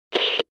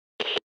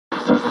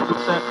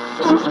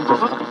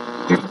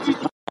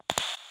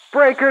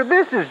Breaker,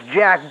 this is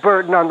Jack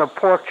Burton on the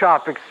Pork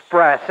Chop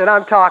Express, and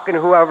I'm talking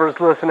to whoever's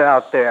listening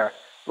out there.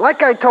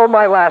 Like I told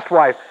my last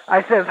wife,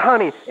 I says,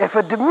 honey, if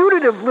a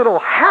diminutive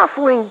little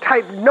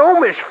halfling-type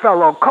gnomish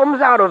fellow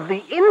comes out of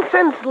the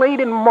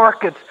incense-laden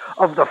markets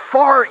of the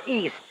Far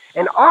East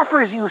and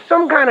offers you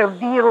some kind of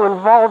deal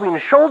involving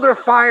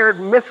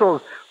shoulder-fired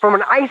missiles from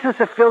an ISIS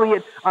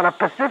affiliate on a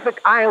Pacific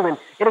island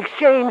in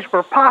exchange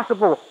for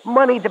possible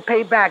money to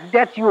pay back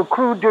debts you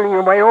accrued during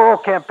your mayoral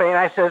campaign,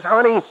 I says,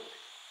 honey,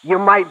 you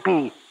might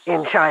be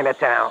in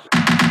Chinatown.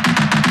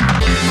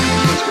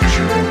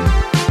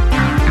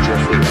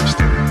 Jeffrey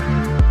Epstein.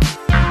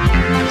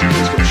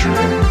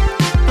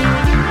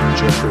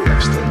 Jeffrey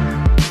Epstein.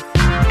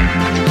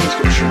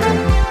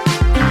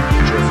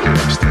 Jeffrey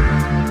Epstein.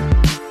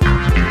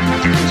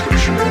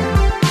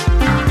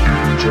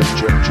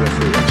 Jeffrey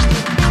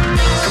Epstein.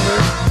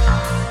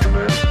 Come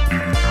in.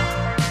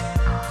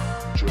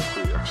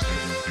 Jeffrey Epstein.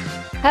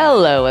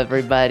 Hello,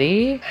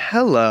 everybody.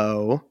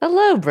 Hello.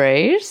 Hello,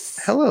 Brace.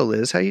 Hello,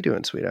 Liz. How you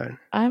doing, sweetheart?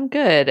 I'm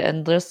good.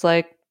 And just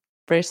like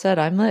Brace said,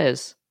 I'm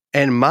Liz.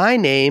 And my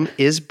name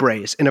is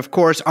Brace. And of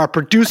course, our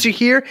producer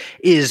here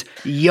is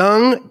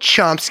Young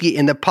Chomsky.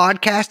 And the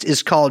podcast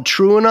is called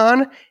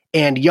TrueAnon.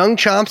 And Young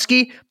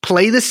Chomsky,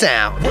 play the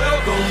sound.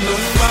 Welcome to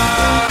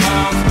my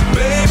house,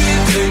 baby,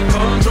 take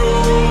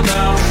control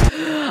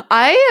now.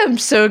 I am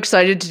so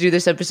excited to do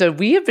this episode.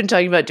 We have been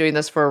talking about doing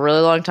this for a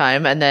really long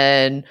time. And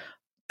then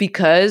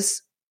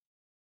because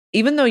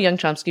even though Young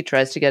Chomsky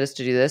tries to get us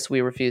to do this, we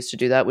refuse to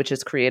do that, which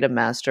is create a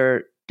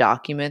master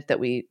document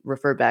that we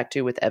refer back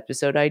to with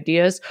episode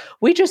ideas.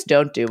 We just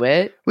don't do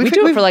it. We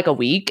do it for like a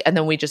week and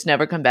then we just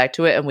never come back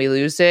to it and we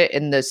lose it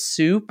in the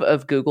soup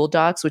of Google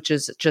Docs, which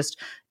is just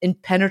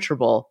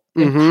impenetrable,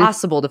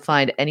 impossible to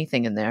find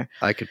anything in there.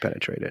 I could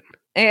penetrate it.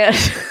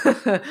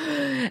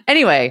 And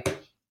anyway,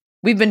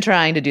 we've been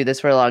trying to do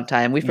this for a long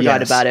time. We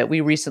forgot about it.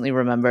 We recently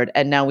remembered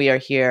and now we are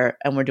here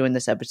and we're doing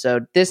this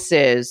episode. This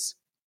is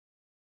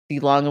the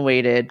long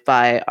awaited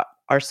by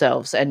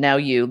ourselves and now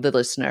you, the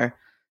listener,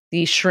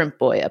 the Shrimp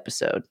Boy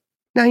episode.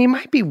 Now, you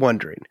might be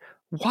wondering,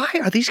 why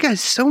are these guys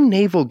so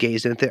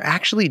navel-gazing that they're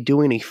actually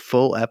doing a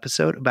full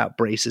episode about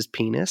Brace's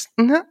penis?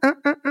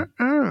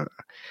 That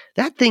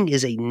thing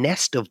is a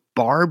nest of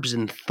barbs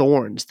and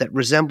thorns that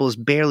resembles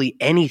barely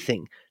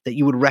anything that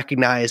you would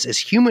recognize as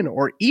human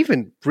or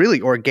even really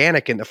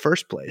organic in the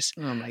first place.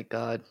 Oh my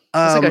God.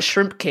 It's like a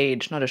shrimp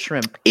cage, not a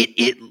shrimp.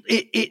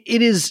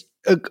 It is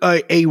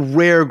a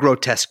rare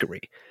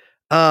grotesquerie.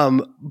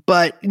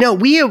 But no,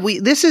 we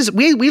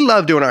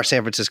love doing our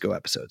San Francisco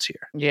episodes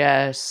here.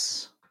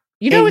 Yes.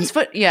 You know, it's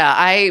fun. Yeah.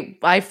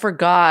 I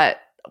forgot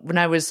when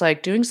I was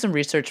like doing some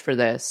research for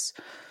this.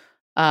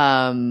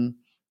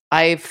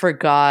 I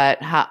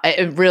forgot how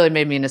it really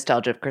made me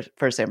nostalgic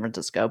for San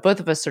Francisco. Both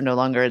of us are no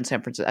longer in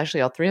San Francisco.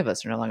 Actually, all three of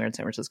us are no longer in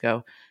San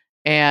Francisco.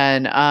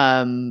 And,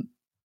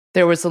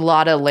 there was a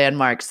lot of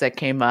landmarks that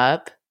came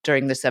up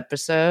during this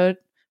episode.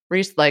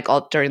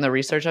 During the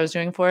research I was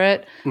doing for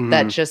it,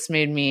 that just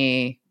made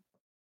me,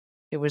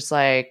 it was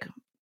like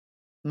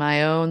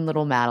my own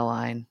little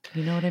Madeline.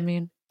 You know what I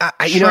mean?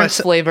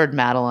 Shrimp-flavored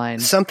Madeline.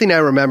 Something I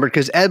remembered,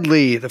 because Ed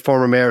Lee, the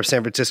former mayor of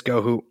San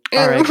Francisco, who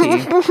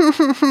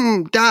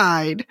R.I.P.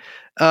 died.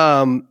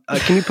 Can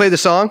you play the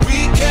song? We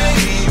can't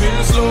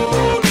even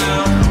slow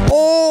down.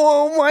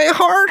 Oh, my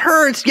heart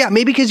hurts. Yeah,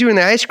 maybe because you were in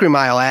the ice cream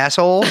aisle,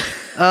 asshole.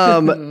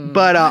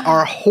 But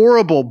our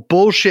horrible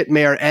bullshit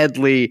mayor, Ed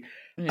Lee,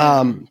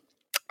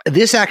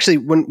 this actually,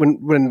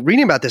 when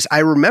reading about this, I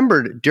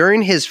remembered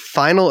during his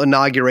final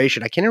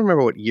inauguration, I can't even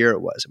remember what year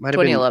it was. It might have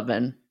 2011.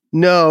 been.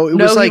 No, it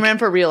was like he ran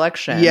for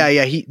re-election. Yeah.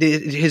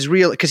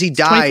 Because he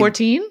died.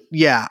 2014?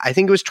 Yeah, I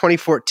think it was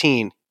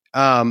 2014.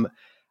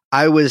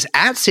 I was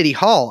at City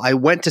Hall. I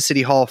went to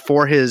City Hall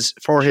for his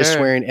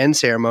swearing-in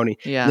ceremony.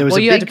 Yeah.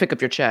 You had to pick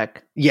up your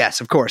check. Yes,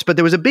 of course. But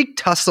there was a big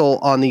tussle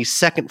on the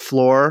second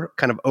floor,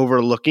 kind of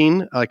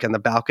overlooking, like on the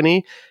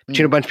balcony,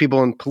 between a bunch of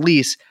people and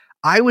police.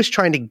 I was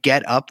trying to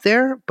get up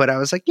there, but I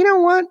was like, you know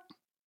what?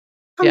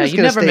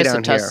 You never miss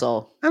a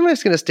tussle. I'm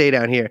just going to stay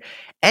down here.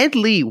 Ed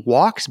Lee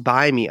walks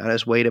by me on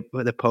his way to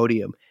the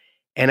podium,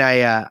 and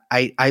I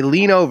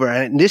lean over,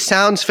 and this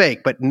sounds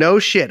fake, but no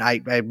shit.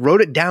 I wrote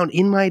it down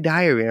in my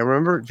diary. I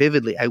remember it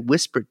vividly. I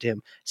whispered to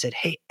him, said,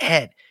 "Hey,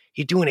 Ed,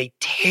 you're doing a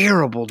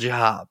terrible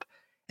job."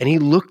 And he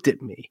looked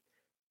at me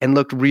and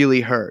looked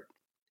really hurt.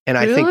 And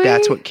I think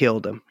that's what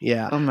killed him.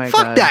 Yeah. Oh my God.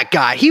 Fuck that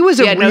guy. He was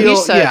he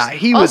sucks. Yeah,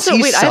 he was.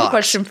 Also, wait, I have a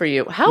question for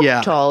you. How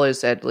tall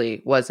is Ed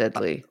Lee? Was Ed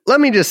Lee? Let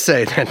me just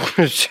say that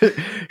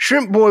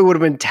Shrimp Boy would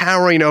have been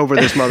towering over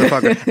this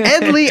motherfucker.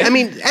 Ed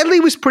Lee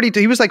was pretty,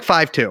 he was like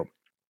 5'2".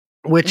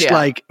 which Yeah.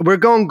 like we're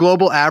going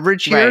global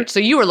average here. Right. So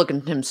you were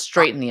looking him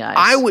straight in the eyes.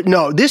 I was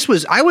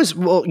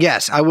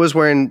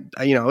wearing,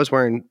 I was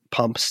wearing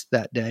pumps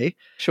that day.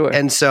 Sure.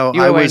 And so you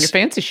were I wearing was, your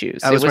fancy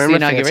shoes. I was it was wearing the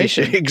my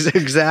fancy inauguration. shoes.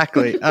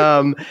 Exactly.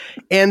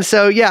 And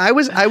so, yeah, I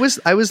was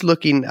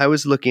looking a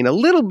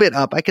little bit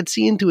up. I could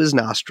see into his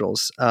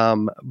nostrils.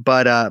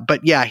 But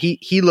yeah,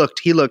 he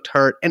looked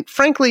hurt. And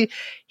frankly,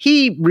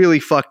 he really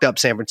fucked up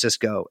San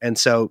Francisco. And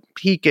so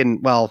I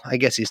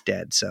guess he's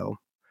dead. So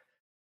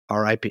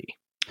RIP.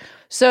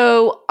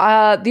 So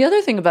the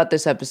other thing about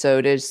this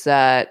episode is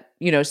that,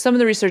 some of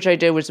the research I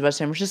did was about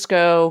San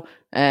Francisco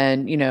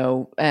and,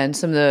 and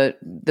some of the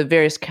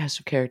various cast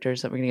of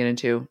characters that we're going to get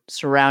into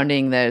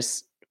surrounding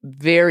this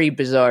very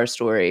bizarre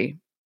story.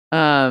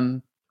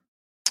 The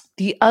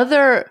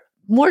other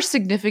more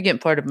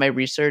significant part of my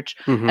research,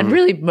 and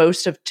really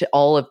most of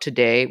all of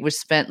today, was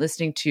spent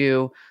listening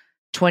to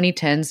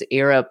 2010s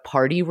era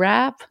party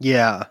rap.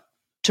 Yeah.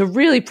 To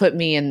really put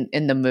me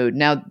in the mood.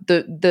 Now,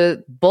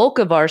 the bulk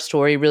of our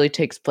story really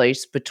takes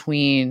place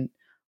between,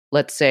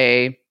 let's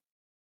say,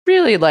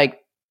 really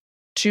like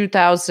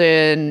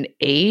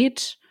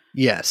 2008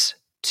 Yes.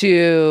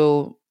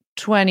 to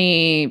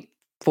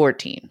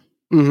 2014.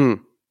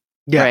 Mm-hmm.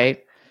 Yeah.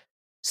 Right?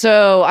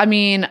 So, I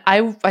mean,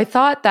 I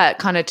thought that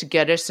kind of to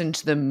get us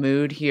into the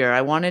mood here,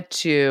 I wanted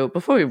to,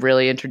 before we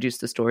really introduce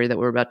the story that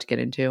we're about to get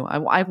into,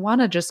 I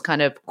want to just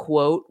kind of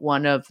quote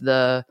one of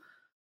the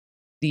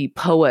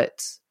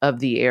poets of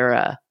the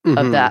era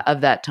of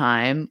that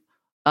time,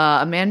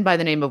 a man by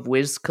the name of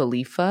Wiz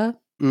Khalifa,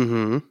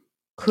 Mm-hmm.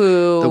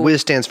 who The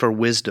Wiz stands for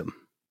wisdom.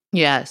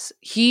 yes,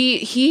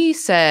 he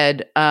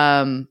said,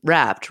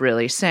 rapped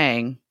really,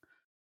 saying,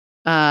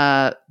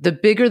 the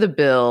bigger the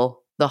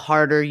bill, the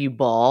harder you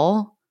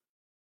ball.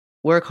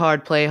 Work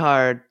hard, play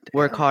hard.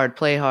 Work hard,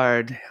 play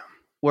hard.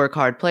 Work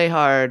hard, play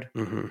hard.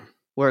 Mm-hmm.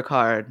 Work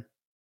hard,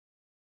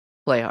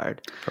 play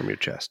hard. From your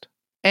chest.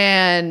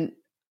 And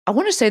I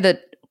want to say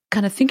that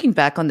kind of thinking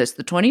back on this,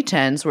 the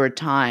 2010s were a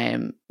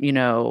time,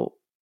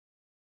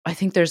 I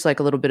think there's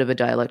like a little bit of a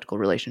dialectical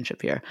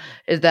relationship here,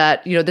 is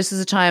that, this is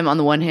a time on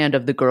the one hand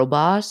of the girl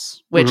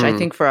boss, which I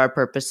think for our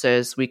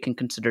purposes, we can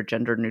consider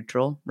gender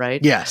neutral,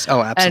 right? Yes.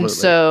 Oh, absolutely. And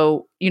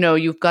so,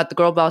 you've got the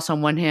girl boss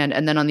on one hand,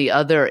 and then on the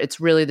other, it's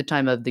really the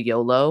time of the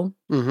YOLO.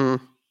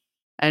 Mm-hmm.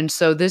 And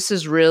so this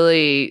is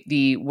really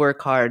the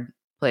work hard,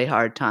 play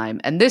hard time.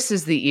 And this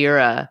is the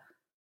era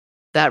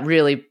that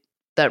really,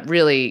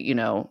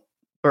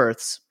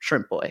 births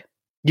Shrimp Boy.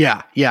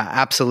 Yeah,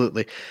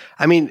 absolutely.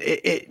 I mean,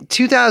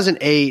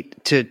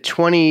 2008 to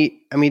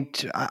 20. I mean,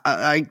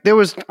 there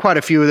was quite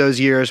a few of those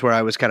years where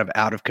I was kind of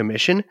out of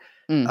commission.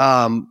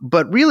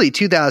 But really,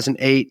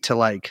 2008 to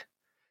like,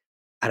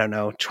 I don't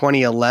know,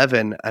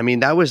 2011. I mean,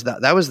 that was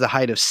the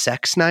height of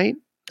sex night.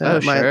 Sure.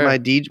 My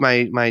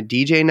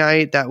DJ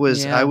night. That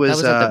was Yeah, I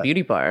was at the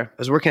beauty bar. I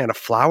was working at a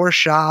flower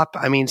shop.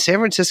 I mean, San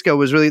Francisco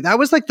was that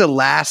was like the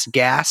last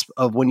gasp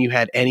of when you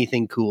had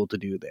anything cool to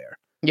do there.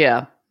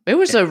 Yeah. It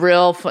was a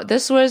real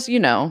this was,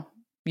 YOLO.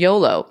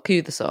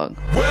 Cue the song.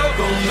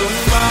 Welcome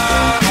to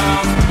my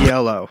house.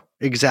 YOLO.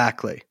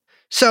 Exactly.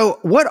 So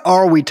what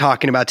are we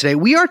talking about today?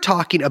 We are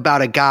talking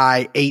about a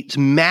guy, a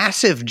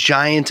massive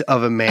giant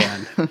of a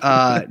man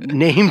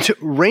named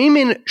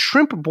Raymond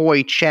Shrimp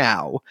Boy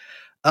Chow,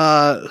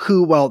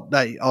 who, well,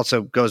 that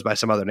also goes by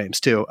some other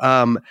names too,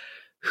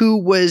 who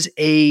was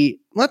a,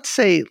 let's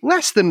say,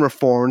 less than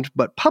reformed,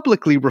 but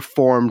publicly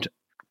reformed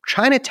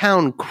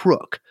Chinatown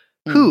crook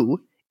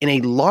who, in a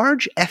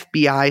large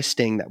FBI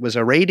sting that was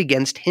arrayed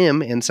against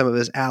him and some of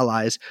his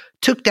allies,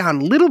 took down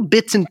little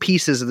bits and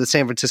pieces of the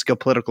San Francisco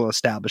political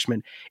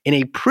establishment in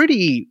a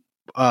pretty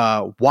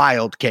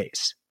wild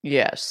case.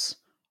 Yes.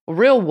 A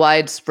real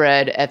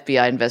widespread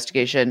FBI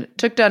investigation.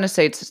 Took down a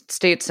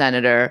state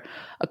senator,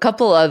 a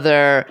couple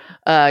other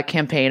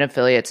campaign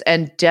affiliates,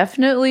 and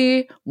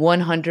definitely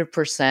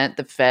 100%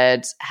 the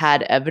feds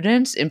had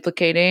evidence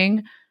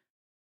implicating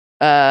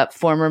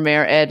former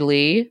Mayor Ed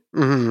Lee.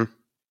 Mm-hmm.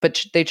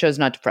 But they chose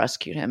not to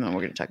prosecute him, and we're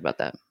going to talk about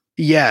that.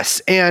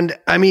 Yes. And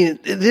I mean,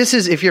 this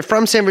is, if you're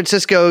from San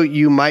Francisco,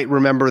 you might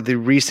remember the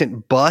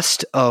recent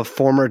bust of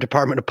former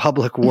Department of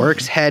Public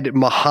Works head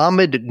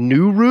Mohammed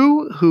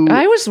Nuru, who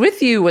I was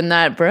with you when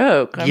that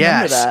broke. I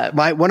remember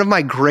that. one of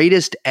my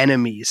greatest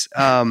enemies,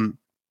 who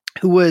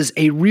was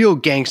a real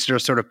gangster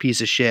sort of piece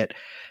of shit.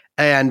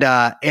 And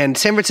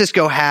San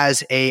Francisco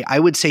has I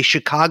would say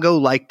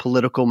Chicago-like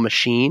political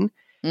machine.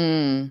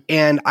 And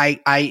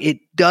it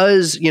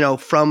does,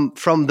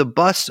 from the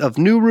bust of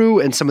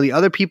Nuru and some of the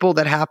other people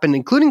that happened,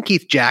 including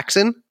Keith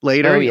Jackson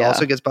later, he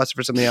also gets busted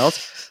for something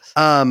else.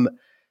 A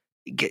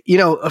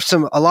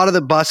lot of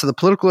the busts of the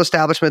political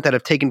establishment that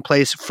have taken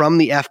place from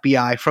the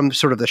FBI, from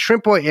sort of the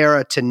Shrimp Boy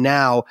era to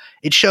now,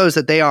 it shows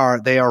that they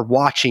are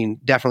watching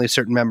definitely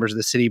certain members of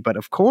the city. But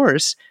of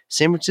course,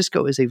 San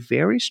Francisco is a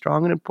very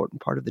strong and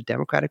important part of the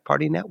Democratic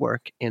Party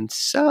network. And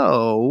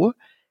so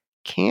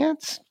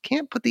can't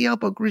put the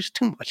elbow grease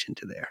too much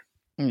into there.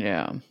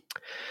 Yeah.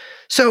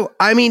 So,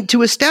 I mean,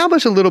 to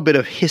establish a little bit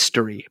of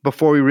history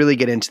before we really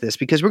get into this,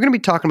 because we're going to be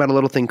talking about a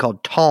little thing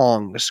called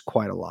tongs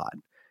quite a lot.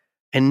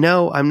 And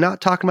no, I'm not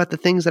talking about the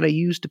things that I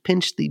use to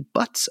pinch the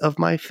butts of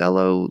my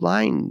fellow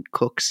line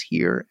cooks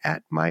here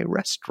at my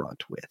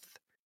restaurant with.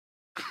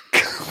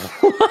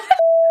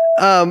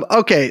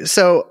 Okay,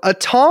 so a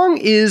Tong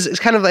is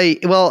kind of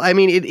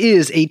it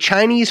is a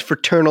Chinese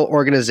fraternal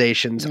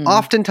organization,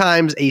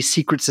 oftentimes a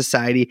secret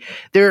society.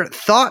 They're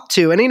thought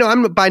to, and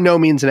I'm by no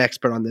means an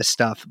expert on this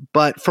stuff,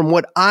 but from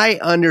what I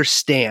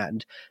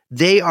understand,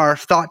 they are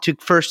thought to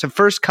have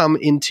first come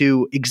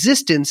into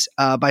existence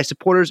by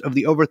supporters of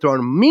the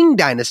overthrown Ming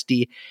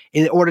Dynasty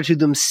in order to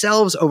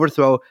themselves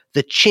overthrow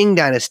the Qing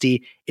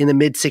Dynasty in the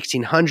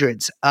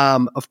mid-1600s.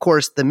 Of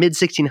course, the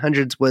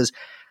mid-1600s was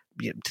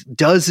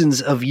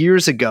dozens of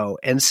years ago.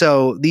 And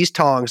so these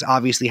Tongs,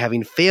 obviously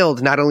having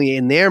failed not only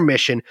in their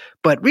mission,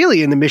 but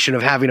really in the mission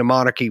of having a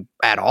monarchy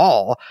at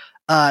all,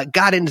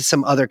 got into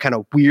some other kind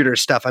of weirder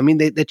stuff. I mean,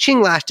 the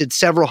Qing lasted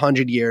several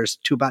hundred years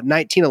to about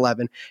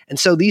 1911. And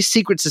so these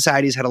secret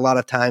societies had a lot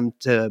of time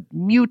to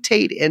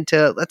mutate and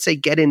to, let's say,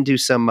 get into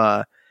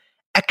some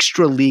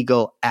extra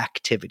legal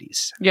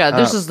activities. Yeah,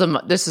 this is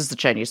the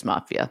Chinese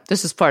mafia.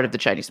 This is part of the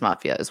Chinese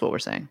mafia, is what we're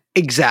saying.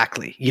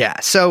 Exactly. Yeah.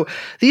 So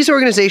these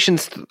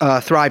organizations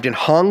thrived in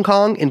Hong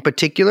Kong in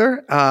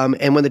particular.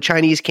 And when the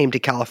Chinese came to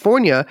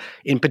California,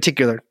 in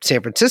particular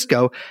San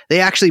Francisco,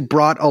 they actually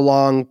brought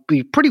along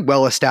pretty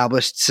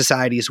well-established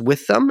societies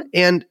with them.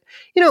 And,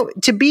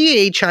 to be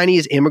a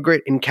Chinese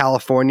immigrant in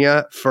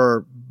California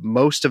for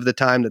most of the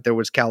time that there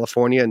was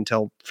California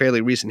until fairly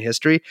recent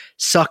history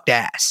sucked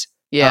ass.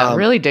 Yeah,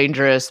 really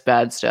dangerous,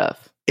 bad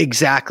stuff.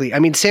 Exactly. I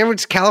mean,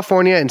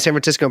 California and San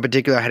Francisco in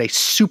particular had a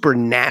super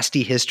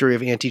nasty history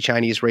of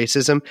anti-Chinese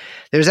racism.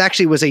 There's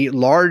actually was a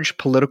large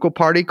political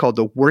party called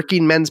the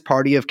Working Men's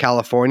Party of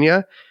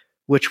California,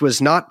 which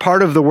was not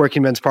part of the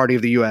Working Men's Party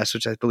of the U.S.,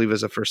 which I believe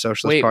was the first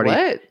socialist party. Wait,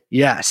 what?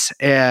 Yes.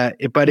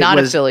 But not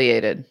it was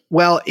affiliated.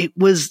 Well,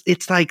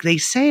 it's like they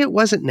say it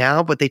wasn't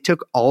now, but they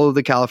took all of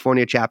the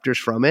California chapters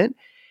from it.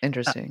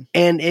 Interesting.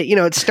 And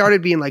it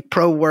started being like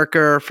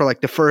pro-worker for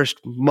like the first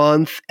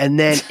month, and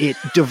then it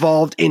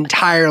devolved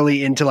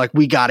entirely into like,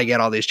 we got to get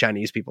all these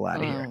Chinese people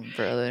out of here.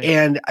 Brother.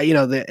 And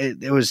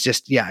it was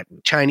just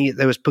Chinese.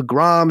 There was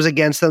pogroms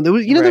against them. There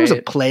was there was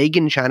a plague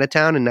in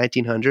Chinatown in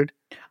 1900.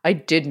 I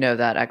did know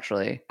that,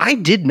 actually. I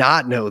did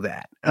not know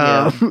that.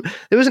 Yeah.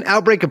 There was an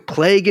outbreak of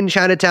plague in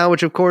Chinatown,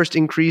 which of course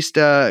increased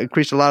a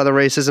lot of the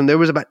racism. There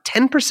was about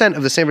 10%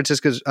 of the San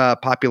Francisco's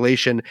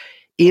population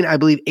in, I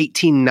believe,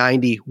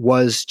 1890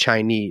 was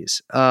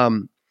Chinese.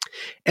 And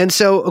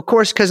so, of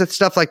course, because of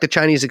stuff like the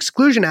Chinese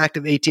Exclusion Act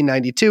of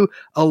 1892,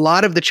 a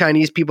lot of the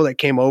Chinese people that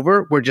came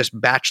over were just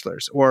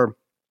bachelors, or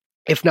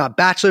if not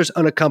bachelors,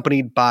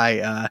 unaccompanied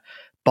by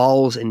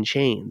balls and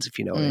chains, if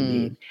you know what I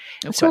mean.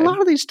 Okay. So a lot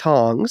of these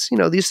Tongs,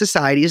 these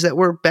societies that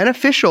were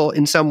beneficial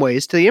in some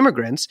ways to the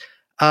immigrants,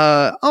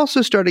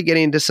 also started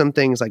getting into some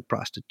things like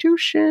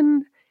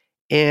prostitution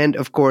and,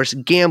 of course,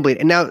 gambling.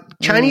 And now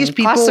Chinese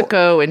people...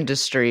 Classico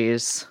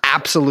industries.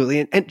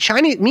 Absolutely.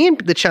 And me and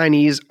the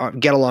Chinese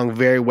get along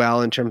very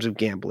well in terms of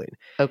gambling.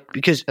 Okay.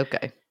 Because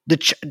Okay. the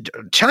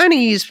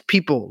Chinese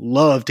people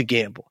love to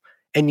gamble.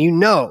 And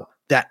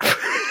that...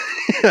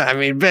 I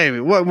mean, baby,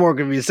 what more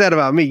can be said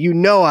about me?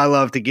 I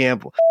love to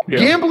gamble.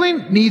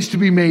 Gambling needs to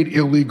be made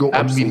illegal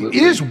immediately.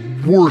 It is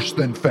worse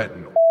than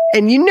fentanyl.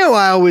 And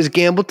I always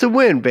gamble to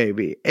win,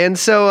 baby. And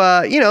so,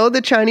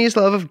 the Chinese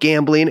love of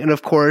gambling. And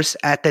of course,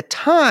 at the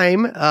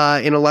time,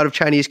 in a lot of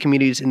Chinese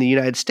communities in the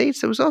United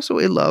States, there was also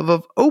a love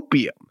of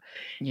opium.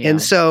 Yeah.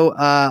 And so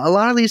a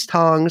lot of these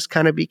Tongs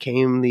kind of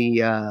became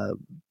the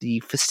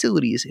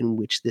facilities in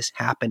which this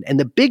happened. And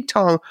the big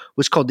Tong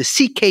was called the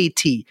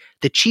CKT,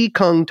 the Chi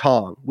Kung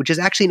Tong, which is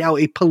actually now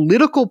a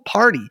political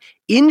party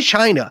in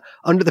China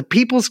under the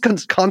People's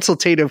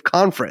Consultative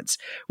Conference,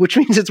 which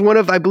means it's one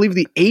of, I believe,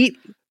 the 8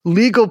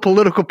 legal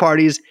political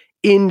parties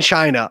in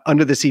China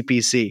under the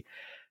CPC.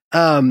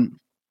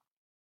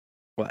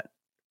 What?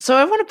 So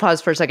I want to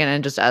pause for a second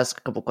and just ask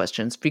a couple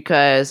questions,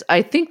 because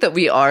I think that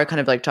we are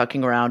kind of like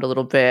talking around a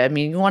little bit. I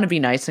mean, you want to be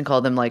nice and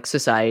call them like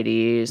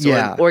societies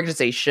or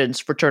organizations,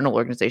 fraternal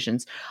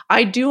organizations.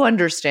 I do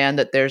understand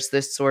that there's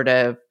this sort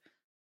of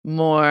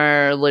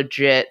more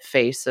legit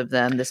face of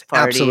them, this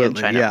party in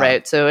China,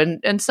 right? So,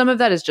 and some of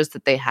that is just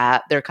that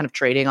they're kind of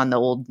trading on the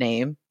old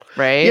name,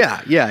 right?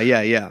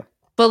 Yeah.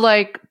 But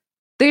like,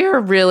 they are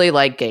really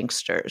like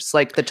gangsters,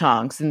 like the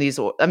Tongs and these.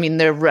 I mean,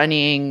 they're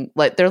running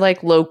like they're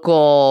like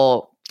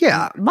local,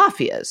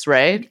 mafias,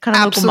 right? Kind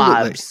of local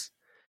mobs.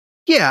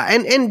 Yeah,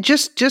 and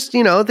just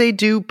they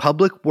do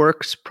public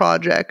works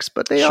projects,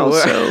 but they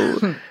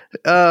also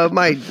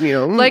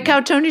like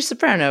how Tony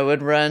Soprano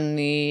would run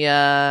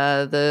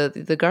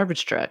the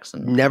garbage trucks.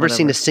 And never whatever.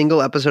 seen a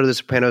single episode of The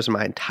Sopranos in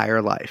my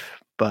entire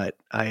life, but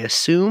I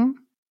assume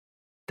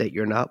that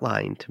you're not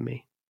lying to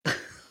me.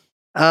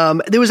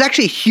 There was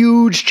actually a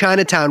huge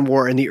Chinatown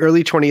war in the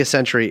early 20th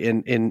century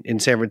in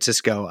San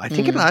Francisco. I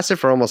think it lasted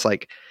for almost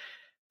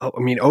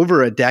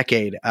over a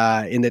decade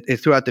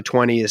throughout the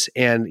 20s,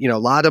 and a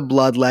lot of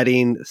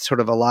bloodletting, sort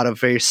of a lot of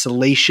very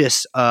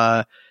salacious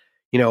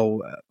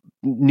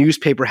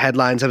newspaper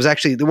headlines. I was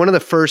actually one of the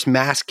first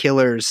mass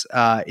killers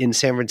in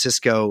San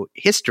Francisco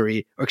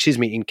history, or excuse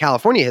me, in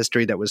California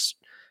history. There's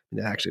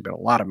actually been a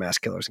lot of mass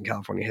killers in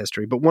California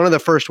history, but one of the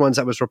first ones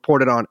that was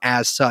reported on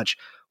as such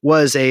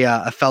was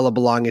a fellow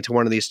belonging to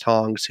one of these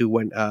tongs who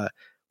went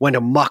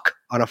amok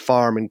on a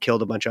farm and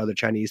killed a bunch of other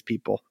Chinese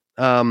people.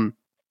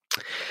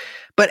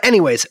 But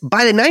anyways,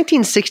 by the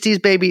 1960s,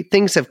 baby,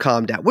 things have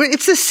calmed down.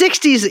 It's the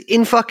 60s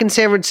in fucking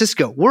San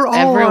Francisco.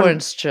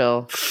 Everyone's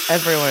chill.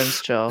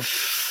 Everyone's chill.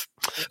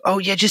 Oh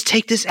yeah, just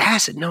take this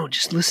acid. No,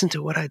 just listen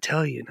to what I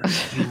tell you. No,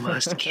 you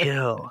must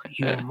kill.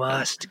 You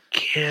must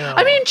kill.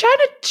 I mean,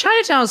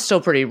 Chinatown's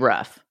still pretty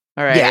rough.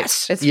 All right.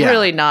 Yes. It's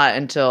really not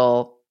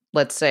until,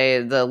 let's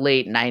say, the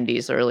late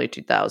 90s, early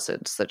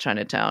 2000s that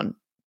Chinatown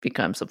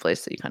becomes a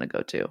place that you kind of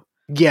go to.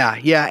 Yeah.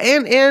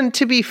 And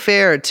to be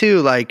fair,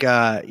 too, like,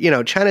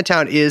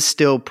 Chinatown is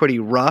still pretty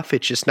rough.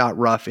 It's just not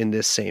rough in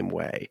this same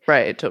way.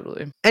 Right,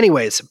 totally.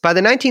 Anyways, by the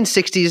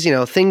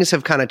 1960s, things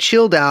have kind of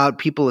chilled out.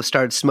 People have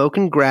started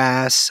smoking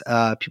grass.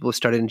 People have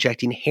started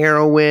injecting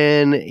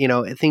heroin.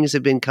 Things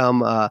have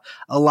become a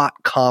lot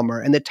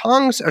calmer. And the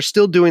tongs are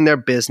still doing their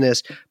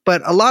business,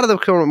 but a lot of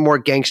the more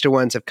gangster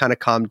ones have kind of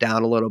calmed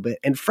down a little bit.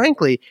 And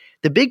frankly,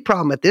 the big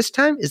problem at this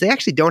time is they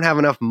actually don't have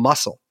enough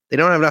muscle. They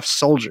don't have enough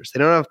soldiers. They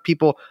don't have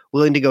people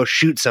willing to go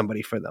shoot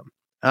somebody for them.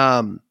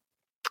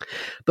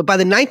 But by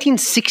the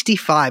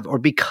 1965, or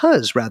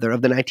because rather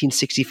of the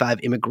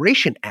 1965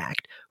 Immigration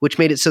Act, which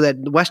made it so that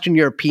Western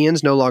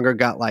Europeans no longer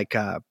got like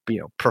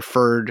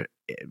preferred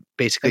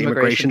basically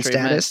immigration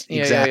status.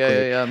 Yeah,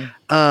 exactly.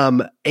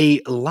 Yeah.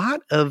 A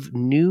lot of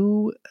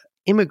new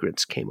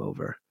immigrants came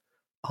over,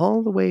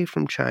 all the way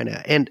from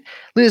China. And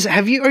Liz,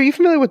 are you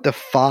familiar with the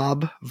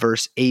FOB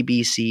versus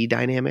ABC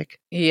dynamic?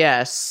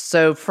 Yes.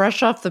 So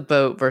fresh off the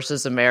boat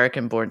versus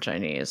American-born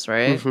Chinese,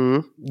 right? Mm-hmm.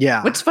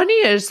 Yeah. What's funny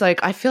is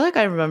I feel like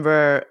I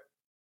remember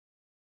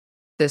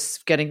this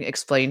getting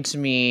explained to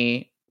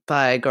me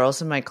by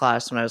girls in my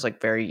class when I was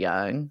very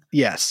young.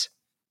 Yes.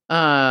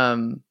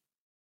 But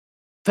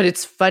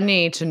it's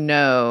funny to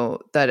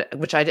know that,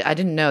 which I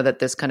didn't know that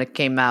this kind of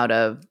came out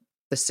of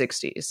the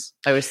 60s.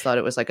 I always thought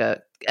it was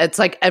it's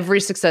like every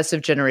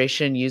successive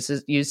generation used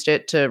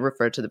it to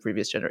refer to the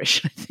previous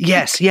generation. I think.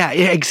 Yes. Yeah,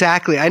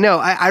 exactly. I know.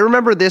 I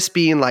remember this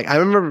being I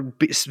remember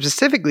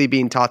specifically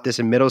being taught this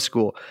in middle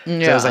school.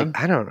 So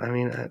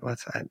I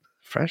was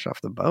fresh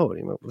off the boat.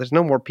 There's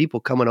no more people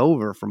coming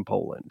over from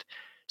Poland.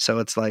 So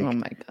it's like, oh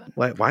my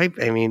God. Why?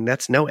 I mean,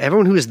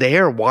 everyone who is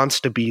there wants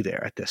to be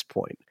there at this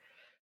point.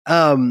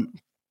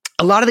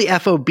 A lot of the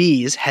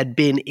FOBs had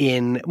been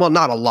in, well,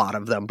 not a lot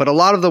of them, but a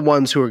lot of the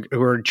ones who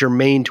are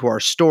germane to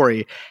our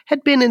story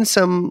had been in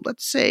some,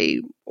 let's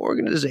say,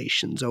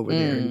 organizations over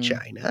there in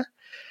China.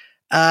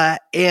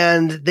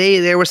 And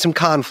there were some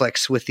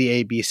conflicts with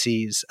the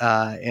ABCs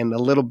and a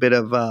little bit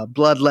of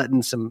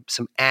bloodletting, some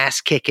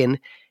ass kicking.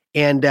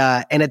 And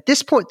at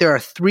this point, there are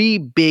three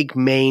big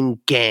main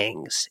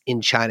gangs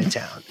in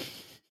Chinatown.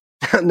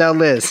 Now,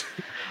 Liz.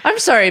 I'm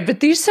sorry, but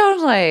these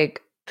sound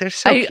like, they're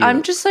so cute.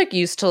 I'm just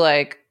used to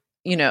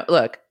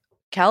look,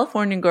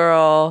 California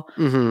girl,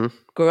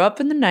 grew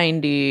up in the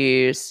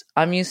 90s.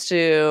 I'm used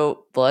to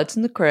Bloods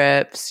and the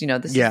Crips.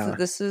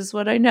 This is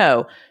what I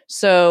know.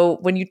 So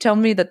when you tell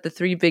me that the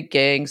three big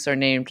gangs are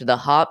named the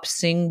Hop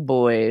Sing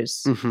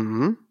Boys,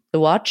 the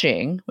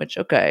Watching, which,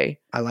 okay.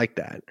 I like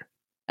that.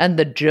 And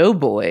the Joe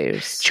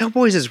Boys. Joe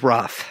Boys is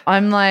rough.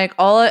 I'm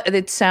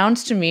it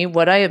sounds to me,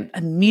 what I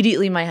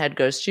immediately my head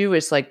goes to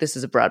is this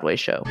is a Broadway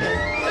show.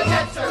 The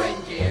jets are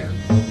in gear.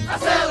 Our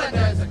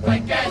cylinders are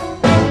clicking.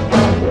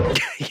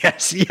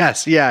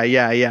 Yes.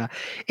 Yeah.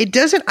 It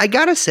doesn't, I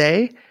gotta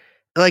say,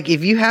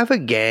 if you have a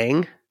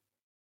gang,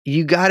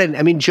 you gotta,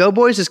 I mean, Joe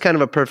Boys is kind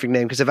of a perfect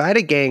name, because if I had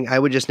a gang, I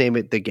would just name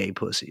it the Gay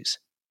Pussies.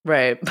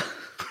 Right.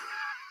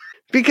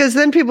 Because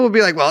then people would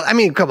be like, well, I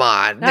mean, come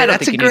on. I don't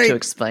think you need to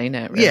explain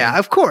it. Really. Yeah,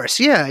 of course.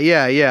 Yeah.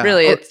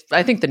 Really,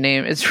 I think the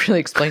name is really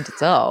explains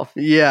itself.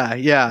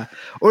 Yeah.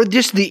 Or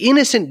just the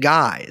Innocent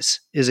Guys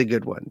is a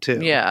good one,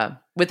 too. Yeah,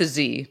 with a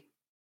Z.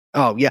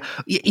 Oh, yeah.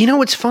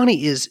 What's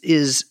funny is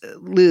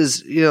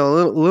Liz, a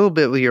little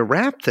bit with your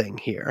rap thing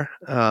here.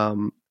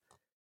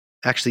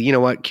 Actually, you know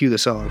what? Cue the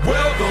song.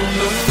 Welcome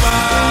to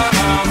my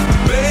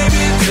house, baby,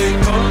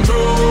 take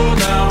control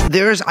now.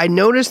 I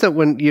noticed that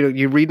when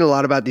you're reading a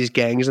lot about these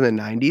gangs in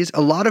the 90s,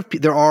 a lot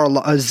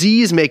of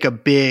Z's make a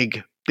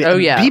big. Oh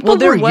yeah, people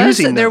there were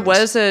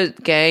was a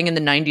gang in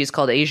the 90s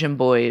called Asian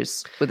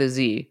Boys with a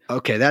Z.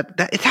 Okay,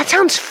 that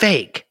sounds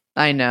fake.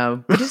 I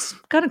know, but it's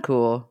kind of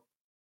cool.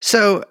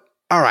 So.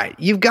 All right,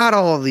 you've got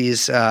all of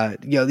these,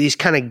 these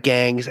kind of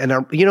gangs, and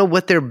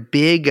what their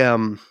big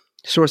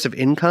source of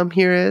income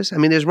here is? I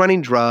mean, there's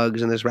running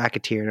drugs and there's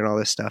racketeering and all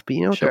this stuff, but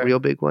you know what the real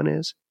big one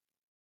is?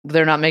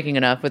 They're not making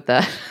enough with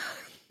that.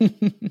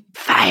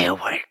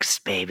 Fireworks,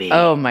 baby.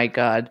 Oh my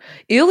God.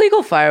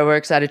 Illegal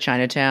fireworks out of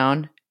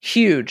Chinatown.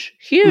 Huge.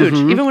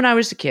 Even when I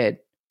was a kid.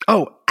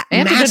 Oh,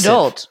 and massive. An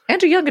adult.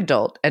 And a young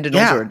adult. And an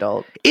older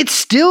adult. It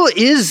still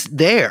is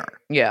there.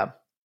 Yeah.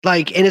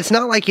 Like, and it's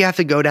not like you have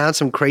to go down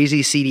some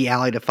crazy seedy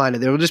alley to find it.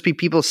 There will just be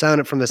people selling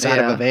it from the side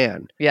of Yeah. a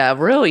van. Yeah,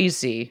 real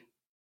easy.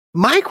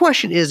 My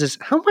question is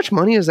how much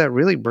money is that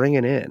really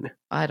bringing in?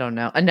 I don't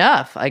know.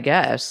 Enough, I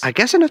guess. I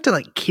guess enough to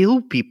like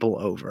kill people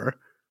over.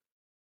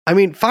 I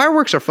mean,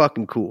 fireworks are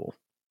fucking cool.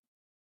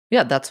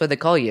 Yeah, that's what they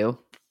call you.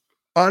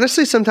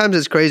 Honestly, sometimes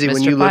it's crazy Mr.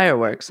 when you look.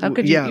 Fireworks. How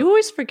could you? Yeah. You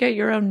always forget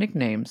your own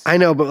nicknames. I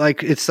know, but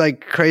like it's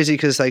like crazy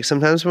because like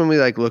sometimes when we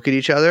like look at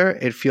each other,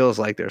 it feels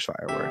like there's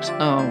fireworks,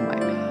 Oh my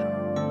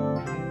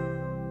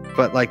god.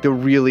 but like the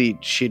really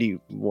shitty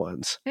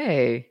ones.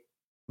 Hey.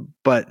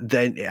 But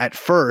then at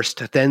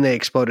first, then they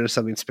explode into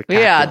something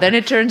spectacular. Yeah, then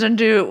it turns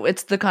into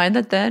it's the kind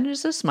that then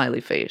is a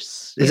smiley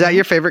face. Is you that know?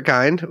 your favorite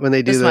kind when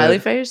they do the smiley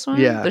face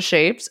one? Yeah. The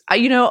shapes.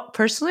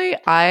 Personally,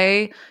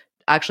 I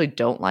actually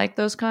don't like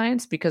those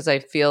kinds because I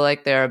feel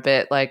like they're a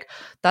bit like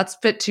that's a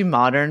bit too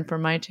modern for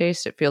my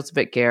taste. It feels a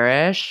bit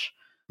garish.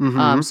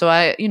 Mhm. So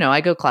I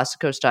go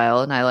Classico style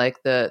and I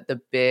like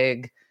the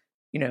big,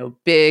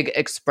 big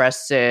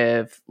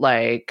expressive,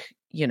 like,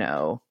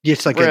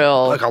 It's like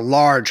real- a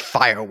large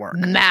firework.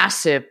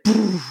 massive.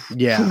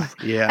 Yeah,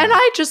 yeah. And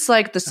I just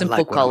like the simple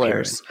like what I'm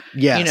colors.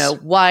 Yes.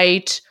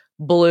 White,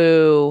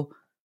 blue.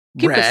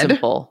 Keep Red? it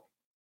simple.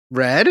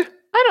 Red?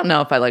 I don't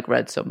know if I like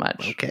red so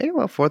much. Okay,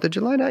 well, 4th of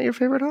July, not your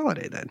favorite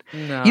holiday then.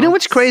 No, You know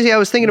what's it's crazy I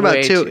was thinking about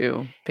way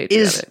too? patriotic.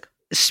 Is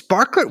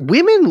sparkler.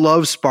 Women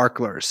love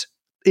sparklers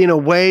in a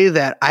way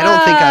that I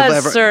don't think I've A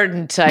ever.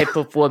 certain type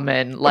of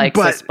woman likes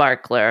a But-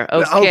 sparkler.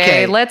 okay.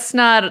 Okay, let's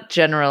not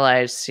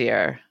generalize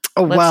here.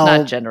 Oh, Let's well,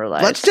 not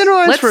generalize. let's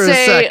generalize for a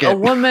say second. a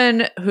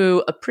woman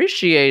who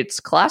appreciates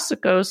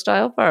Classico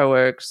style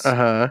fireworks,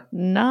 Uh-huh.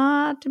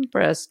 not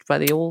impressed by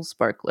the old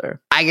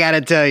sparkler. I gotta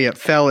tell you,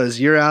 fellas,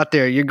 you're out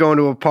there, you're going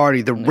to a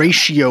party, the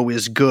ratio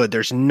is good.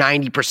 There's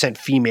 90%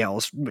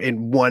 females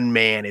and one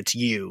man, it's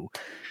you.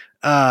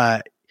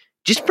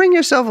 Just bring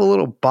yourself a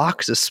little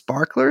box of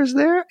sparklers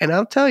there, and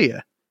I'll tell you,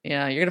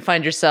 Yeah, you're gonna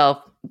find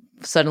yourself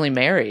suddenly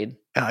married.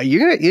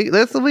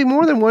 there'll be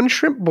more than one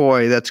shrimp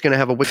boy that's gonna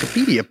have a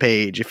Wikipedia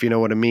page, if you know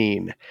what I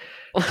mean.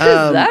 What is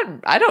Um, that?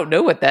 I don't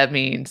know what that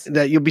means.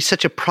 That you'll be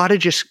such a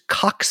prodigious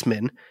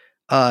coxman,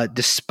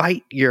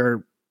 despite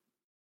your,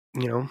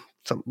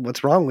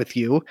 what's wrong with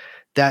you,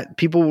 that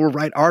people will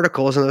write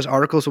articles and those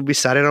articles will be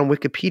cited on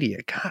Wikipedia.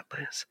 God,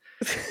 Liz.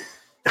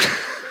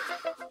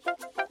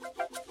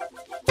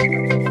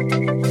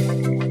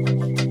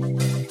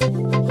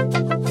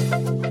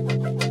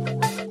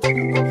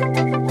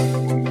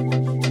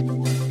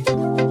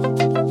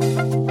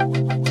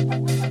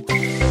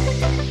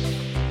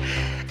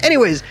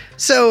 Anyways,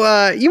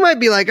 so you might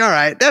be like, all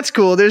right, that's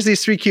cool. There's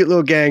these 3 cute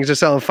little gangs that are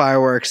selling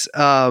fireworks.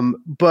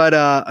 But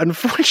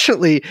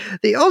unfortunately,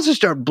 they also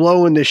start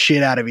blowing the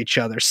shit out of each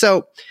other.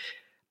 So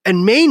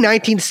in May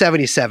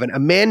 1977, a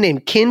man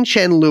named Kin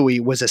Chen Louis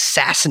was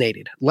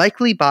assassinated,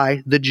 likely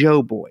by the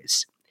Joe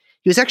Boys.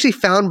 He was actually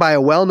found by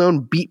a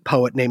well-known beat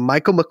poet named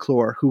Michael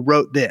McClure, who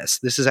wrote this.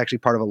 This is actually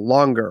part of a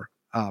longer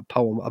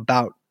poem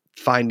about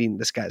finding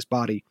this guy's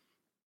body.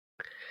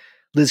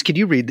 Liz, could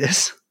you read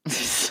this?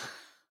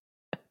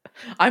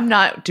 I'm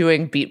not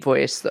doing beat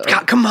voice though.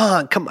 God, come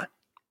on.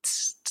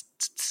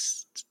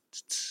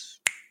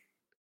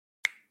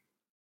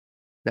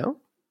 No?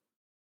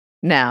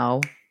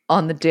 Now,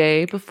 on the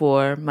day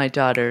before my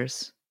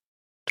daughter's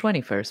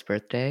 21st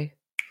birthday,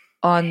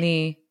 on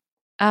the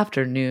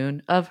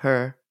afternoon of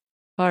her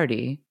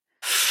party,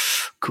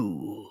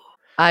 Cool.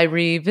 I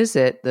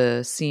revisit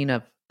the scene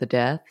of the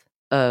death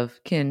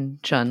of Kin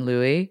Chun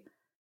Louis.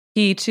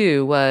 He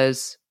too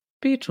was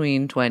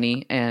between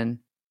 20 and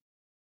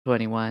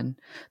 21.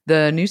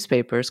 The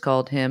newspapers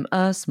called him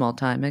a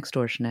small-time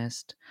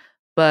extortionist.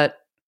 But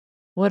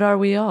what are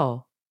we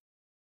all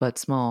but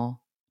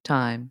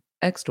small-time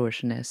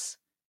extortionists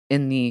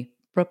in the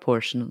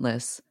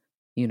proportionless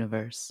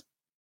universe?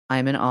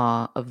 I'm in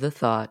awe of the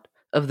thought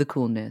of the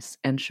coolness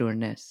and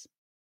sureness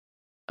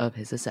of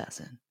his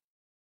assassin.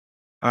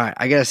 All right,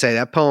 I gotta say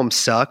that poem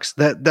sucks.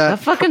 That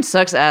fucking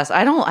sucks ass.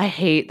 I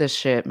hate this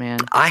shit, man.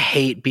 I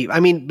hate beat. I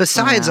mean,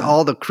 besides Yeah.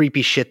 all the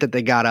creepy shit that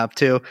they got up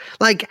to,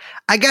 like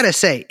I gotta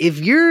say,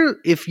 if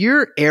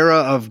your era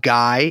of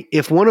guy,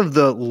 if one of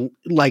the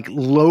like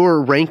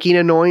lower ranking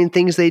annoying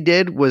things they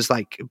did was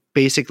like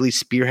basically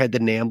spearhead the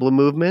NAMBLA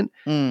movement,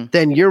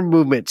 then your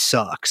movement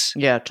sucks.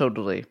 Yeah,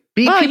 totally.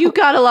 Beat Well, people- you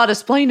got a lot of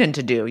splaining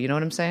to do. You know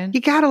what I'm saying?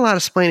 You got a lot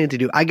of splaining to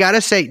do. I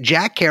gotta say,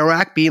 Jack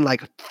Kerouac being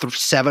like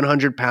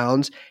 700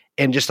 pounds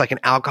and just like an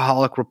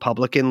alcoholic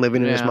Republican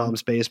living in his Yeah.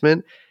 mom's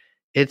basement.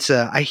 It's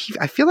I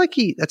feel like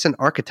that's an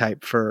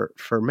archetype for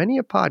many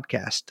a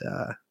podcast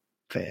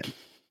fan.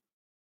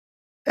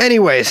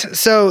 Anyways,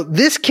 so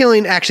this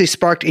killing actually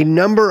sparked a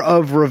number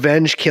of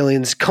revenge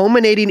killings,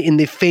 culminating in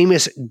the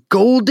famous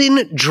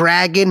Golden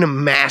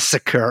Dragon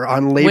Massacre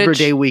on Labor Which,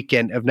 Day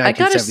weekend of I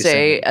gotta 1977.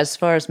 say, as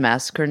far as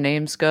massacre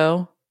names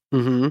go,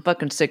 Mhm.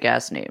 fucking sick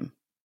ass name.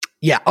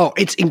 Yeah. Oh,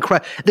 it's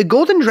incredible. The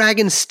Golden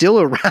Dragon's still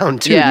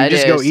around too. Yeah, You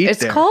just it go is. eat It's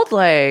there. called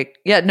like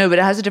but it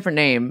has a different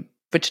name,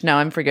 which now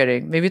I'm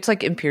forgetting. Maybe it's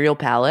like Imperial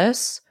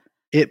Palace.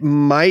 It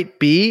might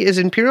be. Is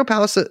Imperial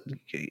Palace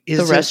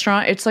The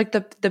restaurant? It's like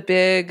the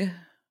big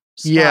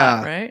spot,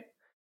 Yeah. right?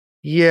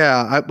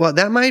 Yeah. Well,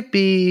 that might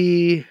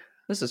be.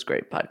 This is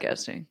great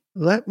podcasting.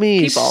 Let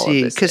me Keep all of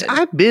see, this because in.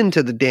 I've been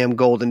to the damn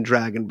Golden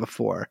Dragon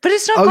before. But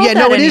it's not Oh called yeah,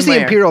 no, that it is the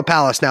anywhere. Imperial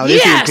Palace now. It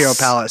is the Yes! Imperial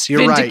Palace.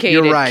 You're right. Vindicated.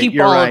 You're right. Keep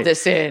You're all right. of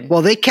this in.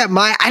 Well, they kept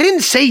my. I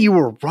didn't say you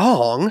were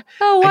wrong.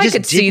 Oh, I just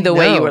could see didn't the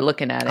way you know. were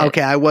looking at it.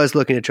 Okay, I was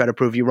looking to try to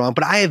prove you wrong,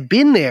 but I have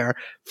been there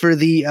for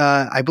the.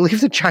 I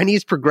believe the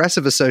Chinese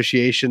Progressive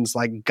Association's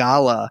like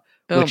gala.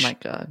 Oh which my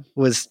god.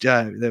 Was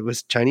that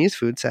was Chinese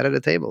food sat at a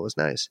table. It was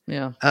nice.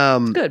 Yeah.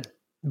 Um, Good.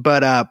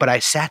 But I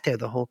sat there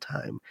the whole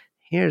time.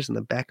 Hairs in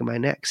the back of my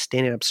neck,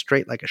 standing up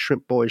straight like a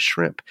shrimp boy's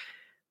shrimp.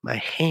 My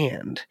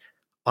hand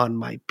on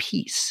my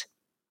piece.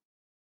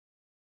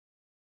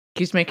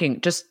 He's making,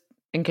 just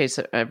in case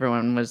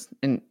anyone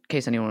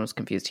was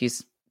confused,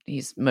 he's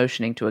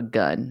motioning to a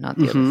gun, not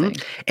the other thing.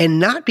 And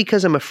not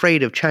because I'm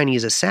afraid of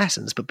Chinese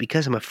assassins, but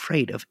because I'm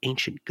afraid of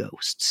ancient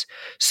ghosts.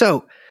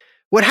 So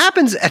what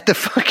happens at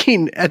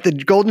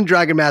the Golden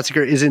Dragon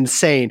Massacre is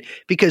insane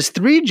because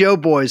 3 Joe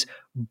boys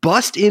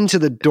bust into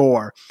the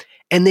door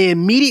and they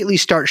immediately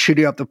start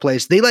shooting up the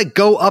place. They like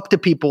go up to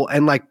people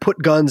and like put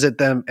guns at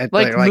them.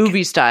 Like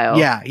movie style.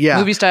 Yeah.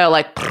 Movie style,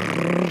 like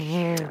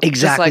Exactly.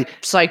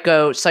 just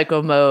like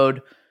psycho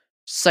mode,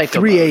 psycho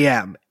 3 mode.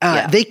 a.m.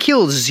 Yeah. They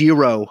kill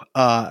 0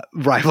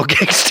 rival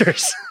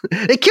gangsters.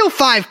 They kill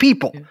 5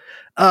 people.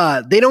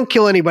 They don't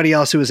kill anybody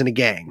else who was in a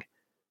gang.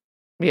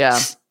 Yeah.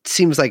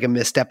 Seems like a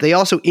misstep. They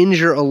also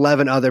injure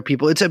 11 other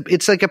people.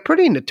 It's like a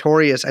pretty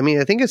notorious. I mean,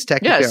 I think it's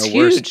technically it's our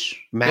worst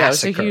huge.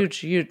 massacre. Yeah,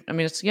 it's a huge. I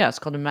mean, it's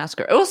called a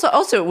massacre.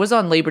 Also, it was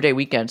on Labor Day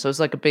weekend, so it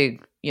was like a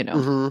big,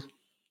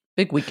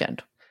 big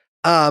weekend.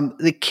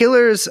 The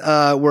killers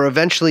were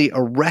eventually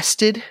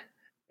arrested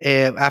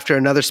after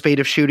another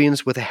spate of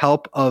shootings with the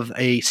help of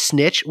a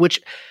snitch,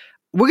 which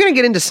we're going to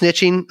get into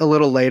snitching a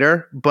little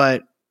later,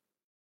 but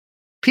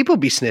people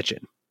be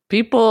snitching.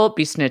 People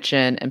be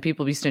snitching, and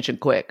people be snitching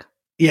quick.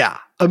 Yeah,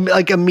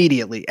 like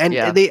immediately. And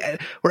Yeah. they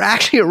were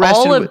actually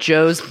arrested. All of with-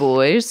 Joe's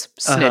boys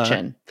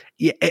snitching.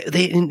 Yeah,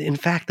 in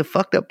fact, the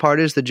fucked up part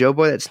is the Joe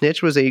boy that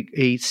snitched was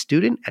a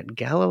student at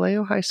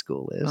Galileo High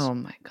School. Oh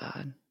my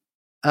god.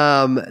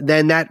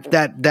 Then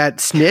that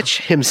snitch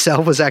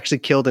himself was actually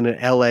killed in an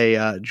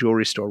LA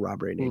jewelry store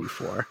robbery in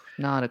 '84.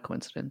 Not a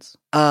coincidence.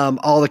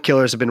 All the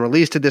killers have been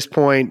released at this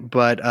point,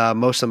 but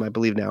most of them, I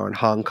believe, now are in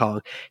Hong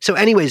Kong. So,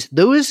 anyways,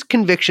 those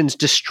convictions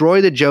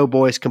destroy the Joe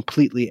boys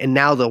completely, and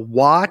now the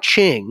Hua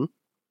Qing,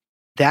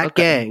 that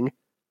gang,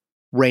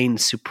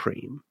 reigns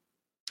supreme.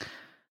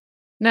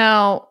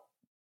 Now,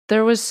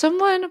 there was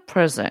someone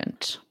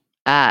present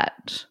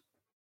at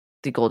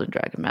the Golden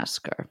Dragon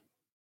Massacre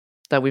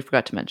that we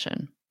forgot to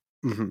mention.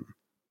 Mm-hmm.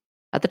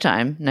 At the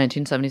time,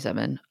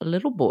 1977, a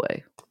little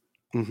boy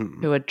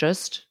Mm-hmm. who had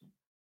just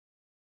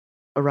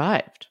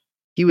arrived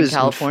He was in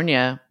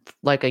California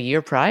like a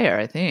year prior,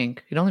 I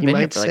think. He'd only You been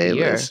here might for like say, a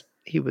year. Liz,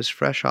 he was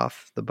fresh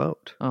off the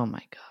boat. Oh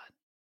my god.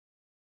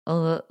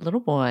 A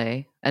little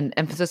boy, and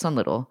emphasis on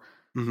little,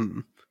 Mm-hmm.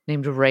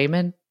 named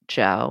Raymond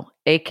Chow,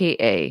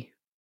 aka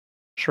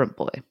Shrimp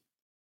Boy.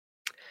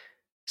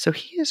 So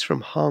he is from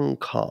Hong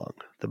Kong,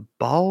 the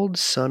bald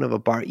son of a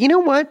bar. You know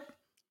what?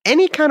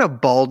 Any kind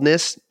of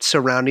baldness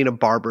surrounding a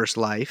barber's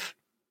life,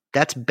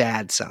 that's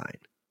bad sign.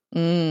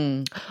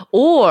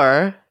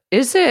 Or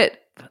is it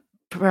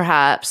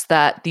perhaps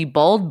that the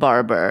bald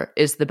barber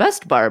is the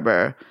best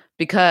barber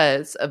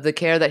because of the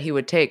care that he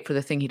would take for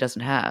the thing he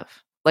doesn't have?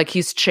 Like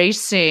he's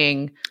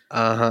chasing,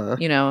 Uh-huh.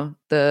 I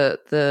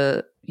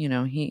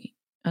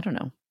don't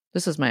know.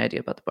 This is my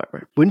idea about the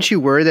barber. Wouldn't you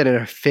worry that in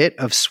a fit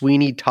of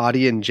Sweeney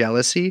Toddian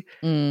jealousy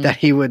that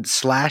he would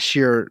slash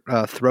your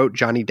throat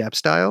Johnny Depp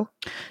style?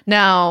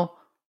 Now,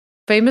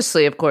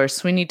 famously, of course,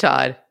 Sweeney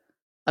Todd,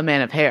 a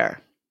man of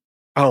hair.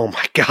 Oh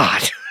my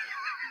God.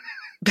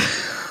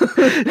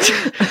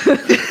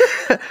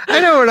 I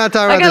know we're not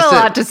talking I about this. got a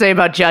lot to say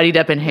about Johnny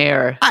Depp and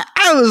hair.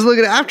 I was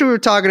looking at, after we were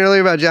talking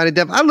earlier about Johnny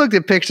Depp, I looked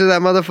at pictures of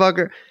that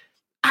motherfucker.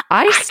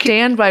 I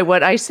stand by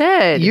what I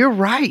said. You're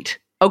right.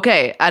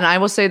 Okay, and I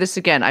will say this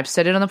again. I've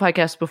said it on the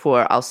podcast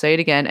before. I'll say it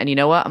again. And you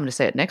know what? I'm going to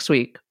say it next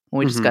week when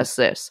we discuss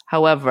this.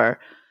 However,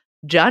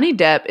 Johnny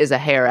Depp is a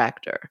hair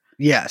actor.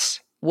 Yes.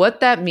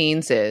 What that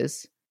means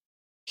is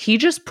he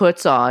just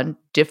puts on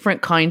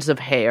different kinds of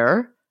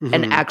hair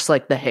and acts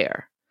like the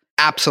hair.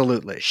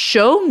 Absolutely.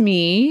 Show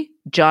me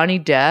Johnny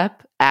Depp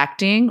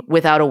acting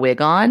without a wig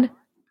on,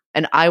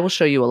 and I will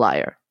show you a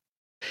liar.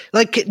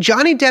 Like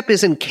Johnny Depp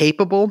is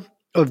incapable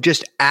of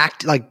just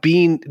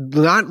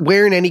not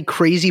wearing any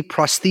crazy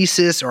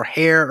prosthesis or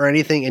hair or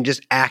anything and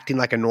just acting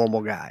like a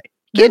normal guy.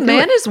 The Can't do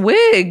man it. is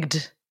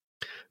wigged.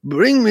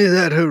 Bring me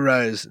that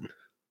horizon.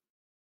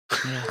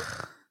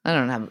 I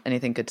don't have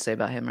anything good to say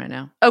about him right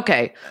now.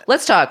 Okay,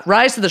 let's talk.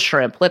 Rise of the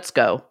Shrimp. Let's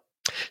go.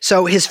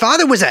 So his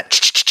father was a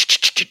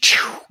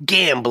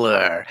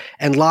gambler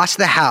and lost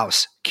the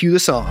house. Cue the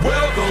song.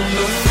 Welcome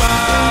to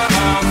my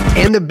house.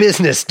 And the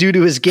business due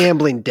to his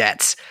gambling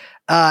debts.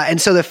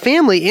 And so the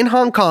family in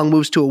Hong Kong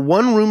moves to a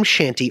one-room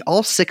shanty,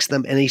 all 6 of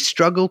them, and they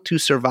struggle to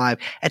survive.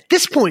 At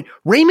this point,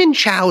 Raymond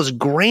Chow's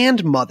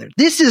grandmother,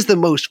 this is the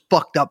most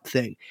fucked up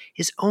thing.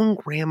 His own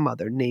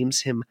grandmother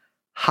names him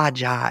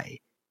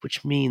Hajai,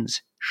 which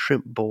means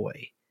shrimp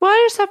boy.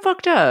 Why is that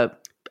fucked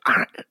up?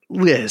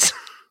 Liz,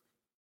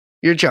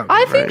 you're joking,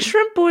 I think right?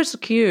 shrimp boys are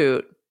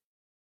cute.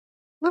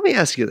 Let me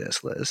ask you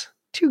this, Liz.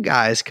 2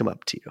 guys come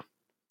up to you.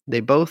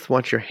 They both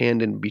want your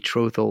hand in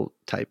betrothal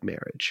type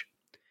marriage.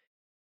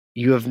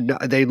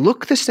 They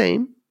look the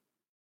same.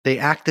 They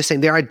act the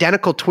same. They're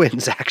identical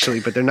twins, actually,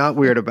 but they're not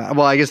weird about.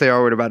 Well, I guess they are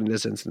weird about in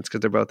this instance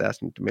because they're both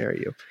asking to marry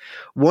you.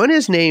 One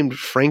is named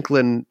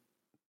Franklin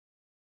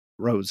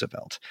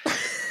Roosevelt,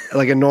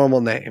 like a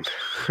normal name.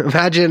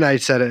 Imagine I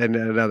said it in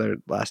another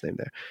last name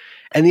there,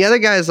 and the other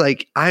guy is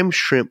like, I'm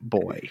Shrimp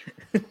Boy.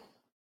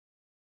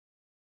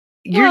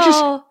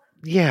 Yeah.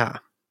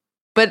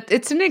 But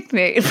it's a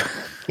nickname.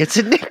 It's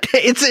a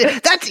nickname.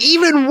 That's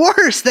even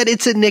worse that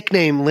it's a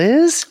nickname,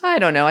 Liz. I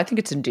don't know. I think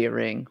it's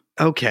endearing.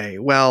 Okay,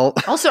 well.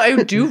 Also,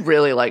 I do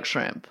really like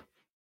shrimp.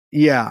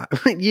 Yeah.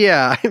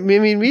 Yeah. I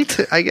mean, me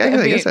too. I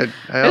guess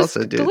I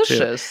also do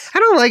delicious. too. I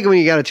don't like it when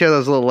you got to tear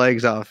those little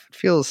legs off. It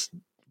feels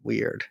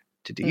weird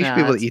to do. You should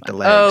be able to eat the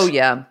legs. Oh,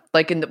 yeah.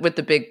 Like with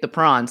the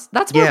prawns.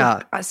 That's more.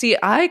 Yeah. See,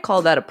 I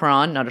call that a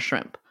prawn, not a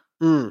shrimp.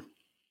 Mm.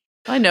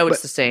 I know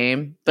it's the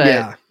same,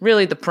 but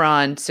really the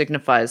prawn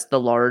signifies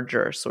the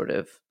larger sort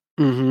of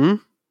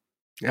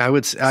I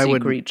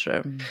would.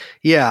 creature.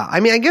 Yeah, I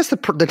mean, I guess the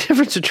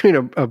difference between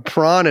a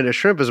prawn and a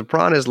shrimp is a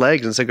prawn has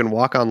legs and so it can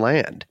walk on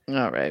land.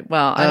 All right.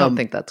 Well, I don't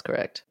think that's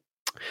correct.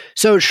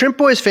 So Shrimp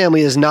Boy's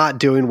family is not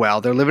doing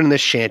well. They're living in this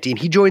shanty, and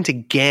he joins a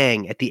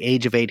gang at the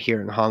age of 8 here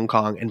in Hong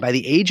Kong. And by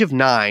the age of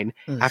 9,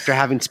 after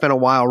having spent a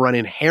while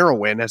running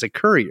heroin as a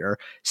courier,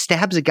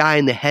 stabs a guy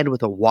in the head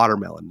with a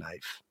watermelon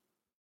knife.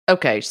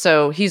 Okay,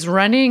 so he's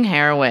running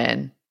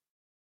heroin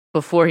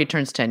before he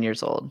turns 10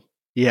 years old.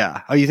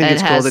 Yeah. Oh, you think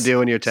it's cool to do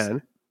when you're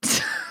 10?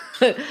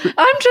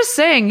 I'm just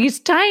saying, he's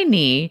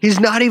tiny. He's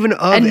not even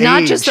of age. And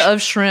not just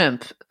of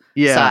shrimp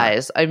Yeah.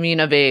 size. I mean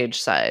of age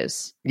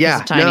size. Yeah,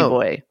 He's a tiny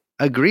boy.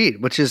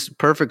 Agreed, which is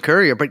perfect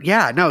courier. But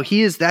yeah, no,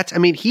 he is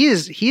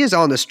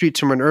on the streets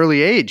from an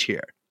early age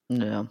here.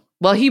 Yeah.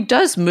 Well, he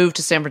does move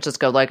to San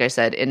Francisco, like I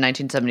said, in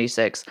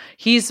 1976.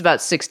 He's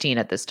about 16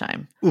 at this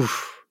time.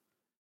 Oof.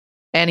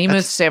 And he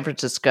moves to San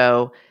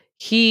Francisco.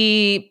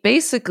 He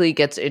basically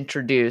gets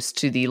introduced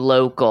to the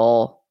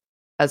local,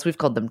 as we've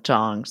called them,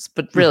 tongs,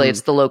 but really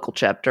it's the local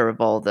chapter of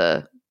all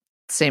the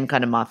same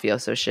kind of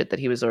mafioso shit that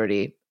he was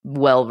already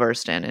well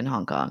versed in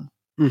Hong Kong.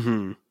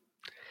 Mm-hmm.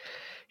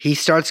 He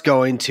starts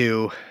going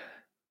to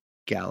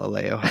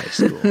Galileo High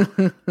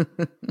School.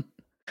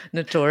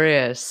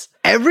 Notorious.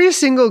 Every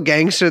single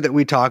gangster that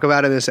we talk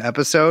about in this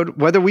episode,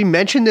 whether we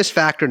mention this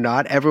fact or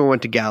not, everyone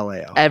went to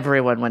Galileo.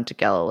 Everyone went to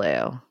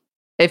Galileo.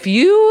 If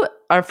you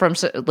are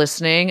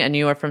listening and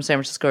you are from San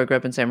Francisco or grew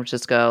up in San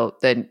Francisco,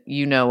 then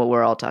you know what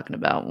we're all talking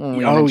about when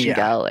we mention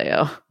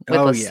Galileo with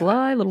a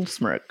sly little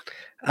smirk.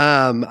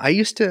 I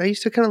used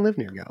to kind of live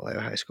near Galileo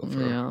High School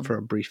for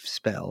a brief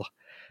spell.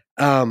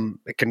 I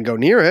couldn't go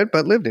near it,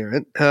 but lived near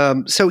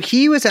it. So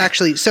he was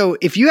actually,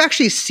 if you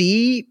actually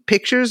see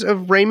pictures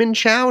of Raymond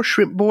Chow,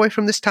 Shrimp Boy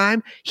from this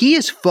time, he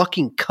is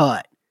fucking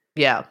cut.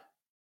 Yeah.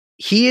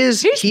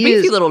 He's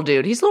beefy little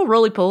dude. He's a little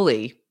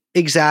roly-poly.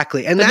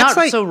 Exactly. And but that's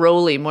not so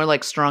roly, more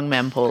like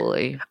strongman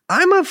poly.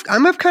 I'm of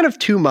kind of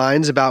two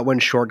minds about when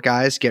short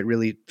guys get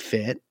really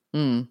fit.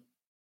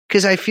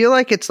 Because I feel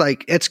like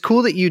it's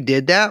cool that you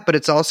did that, but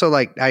it's also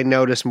like I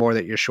notice more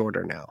that you're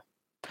shorter now.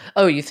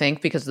 Oh, you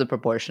think because of the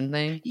proportion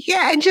thing?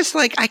 Yeah, and just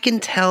like I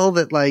can tell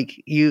that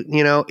like you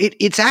know,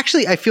 it's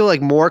actually I feel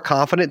like more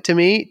confident to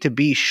me to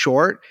be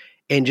short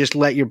and just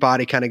let your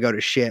body kind of go to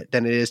shit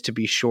than it is to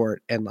be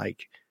short and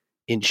like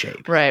in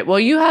shape. Right. Well,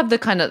 you have the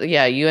kind of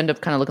you end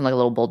up kind of looking like a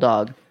little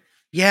bulldog.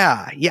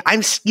 Yeah.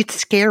 It's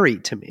scary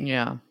to me.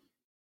 Yeah.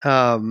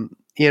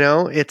 You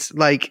know, it's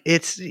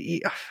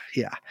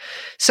yeah.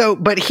 So,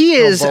 but he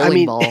is, I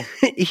mean,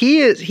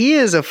 he is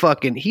he's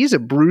a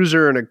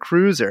bruiser and a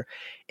cruiser.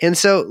 And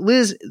so,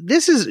 Liz,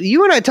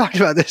 you and I talked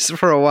about this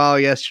for a while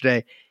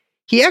yesterday.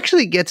 He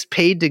actually gets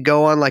paid to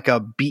go on like a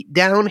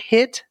beatdown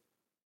hit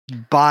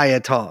by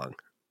a tong.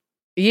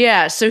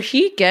 Yeah. So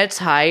he gets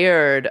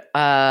hired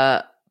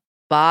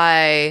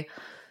by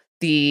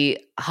the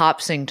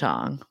Hop Sing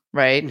Tong,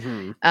 right?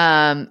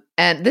 Mm-hmm.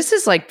 And this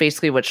is like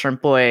basically what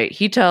Shrimp Boy,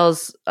 he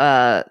tells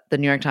the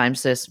New York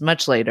Times this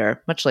much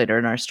later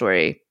in our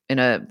story in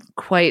a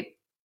quite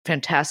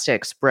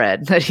fantastic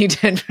spread that he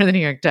did for the New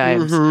York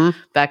Times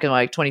back in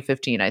like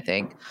 2015, I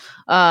think.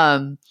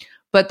 But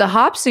the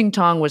Hop Sing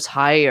Tong was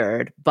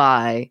hired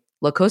by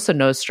La Cosa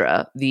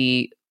Nostra,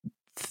 the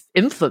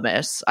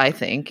infamous, I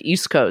think,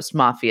 East Coast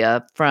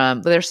mafia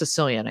they're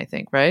Sicilian, I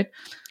think, right?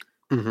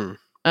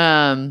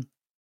 Mm-hmm.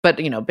 But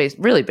you know,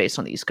 really based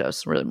on the East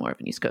Coast, really more of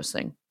an East Coast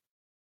thing.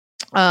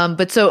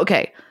 But so,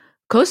 okay,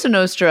 Cosa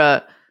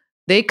Nostra,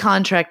 they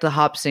contract the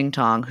Hop Sing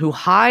Tong, who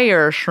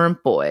hire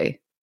Shrimp Boy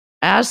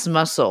ass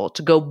muscle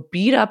to go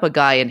beat up a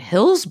guy in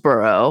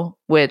Hillsborough,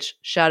 which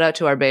shout out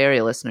to our Bay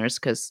Area listeners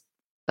because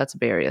that's a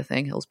Bay Area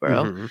thing,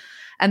 Hillsborough. Mhm.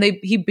 And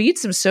he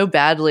beats him so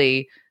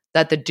badly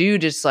that the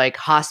dude is like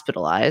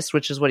hospitalized,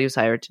 which is what he was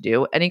hired to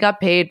do. And he got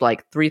paid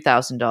like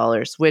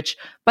 $3,000, which,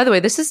 by the way,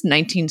 this is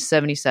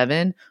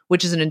 1977,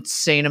 which is an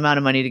insane amount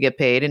of money to get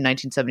paid in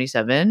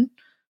 1977.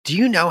 Do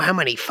you know how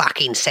many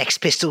fucking Sex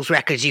Pistols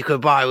records you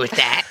could buy with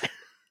that?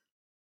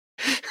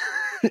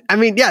 I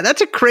mean, yeah,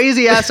 that's a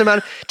crazy ass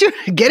amount. Dude,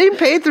 getting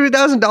paid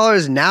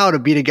 $3,000 now to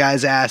beat a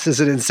guy's ass is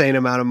an insane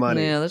amount of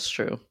money. Yeah, that's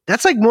true.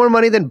 That's like more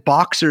money than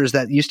boxers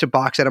that used to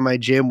box out of my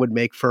gym would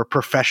make for a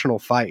professional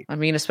fight. I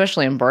mean,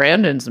 especially in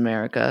Brandon's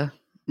America.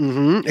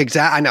 Mm-hmm.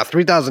 Exactly. I know,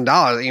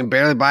 $3,000. You can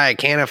barely buy a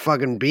can of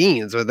fucking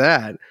beans with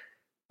that.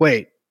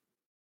 Wait,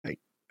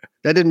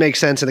 that didn't make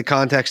sense in the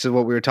context of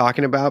what we were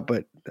talking about,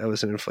 but that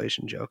was an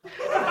inflation joke.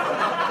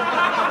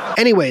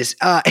 Anyways,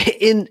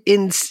 in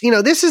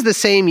this is the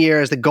same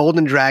year as the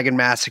Golden Dragon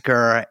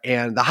Massacre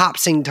and the Hop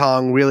Sing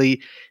Tong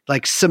really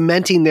like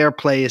cementing their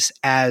place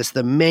as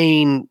the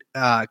main,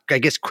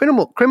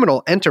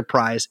 criminal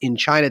enterprise in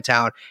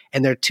Chinatown.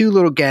 And there are two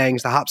little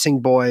gangs, the Hop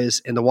Sing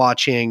Boys and the Wah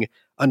Ching,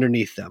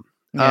 underneath them.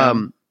 Yeah.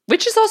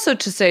 Which is also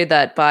to say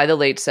that by the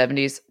late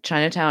 70s,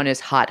 Chinatown is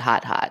hot,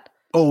 hot, hot.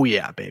 Oh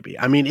yeah, baby.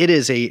 I mean, it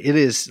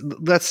is,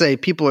 let's say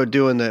people are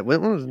doing that.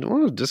 When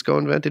was disco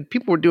invented?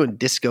 People were doing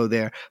disco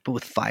there, but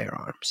with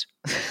firearms.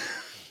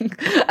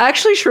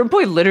 Actually, Shrimp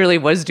Boy literally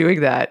was doing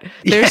that.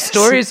 There's Yes.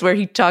 stories where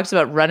he talks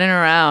about running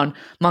around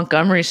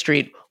Montgomery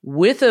Street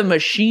with a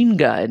machine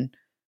gun,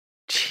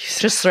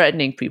 just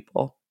threatening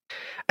people.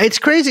 It's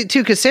crazy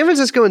too, because San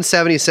Francisco in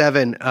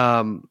 77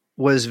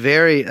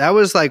 that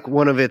was like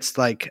one of its,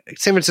 like,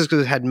 San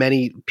Francisco had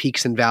many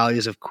peaks and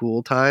valleys of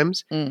cool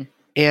times. Mm.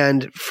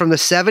 And from the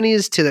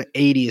 70s to the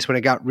 80s, when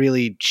it got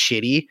really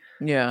shitty,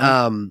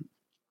 Yeah.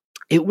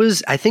 it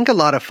was, I think, a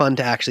lot of fun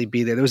to actually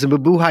be there. There was the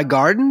Mabuhay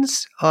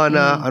Gardens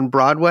on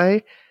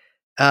Broadway.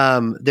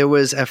 There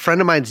was a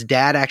friend of mine's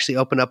dad actually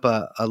opened up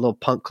a little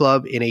punk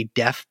club in a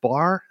deaf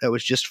bar that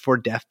was just for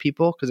deaf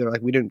people, because they were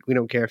like, we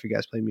don't care if you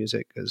guys play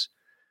music because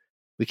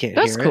we can't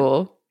That's hear it.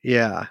 cool.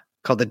 Yeah,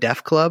 called the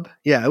Deaf Club.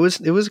 Yeah, it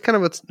was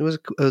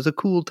a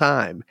cool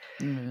time.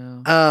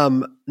 Yeah.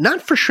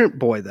 Not for Shrimp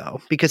Boy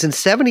though, because in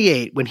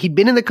 78, when he'd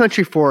been in the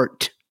country for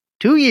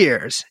 2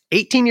 years,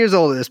 18 years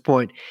old at this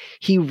point,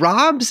 he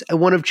robs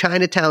one of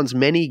Chinatown's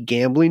many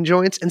gambling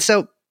joints. And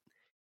so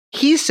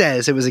he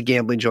says it was a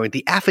gambling joint.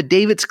 The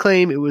affidavits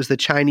claim it was the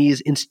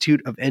Chinese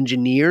Institute of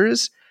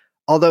Engineers,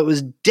 although it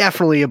was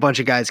definitely a bunch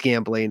of guys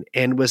gambling,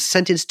 and was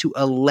sentenced to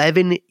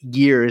 11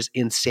 years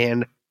in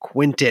San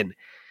Quentin.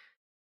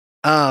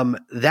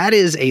 That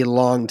is a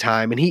long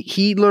time. And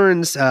he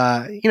learns,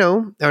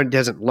 or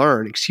doesn't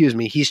learn, excuse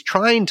me. He's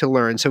trying to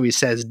learn. So he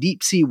says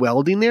deep sea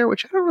welding there,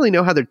 which I don't really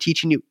know how they're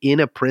teaching you in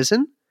a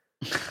prison.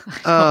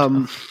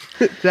 That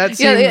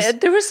seems,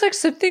 there was like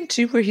something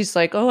too where he's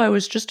like, "Oh, I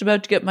was just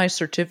about to get my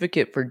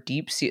certificate for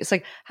deep sea." It's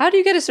like, how do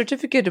you get a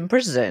certificate in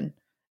prison?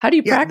 How do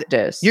you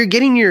practice? You're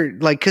getting your,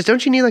 like, because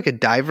don't you need like a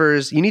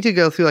diver's? You need to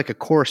go through like a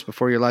course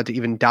before you're allowed to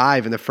even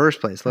dive in the first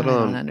place, let I don't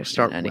alone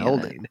understand start any of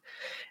welding.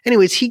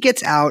 Anyways, he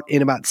gets out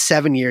in about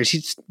 7 years.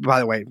 He's, by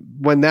the way,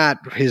 when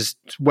his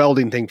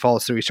welding thing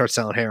falls through, he starts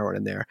selling heroin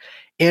in there.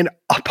 And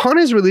upon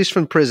his release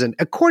from prison,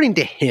 according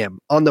to him,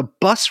 on the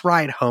bus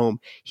ride home,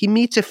 he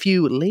meets a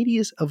few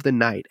ladies of the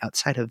night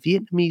outside a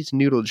Vietnamese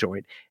noodle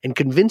joint and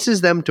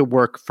convinces them to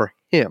work for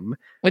him.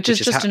 Which is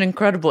just an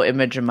incredible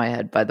image in my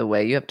head, by the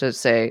way. You have to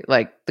say,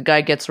 like, the guy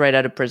gets right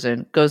out of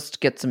prison, goes to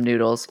get some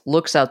noodles,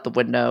 looks out the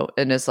window,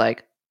 and is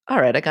like, all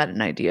right, I got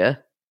an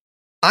idea.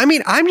 I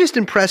mean, I'm just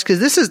impressed because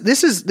this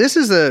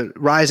is a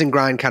rise and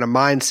grind kind of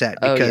mindset,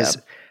 because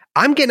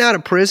I'm getting out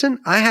of prison.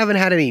 I haven't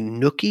had any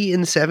nookie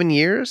in 7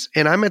 years,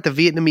 and I'm at the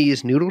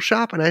Vietnamese noodle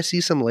shop and I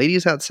see some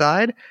ladies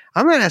outside.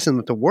 I'm not asking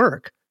them to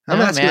work. I'm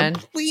asking them,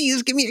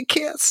 please give me a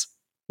kiss.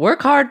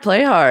 Work hard,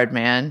 play hard,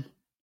 man.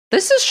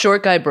 This is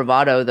short guy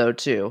bravado, though,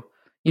 too.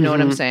 You know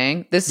what I'm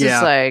saying? This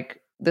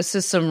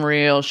is some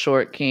real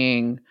short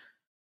king.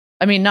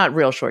 I mean, not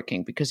real short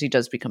king, because he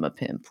does become a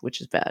pimp,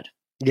 which is bad.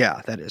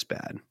 Yeah, that is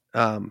bad.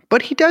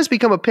 But he does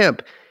become a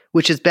pimp,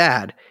 which is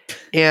bad.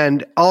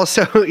 And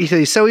also,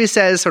 so he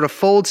says, sort of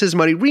folds his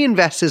money,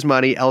 reinvests his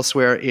money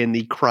elsewhere in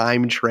the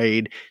crime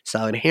trade,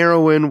 selling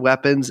heroin,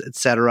 weapons,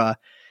 etc.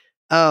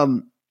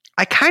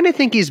 I kind of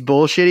think he's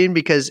bullshitting,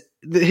 because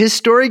his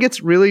story gets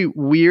really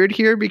weird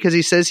here, because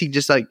he says he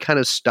just like kind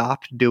of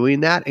stopped doing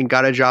that and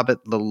got a job at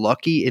the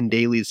Lucky in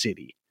Daly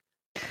City.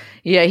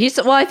 Yeah,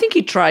 I think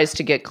he tries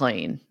to get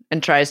clean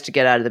and tries to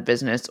get out of the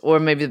business,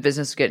 or maybe the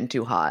business is getting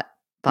too hot.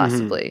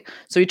 Possibly.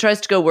 So he tries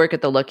to go work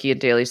at the Lucky in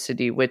Daly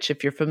City, which,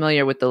 if you're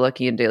familiar with the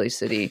Lucky in Daly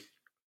City,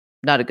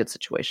 not a good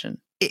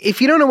situation. If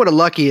you don't know what a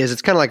Lucky is,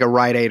 it's kind of like a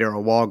Rite Aid or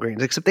a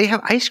Walgreens, except they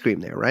have ice cream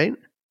there, right?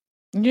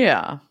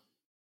 Yeah.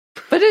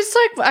 But it's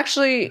like,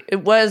 actually,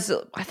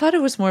 I thought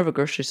it was more of a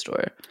grocery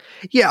store.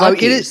 Yeah,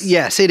 Lucky's. it is.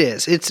 Yes, it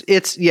is.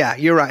 It's yeah,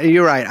 you're right.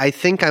 You're right. I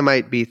think I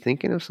might be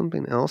thinking of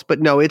something else,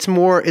 but no, it's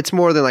more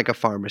than like a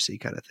pharmacy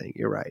kind of thing.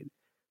 You're right.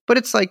 but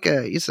it's like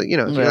it's like,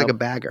 you're Yeah. like a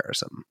bagger or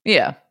something.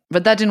 Yeah,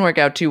 but that didn't work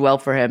out too well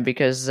for him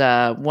because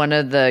one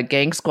of the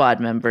gang squad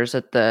members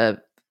at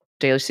the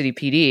Daly City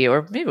PD,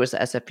 or maybe it was the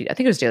SFPD, I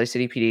think it was Daly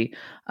City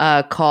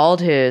PD, called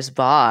his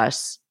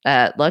boss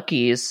at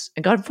Lucky's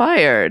and got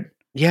fired.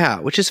 Yeah,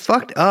 which is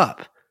fucked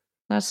up.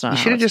 That's not. You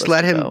how should have it's just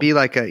let supposed to him go. be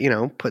like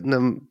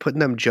putting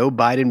them Joe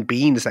Biden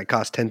beans that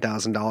cost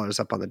 $10,000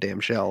 up on the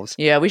damn shelves.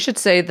 Yeah, we should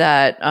say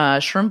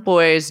that Shrimp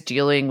Boy's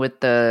dealing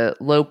with the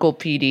local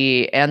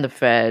PD and the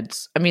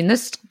feds. I mean,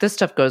 this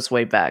stuff goes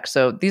way back.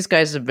 So these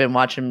guys have been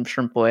watching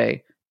Shrimp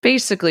Boy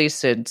basically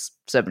since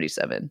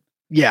 '77.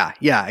 Yeah,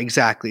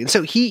 exactly. And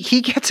so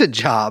he gets a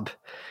job.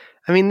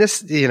 I mean,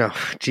 this,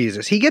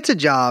 Jesus, he gets a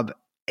job.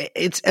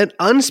 It's an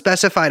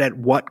unspecified at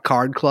what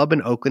card club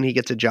in Oakland he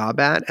gets a job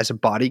at as a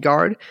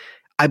bodyguard.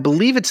 I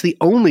believe it's the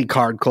only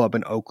card club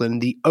in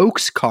Oakland, the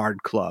Oaks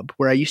Card Club,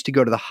 where I used to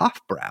go to the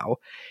Hofbrau.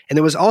 And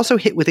it was also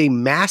hit with a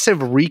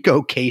massive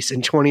RICO case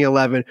in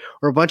 2011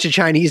 where a bunch of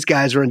Chinese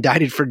guys were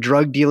indicted for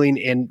drug dealing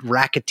and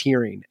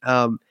racketeering.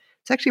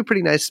 It's actually a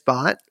pretty nice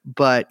spot.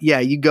 But yeah,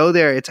 you go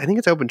there. I think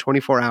it's open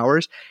 24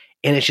 hours.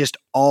 And it's just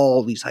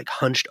all these like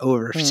hunched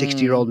over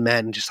 60-year-old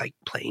men just like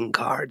playing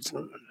cards.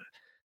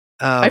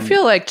 I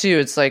feel like too,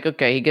 it's like,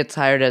 okay, he gets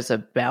hired as a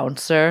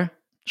bouncer.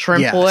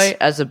 Shrimp Yes. Boy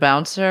as a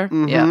bouncer.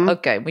 Mhm. Yeah,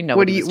 okay, we know what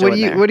what are he's you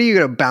doing there. what are you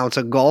gonna bounce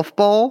a golf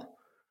ball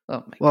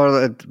Oh my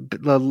or a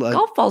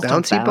Golf balls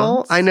don't bouncy ball?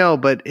 bounce. I know,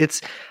 but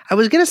I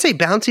was gonna say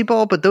bouncy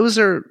ball, but those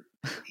are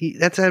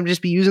I'd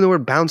just be using the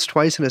word bounce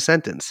twice in a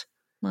sentence.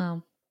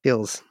 Well,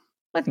 Feels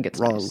I think it's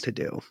wrong nice. to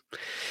do.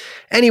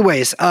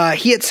 Anyways,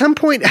 he at some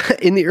point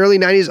in the early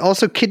 90s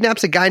also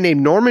kidnaps a guy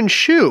named Norman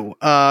Shu,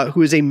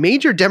 who is a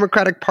major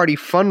Democratic Party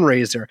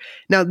fundraiser.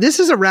 Now, this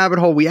is a rabbit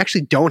hole we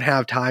actually don't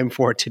have time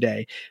for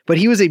today, but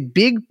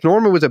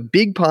Norman was a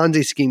big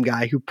Ponzi scheme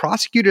guy who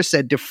prosecutors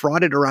said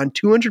defrauded around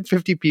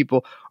 250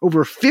 people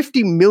over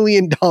 $50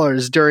 million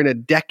during a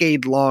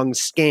decade-long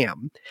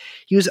scam.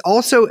 He was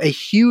also a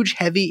huge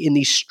heavy in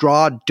the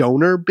straw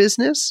donor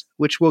business,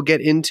 which we'll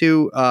get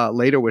into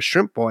later with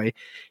Shrimp Boy.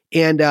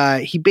 And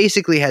he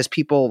basically has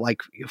people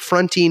like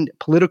fronting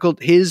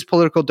his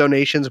political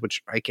donations,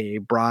 which aka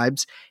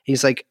bribes.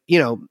 He's like,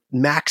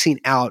 maxing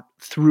out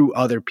through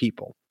other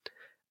people.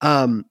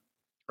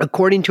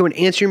 According to an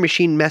answering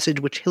machine message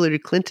which Hillary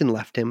Clinton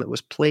left him, it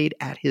was played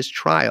at his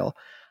trial.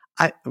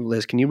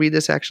 Liz, can you read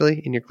this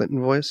actually in your Clinton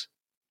voice,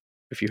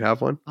 if you have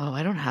one? Oh,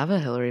 I don't have a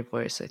Hillary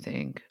voice, I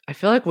think. I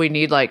feel like we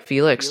need like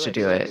Felix to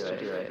do it.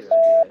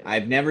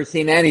 I've never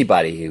seen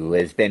anybody who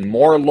has been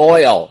more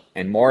loyal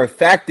and more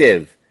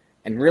effective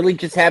and really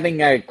just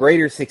having a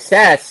greater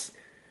success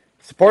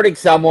supporting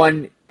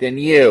someone than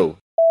you.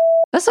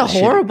 That's a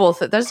horrible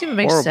thing. That doesn't even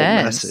make Horrible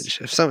sense.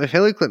 message. If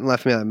Hillary Clinton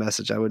left me that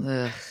message, I would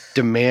Ugh.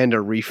 demand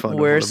a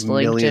refund. Worst of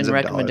millions LinkedIn of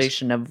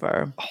recommendation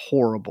ever.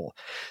 Horrible.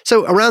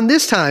 So around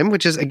this time,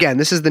 which is again,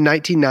 this is the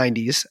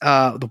 1990s,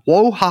 the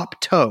Wo Hop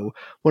To,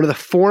 one of the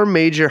four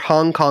major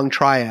Hong Kong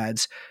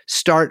triads,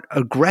 start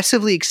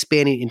aggressively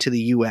expanding into the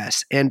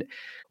U.S. And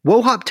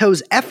Wo Hop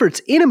To's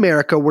efforts in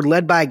America were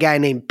led by a guy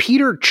named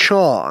Peter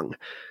Chong.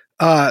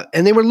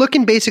 And they were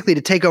looking basically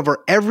to take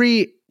over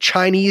every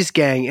Chinese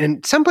gang,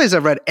 and some places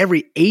I've read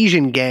every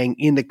Asian gang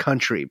in the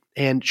country.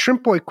 And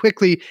Shrimp Boy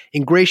quickly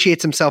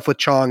ingratiates himself with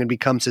Chong and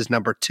becomes his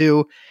number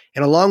two.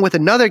 And along with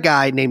another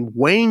guy named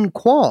Wayne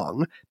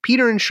Kwong,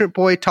 Peter and Shrimp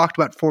Boy talked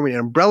about forming an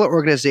umbrella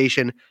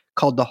organization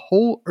called the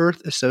Whole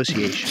Earth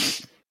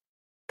Association.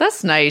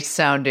 That's nice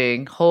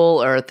sounding.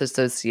 Whole Earth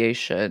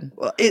Association.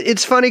 Well,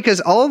 it's funny because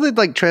all the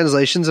like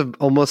translations of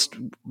almost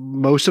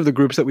most of the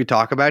groups that we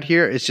talk about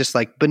here is just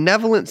like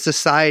benevolent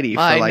society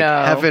for I like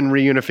know. heaven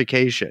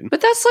reunification. But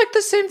that's like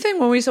the same thing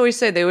when we always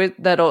say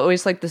that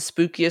always like the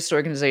spookiest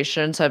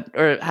organizations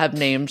have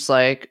names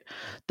like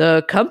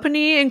the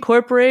Company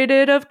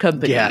Incorporated of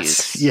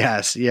Companies.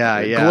 Yes,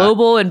 yeah.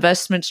 Global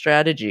Investment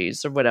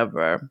Strategies or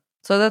whatever.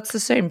 So that's the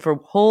same for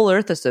Whole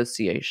Earth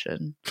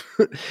Association.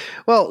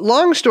 Well,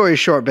 long story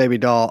short, baby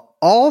doll,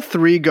 all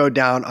three go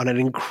down on an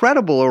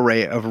incredible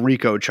array of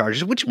RICO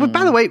charges, which,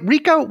 by the way,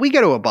 RICO, we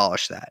got to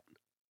abolish that.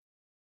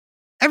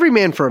 Every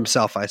man for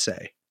himself, I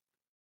say.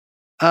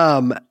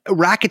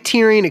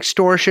 Racketeering,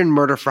 extortion,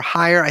 murder for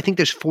hire. I think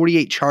there's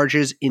 48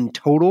 charges in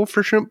total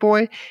for Shrimp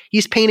Boy.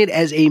 He's painted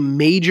as a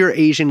major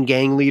Asian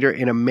gang leader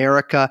in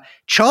America.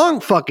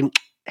 Chong fucking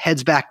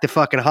heads back to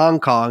fucking Hong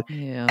Kong,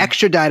 Yeah.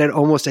 extradited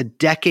almost a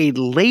decade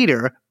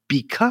later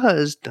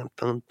because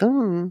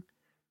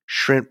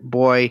Shrimp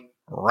Boy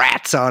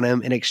rats on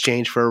him in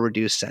exchange for a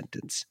reduced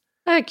sentence.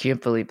 I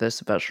can't believe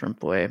this about Shrimp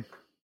Boy.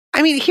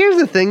 I mean, here's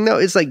the thing though,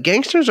 it's like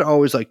gangsters are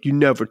always like, you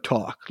never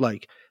talk.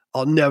 Like,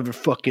 I'll never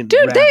fucking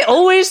Dude, rap. they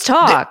always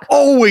talk. They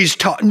always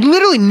talk.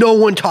 Literally no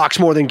one talks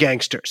more than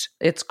gangsters.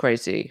 It's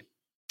crazy.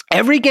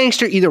 Every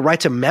gangster either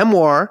writes a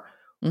memoir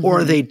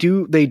or they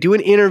do an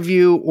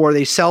interview, or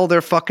they sell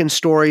their fucking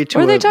story to,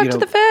 or they talk to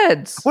the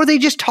feds, or they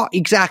just talk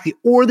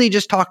or they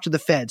just talk to the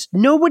feds.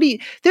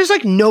 There's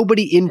like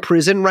nobody in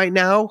prison right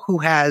now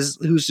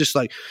who's just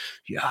like,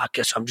 yeah, I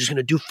guess I'm just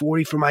gonna do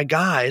 40 for my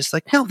guys.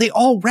 Like, no, they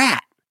all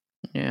rat.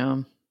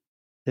 Yeah.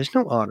 There's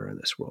no honor in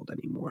this world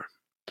anymore.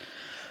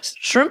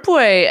 Shrimp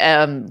Boy,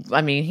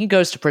 I mean, he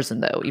goes to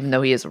prison though, even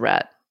though he is a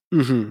rat.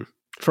 Mm-hmm.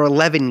 For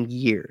 11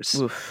 years.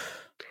 Oof.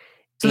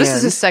 So this is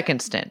And- his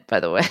second stint, by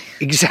the way.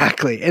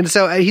 Exactly. And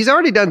so he's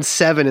already done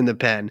 7 in the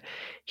pen.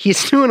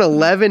 He's doing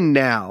 11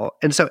 now.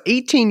 And so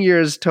 18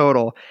 years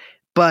total.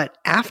 But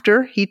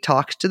after he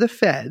talks to the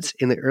feds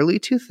in the early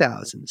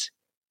 2000s,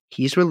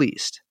 he's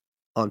released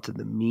onto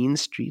the mean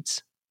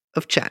streets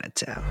of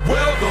Chinatown.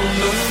 Welcome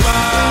to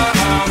my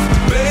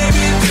house,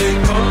 baby,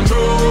 take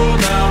control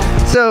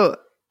now. So,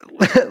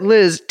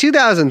 Liz,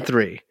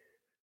 2003.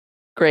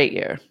 Great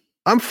year.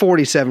 I'm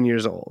 47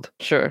 years old.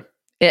 Sure.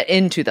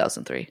 In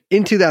 2003.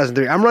 In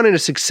 2003, I'm running a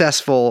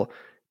successful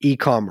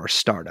e-commerce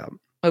startup.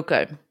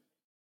 Okay.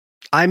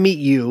 I meet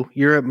you.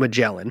 You're at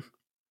Magellan,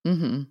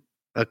 Mm-hmm.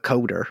 a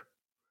coder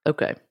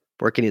Okay.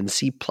 working in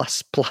C++.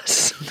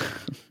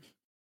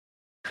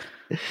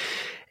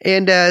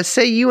 And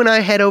say you and I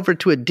head over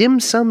to a dim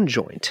sum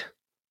joint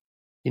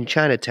in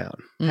Chinatown.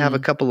 Have a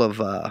couple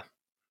of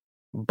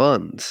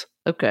buns.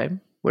 Okay.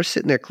 We're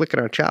sitting there clicking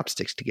our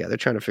chopsticks together,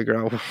 trying to figure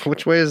out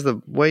which way is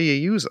the way you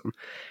use them.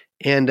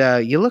 And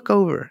you look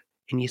over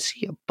and you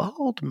see a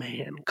bald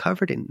man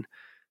covered in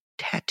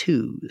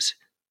tattoos,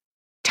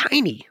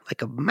 tiny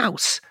like a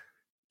mouse,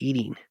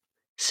 eating,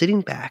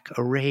 sitting back,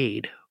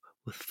 arrayed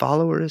with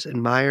followers,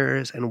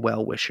 admirers, and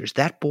well-wishers.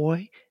 That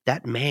boy,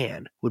 that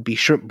man would be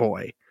Shrimp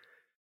Boy.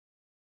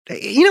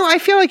 You know, I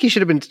feel like he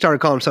should have been started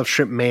calling himself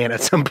Shrimp Man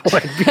at some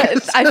point.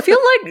 Because I feel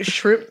like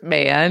Shrimp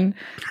Man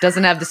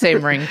doesn't have the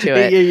same ring to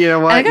it. You know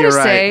what? And I gotta You're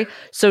right. say,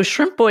 so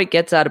Shrimp Boy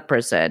gets out of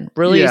prison,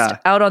 released Yeah.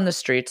 out on the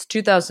streets,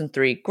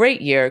 2003.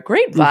 Great year,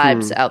 great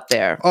vibes out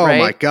there. Oh right?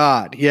 my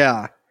God.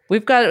 Yeah.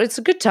 We've got it's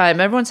a good time.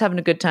 Everyone's having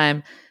a good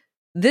time.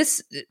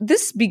 This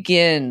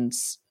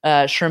begins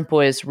Shrimp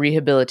Boy's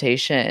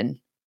rehabilitation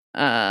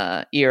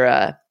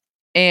era,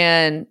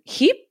 and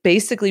he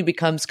basically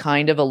becomes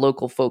kind of a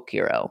local folk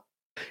hero.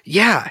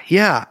 Yeah.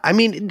 Yeah. I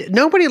mean,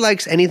 nobody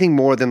likes anything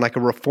more than like a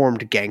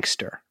reformed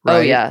gangster. Right? Oh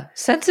yeah,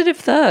 sensitive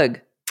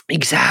thug.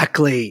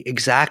 Exactly.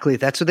 Exactly.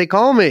 That's what they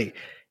call me.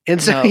 And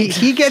so No.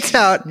 he gets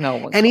out No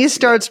one and he calls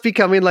starts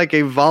becoming like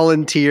a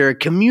volunteer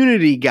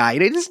community guy. He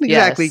doesn't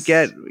exactly Yes.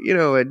 get,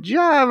 a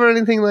job or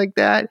anything like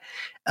that.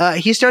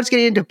 He starts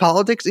getting into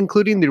politics,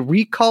 including the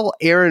Recall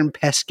Aaron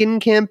Peskin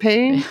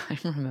campaign, I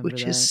remember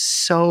which that. is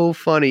so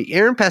funny.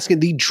 Aaron Peskin,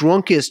 the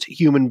drunkest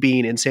human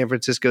being in San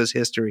Francisco's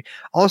history.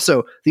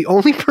 Also, the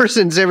only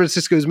person in San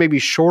Francisco who's maybe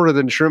shorter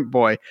than Shrimp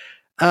Boy.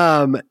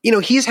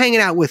 He's hanging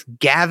out with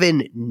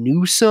Gavin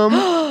Newsom,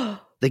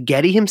 the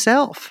Getty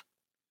himself.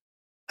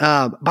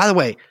 By the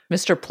way,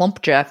 Mr.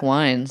 Plumpjack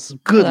Wines.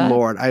 good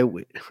Remember that?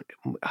 Lord,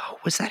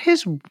 was that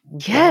his?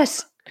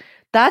 Yes.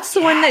 That's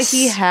the one that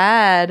he Yes.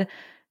 had.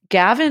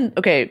 Gavin,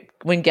 okay,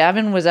 when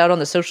Gavin was out on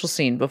the social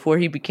scene before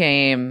he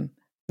became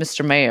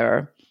Mr.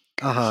 Mayor,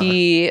 Uh-huh.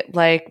 he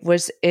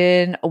was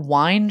in a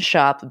wine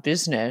shop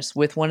business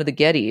with one of the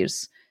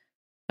Gettys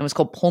and was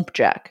called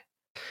Plumpjack.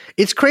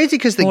 It's crazy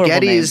because the Horrible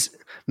Gettys.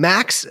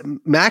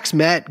 Max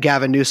met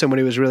Gavin Newsom when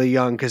he was really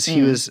young because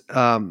he was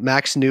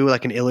Max knew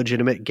like an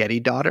illegitimate Getty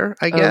daughter.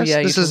 I guess. Oh yeah,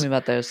 you This told is me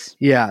about those.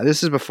 Yeah,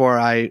 this is before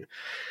I.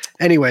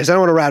 Anyways, I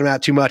don't want to rat him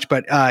out too much,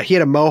 but he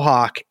had a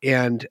mohawk,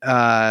 and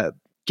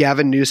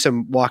Gavin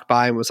Newsom walked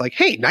by and was like,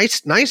 "Hey,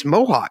 nice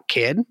mohawk,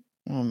 kid."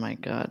 Oh my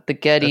god, the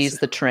Gettys,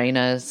 the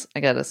Trainas. I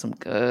got some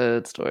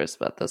good stories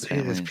about those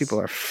families. These people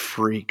are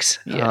freaks.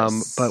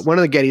 Yes. But one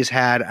of the Gettys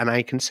had, and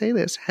I can say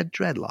this, had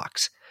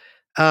dreadlocks.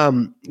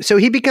 So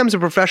he becomes a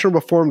professional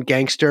reformed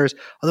gangster,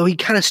 although he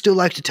kind of still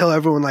likes to tell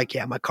everyone, like,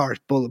 yeah, my car is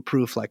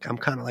bulletproof. Like, I'm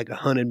kind of like a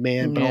hunted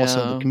man, but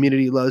also the Yeah.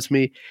 community loves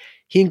me.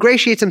 He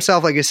ingratiates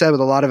himself, like I said, with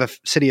a lot of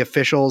city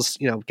officials,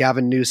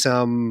 Gavin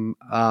Newsom,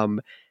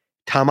 Tom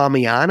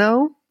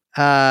Amiano,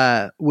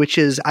 which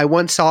is, I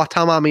once saw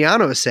Tom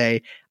Amiano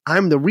say,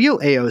 "I'm the real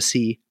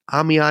AOC,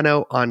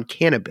 Amiano on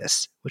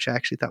cannabis," which I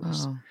actually thought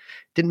Oh,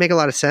 didn't make a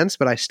lot of sense,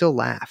 but I still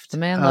laughed. the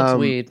man loves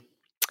weed.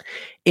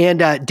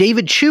 And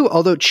David Chu,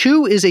 although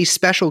Chu is a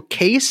special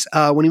case,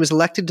 when he was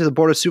elected to the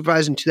Board of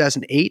Supervisors in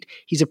 2008,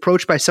 he's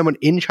approached by someone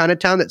in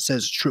Chinatown that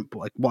says, "Shrimp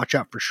Boy, watch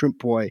out for Shrimp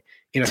Boy,"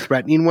 in a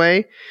threatening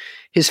way.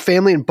 His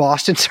family in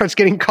Boston starts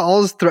getting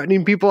calls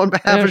threatening people on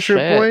behalf Oh, of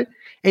Shrimp shit. Boy.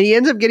 And he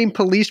ends up getting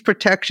police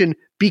protection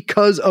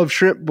because of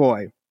Shrimp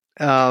Boy.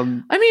 I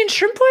mean,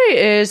 Shrimp Boy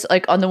is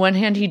like, on the one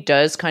hand, he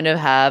does kind of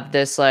have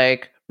this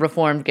like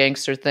reformed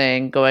gangster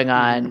thing going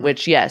on,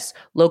 which, yes,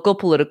 local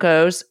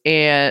politicos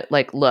and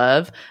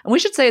love. And we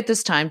should say at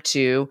this time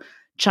too,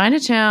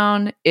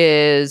 Chinatown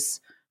is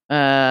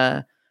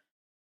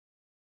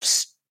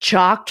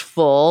chocked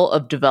full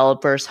of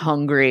developers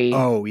hungry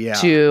Oh, yeah.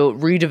 to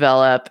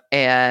redevelop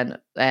and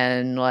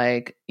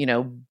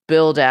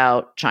build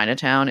out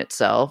Chinatown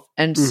itself.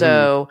 And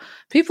so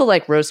people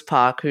like Rose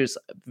Pak, who's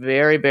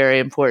very, very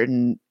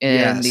important in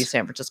Yes. the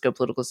San Francisco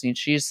political scene,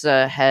 she's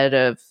the head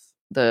of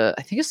I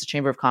think it's the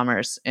Chamber of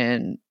Commerce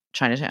in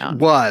Chinatown.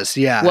 Was,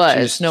 yeah.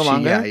 Was, no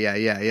longer?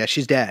 Yeah.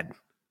 She's dead.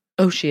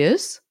 Oh, she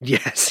is?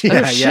 Yes, Oh,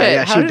 yeah, shit.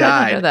 yeah. How She did I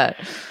not know died.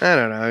 that? I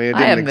don't know. I mean, it I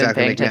didn't haven't been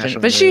exactly paying make attention.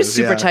 national But she's news,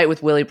 super yeah. tight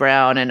with Willie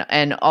Brown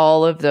and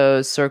all of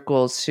those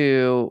circles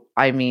who,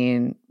 I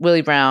mean,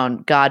 Willie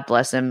Brown, God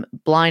bless him,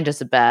 blind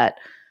as a bat,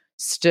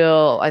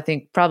 still, I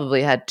think,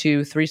 probably had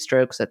 2-3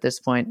 strokes at this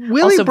point.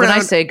 Willie Also, when I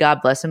Brown- say God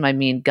bless him, I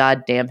mean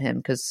God damn him,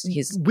 because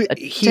he's a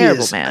He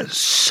terrible is man. a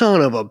son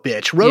of a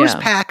bitch. Rose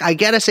Yeah. Pack, I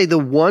gotta say, the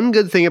one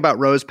good thing about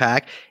Rose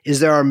Pack is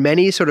there are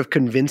many sort of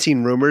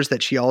convincing rumors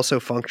that she also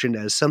functioned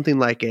as something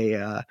like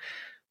a,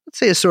 let's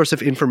say, a source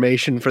of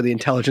information for the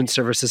intelligence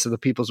services of the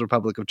People's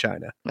Republic of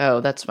China. Oh,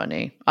 that's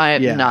funny. I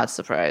am Yeah. not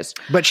surprised.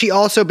 But she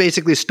also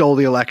basically stole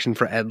the election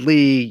for Ed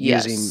Lee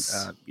Yes.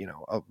 using,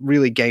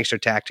 really gangster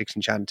tactics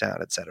in Chinatown,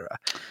 etc.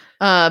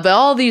 But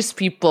all these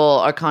people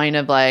are kind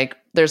of like,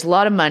 there's a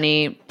lot of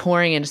money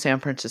pouring into San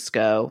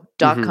Francisco,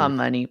 .com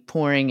money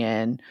pouring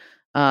in.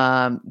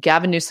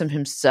 Gavin Newsom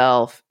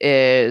himself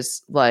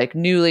is like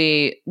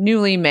newly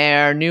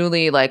mayor,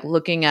 newly like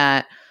looking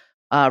at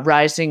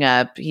rising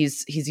up.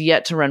 He's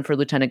yet to run for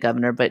lieutenant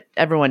governor, but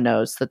everyone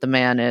knows that the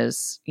man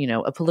is,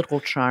 a political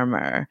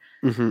charmer.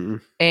 Mm-hmm.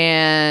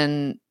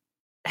 And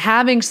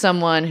having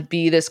someone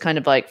be this kind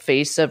of like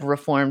face of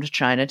reformed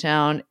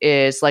Chinatown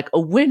is like a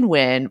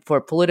win-win for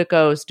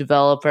politicos,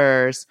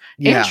 developers,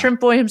 Yeah. and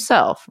Shrimp Boy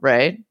himself,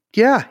 right?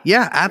 Yeah,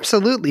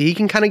 absolutely. He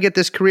can kind of get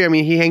this career. I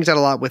mean, he hangs out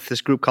a lot with this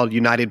group called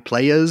United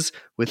Players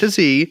with a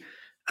Z,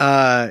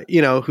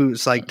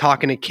 who's like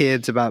talking to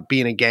kids about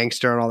being a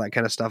gangster and all that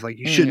kind of stuff. Like,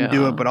 you shouldn't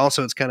do Yeah. it, but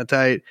also it's kind of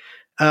tight.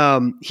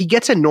 He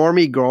gets a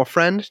normie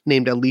girlfriend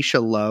named Alicia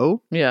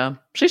Lowe. Yeah,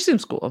 she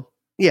seems cool.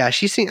 Yeah,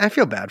 I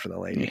feel bad for the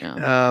lady.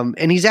 Yeah.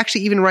 And he's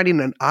actually even writing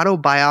an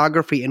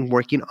autobiography and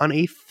working on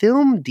a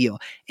film deal.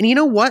 And you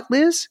know what,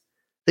 Liz?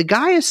 The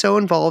guy is so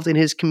involved in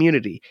his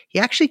community. He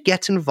actually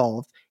gets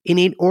involved in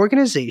an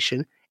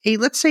organization,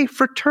 let's say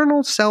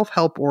fraternal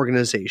self-help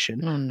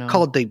organization Oh, no.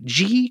 called the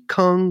Ji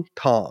Kung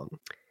Tong.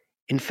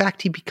 In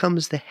fact, he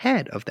becomes the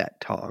head of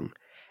that tong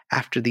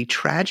after the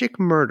tragic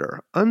murder,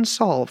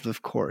 unsolved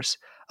of course,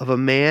 of a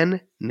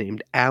man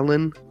named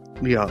Alan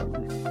Leung.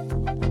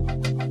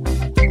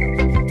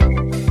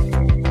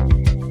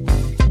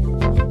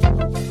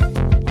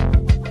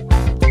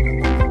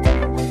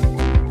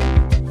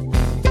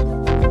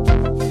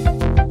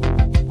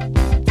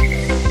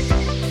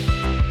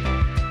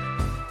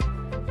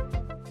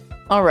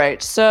 All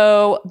right.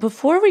 So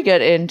before we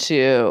get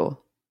into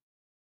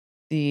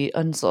the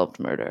unsolved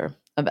murder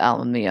of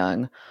Alan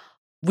Leung,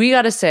 we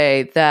got to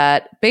say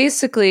that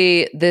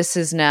basically this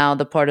is now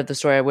the part of the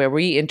story where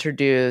we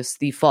introduce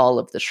the fall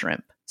of the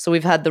shrimp. So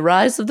we've had the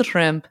rise of the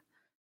shrimp,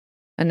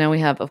 and now we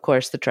have, of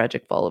course, the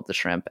tragic fall of the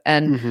shrimp.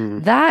 And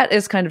Mhm. that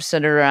is kind of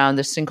centered around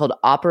this thing called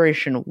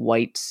Operation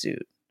White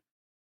Suit.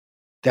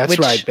 That's Which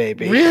right,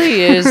 baby.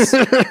 really is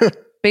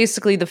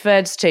basically the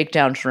feds take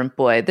down Shrimp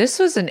Boy. This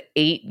was an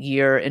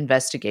 8-year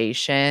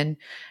investigation.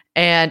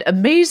 And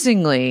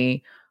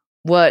amazingly,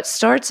 what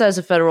starts as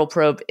a federal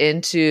probe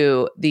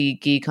into the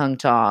Gi Kung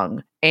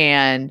Tong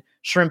and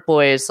Shrimp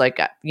Boy's,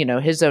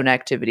 his own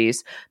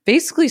activities,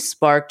 basically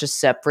sparked a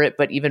separate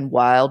but even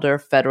wilder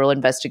federal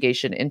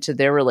investigation into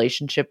their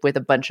relationship with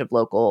a bunch of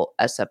local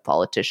SF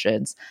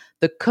politicians.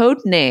 The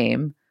code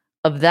name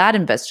of that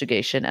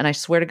investigation, and I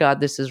swear to God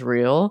this is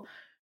real,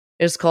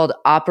 is called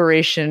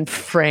Operation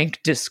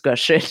Frank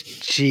Discussion.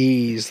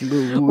 Jeez,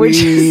 Louise, Which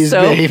is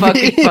so baby.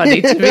 fucking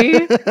funny to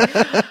me.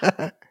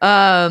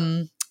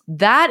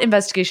 That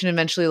investigation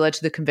eventually led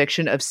to the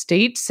conviction of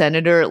State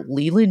Senator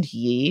Leland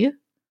Yee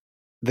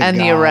and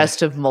the god.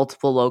 arrest of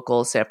multiple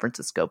local San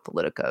Francisco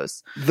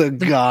politicos. The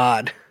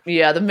god.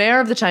 Yeah, the mayor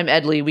of the time,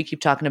 Ed Lee, we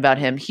keep talking about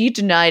him. He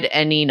denied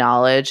any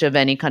knowledge of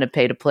any kind of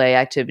pay-to-play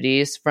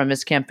activities from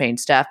his campaign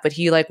staff, but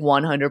he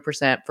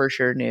 100% for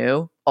sure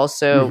knew.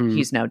 Also, Mhm.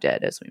 he's now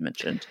dead, as we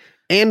mentioned.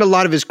 And a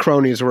lot of his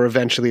cronies were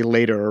eventually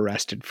later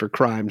arrested for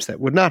crimes that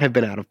would not have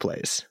been out of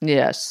place.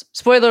 Yes.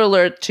 Spoiler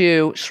alert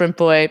to Shrimp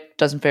Boy,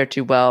 doesn't fare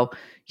too well.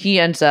 He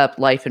ends up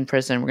life in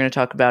prison. We're going to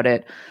talk about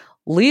it.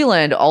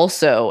 Leland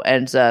also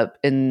ends up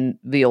in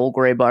the old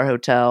Gray Bar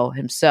Hotel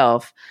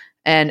himself.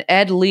 And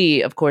Ed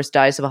Lee, of course,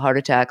 dies of a heart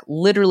attack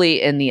literally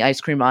in the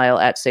ice cream aisle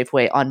at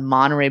Safeway on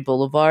Monterey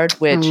Boulevard,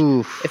 which,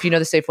 Oof. if you know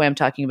the Safeway I'm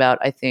talking about,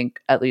 I think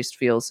at least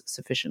feels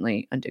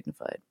sufficiently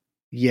undignified.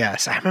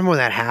 Yes, I remember when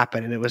that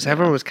happened, and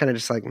everyone was kind of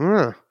just like,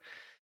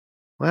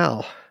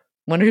 well,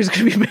 Wonder who's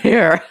going to be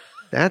mayor.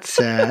 that's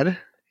sad.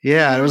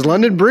 Yeah, it was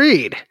London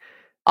Breed.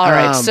 All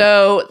right,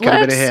 so Could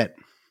have let's been a hit.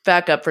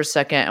 back up for a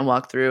second and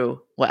walk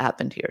through what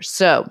happened here.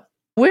 So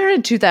we're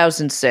in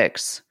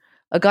 2006.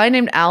 A guy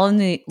named Alan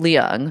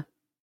Leung,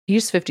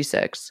 he's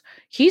 56.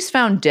 He's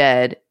found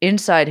dead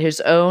inside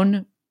his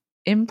own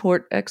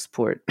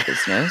import-export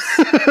business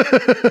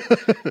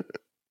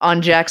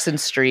on Jackson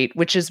Street,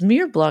 which is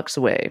mere blocks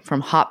away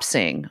from Hop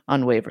Sing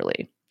on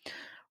Waverly.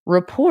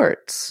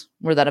 Reports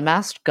were that a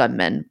masked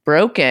gunman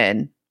broke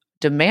in,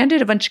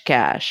 demanded a bunch of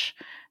cash,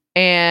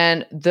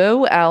 and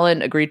though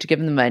Alan agreed to give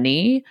him the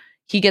money,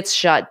 he gets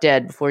shot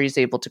dead before he's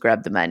able to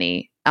grab the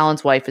money.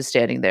 Alan's wife is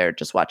standing there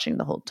just watching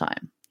the whole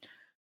time.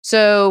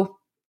 So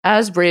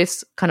as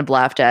Brace kind of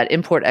laughed at,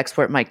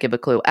 import-export might give a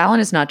clue. Alan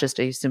is not just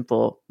a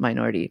simple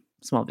minority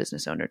small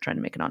business owner trying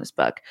to make an honest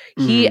buck.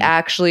 He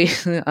actually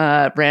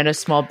ran a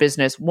small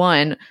business,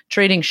 one,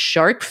 trading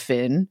shark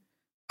fin,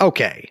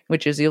 Okay.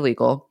 which is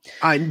illegal.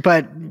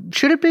 But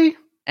should it be?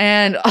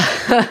 And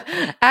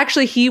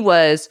actually, he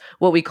was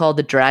what we call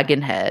the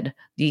dragon head,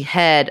 the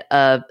head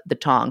of the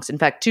Tongs. In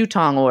fact, two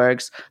Tong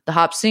orgs, the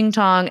Hop Sing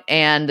Tong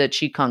and the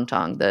Chi Kung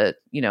Tong,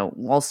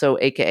 also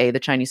AKA the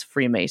Chinese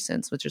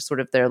Freemasons, which is sort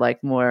of their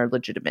like more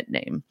legitimate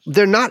name.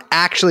 They're not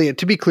actually,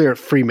 to be clear,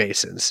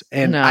 Freemasons.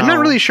 And I'm not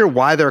No. really sure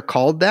why they're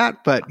called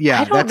that, but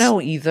yeah. I don't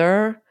know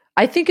either.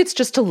 I think it's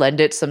just to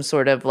lend it some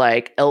sort of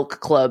like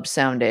elk club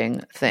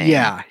sounding thing.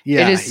 Yeah.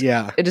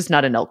 It is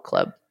not an elk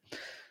club.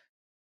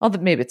 Although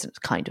maybe it's a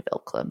kind of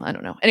elk club. I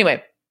don't know.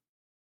 Anyway,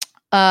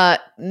 I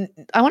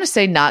want to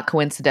say not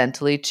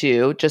coincidentally,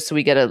 too, just so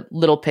we get a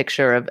little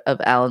picture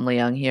of Alan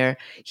Leung here.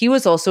 He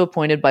was also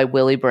appointed by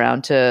Willie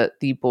Brown to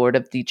the board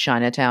of the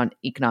Chinatown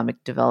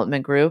Economic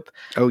Development Group.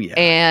 Oh, yeah.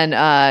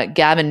 And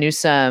Gavin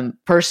Newsom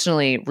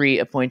personally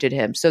reappointed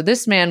him. So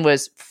this man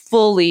was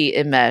fully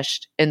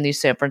enmeshed in the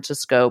San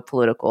Francisco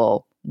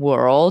political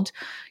world.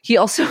 He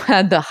also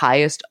had the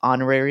highest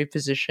honorary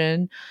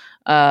position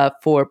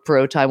for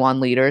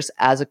pro-Taiwan leaders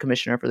as a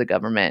commissioner for the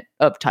government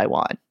of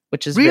Taiwan,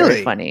 which is Really?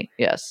 very funny.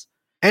 Yes.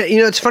 And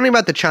it's funny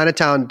about the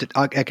Chinatown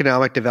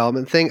economic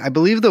development thing. I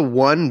believe the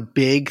one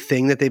big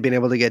thing that they've been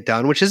able to get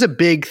done, which is a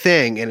big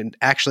thing, and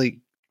actually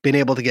been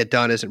able to get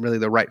done isn't really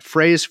the right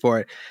phrase for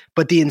it,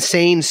 but the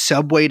insane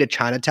subway to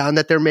Chinatown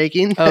that they're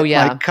making, Oh,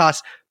 yeah. like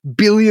costs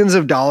billions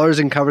of dollars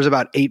and covers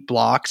about 8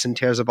 blocks and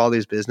tears up all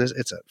these business.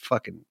 It's a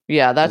fucking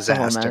Yeah, that's a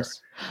whole disaster.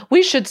 mess.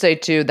 We should say,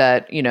 too,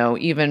 that,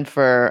 even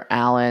for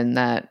Alan,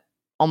 that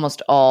not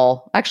almost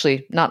all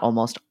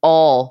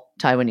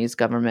Taiwanese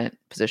government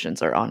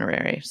positions are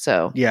honorary.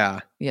 So, Yeah.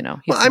 he's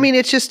Well, I mean,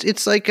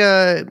 it's like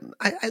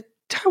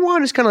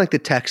Taiwan is kind of like the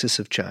Texas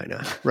of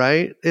China,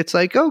 right? It's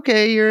like,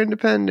 okay, you're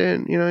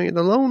independent, you're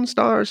the Lone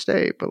Star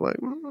State, but like,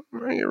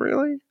 are you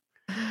really?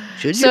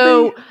 Should you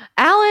So be?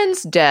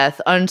 Alan's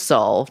death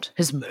unsolved,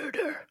 his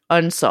murder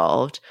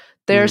unsolved.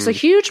 There's a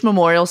huge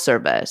memorial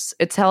service.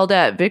 It's held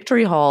at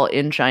Victory Hall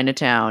in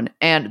Chinatown,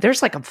 and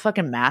there's like a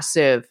fucking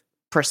massive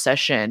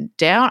procession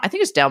down. I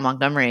think it's down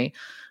Montgomery,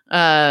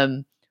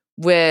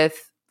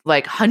 with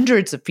like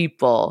hundreds of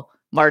people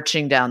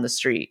marching down the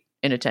street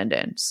in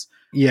attendance.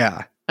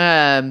 Yeah.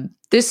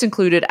 This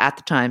included at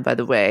the time, by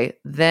the way,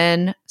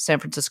 then San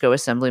Francisco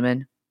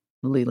Assemblyman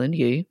Leland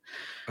Yee,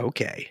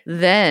 Okay.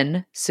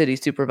 then City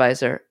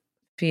Supervisor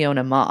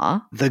Fiona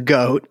Ma, The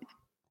GOAT.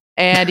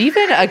 and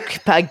even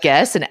I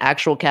guess an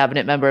actual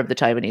cabinet member of the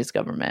Taiwanese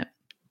government.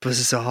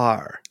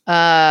 Bizarre.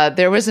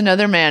 There was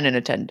another man in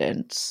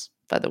attendance,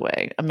 by the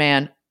way, a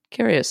man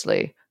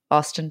curiously,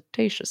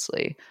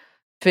 ostentatiously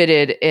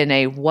fitted in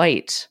a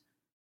white,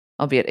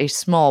 albeit a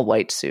small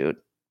white suit,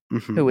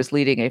 Mhm. who was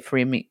leading a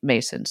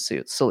Freemason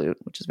salute,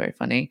 which is very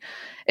funny.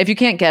 If you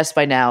can't guess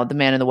by now, the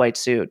man in the white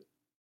suit,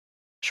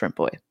 Shrimp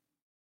Boy.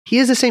 He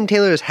is the same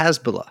tailor as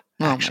Hasbullah, Oh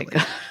my actually.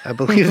 God. I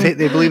believe they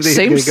believe they're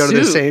Same going to go to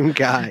the suit. same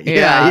guy.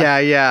 Yeah.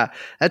 Yeah.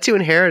 That's who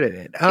inherited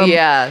it.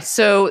 Yeah,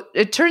 so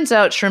it turns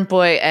out Shrimp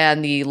Boy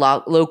and the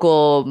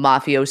local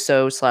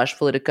mafioso /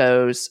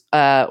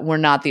 politicos were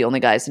not the only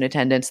guys in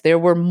attendance. There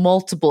were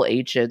multiple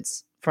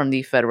agents from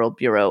the Federal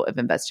Bureau of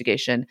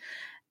Investigation.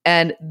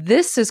 And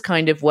this is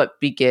kind of what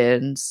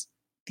begins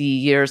the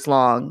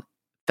years-long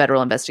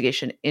federal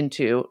investigation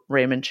into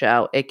Raymond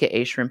Chow,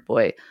 aka Shrimp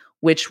Boy,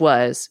 which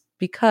was,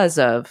 because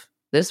of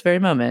this very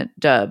moment,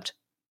 dubbed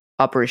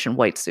Operation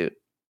White Suit.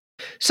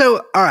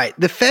 So, all right,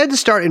 the feds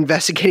start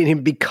investigating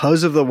him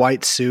because of the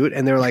white suit,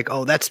 and they're like,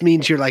 oh, that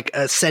means you're like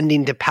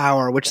ascending to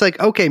power, which like,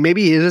 okay,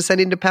 maybe he is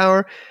ascending to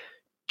power.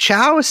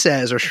 Chow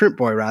says, or Shrimp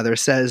Boy rather,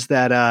 says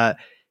that,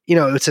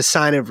 it's a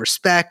sign of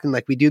respect, and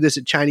like we do this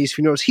at Chinese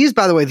funerals. He's,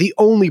 by the way, the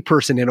only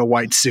person in a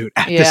white suit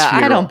at this Yeah,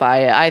 funeral. I don't buy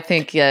it. I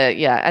think,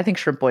 I think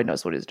Shrimp Boy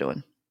knows what he's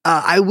doing.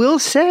 I will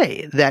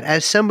say that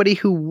as somebody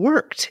who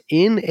worked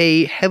in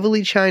a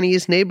heavily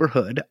Chinese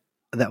neighborhood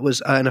that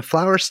was in a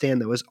flower stand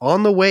that was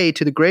on the way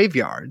to the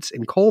graveyards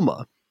in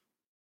Colma,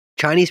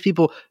 Chinese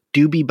people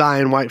do be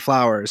buying white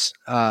flowers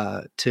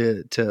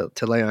to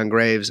lay on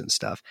graves and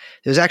stuff.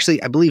 There's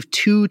actually, I believe,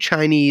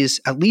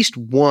 at least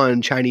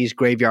one Chinese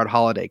graveyard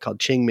holiday called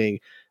Qingming,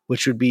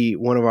 which would be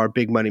one of our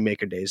big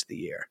moneymaker days of the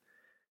year.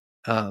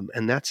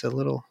 And that's a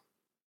little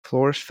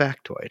florist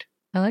factoid.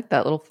 I like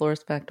that little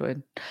florist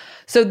factoid.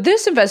 So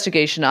this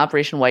investigation,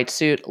 Operation White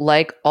Suit,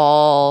 like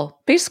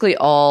basically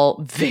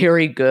all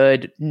very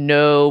good,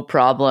 no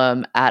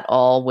problem at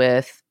all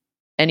with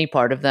any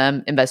part of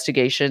them,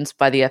 investigations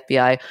by the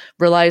FBI,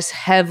 relies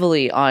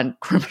heavily on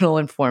criminal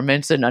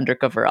informants and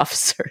undercover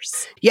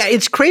officers. Yeah,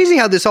 it's crazy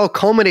how this all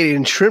culminated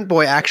in Shrimp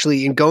Boy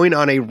actually in going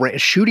on a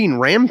shooting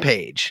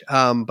rampage.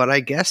 But I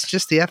guess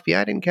just the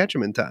FBI didn't catch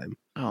him in time.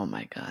 Oh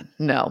my God.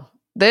 No.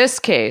 This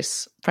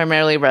case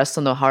primarily rests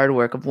on the hard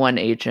work of one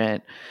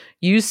agent,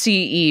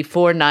 UCE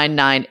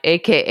 499,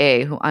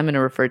 aka, who I'm going to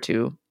refer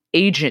to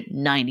Agent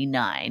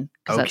 99,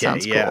 because that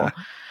sounds cool.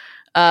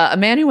 A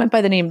man who went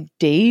by the name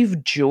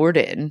Dave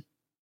Jordan,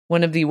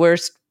 one of the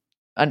worst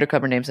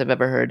undercover names I've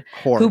ever heard,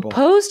 Horrible. who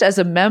posed as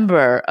a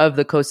member of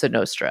the Cosa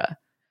Nostra.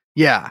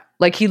 Yeah.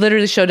 Like, he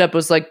literally showed up,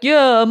 was like,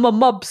 yeah, I'm a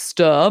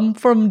mobster. I'm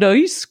from the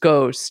East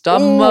Coast.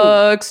 I'm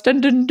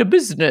extending the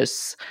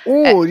business.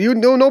 Oh, you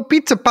know, no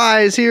pizza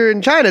pies here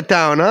in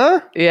Chinatown,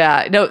 huh?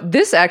 Yeah, no,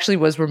 this actually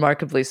was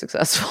remarkably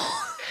successful.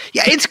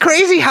 Yeah, it's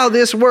crazy how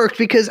this worked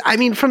because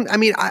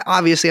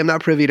obviously I'm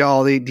not privy to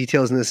all the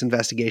details in this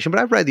investigation,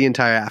 but I've read the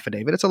entire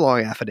affidavit. It's a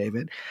long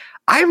affidavit.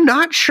 I'm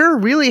not sure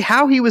really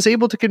how he was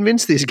able to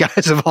convince these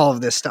guys of all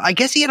of this stuff. I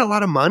guess he had a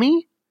lot of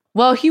money.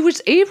 Well, he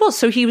was able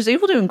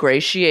to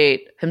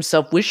ingratiate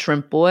himself with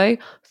Shrimp Boy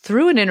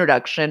through an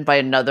introduction by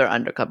another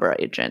undercover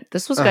agent.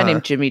 This was a guy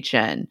named Jimmy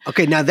Chen.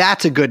 Okay, now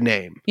that's a good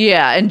name.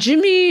 Yeah, and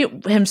Jimmy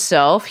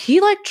himself,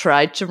 he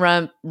tried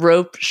to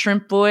rope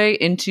Shrimp Boy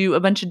into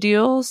a bunch of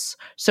deals.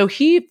 So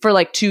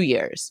for 2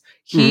 years,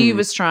 he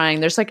was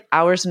trying. There's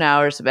hours and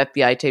hours of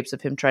FBI tapes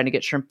of him trying to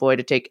get Shrimp Boy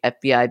to take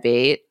FBI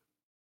bait.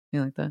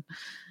 You like that?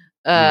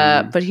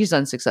 But he's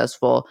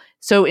unsuccessful.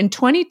 So in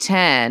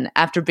 2010,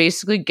 after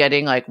basically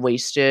getting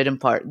wasted and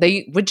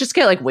they would just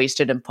get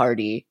wasted and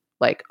party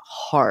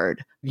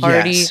hard,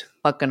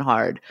 fucking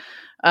hard.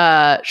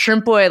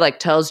 Shrimp Boy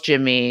tells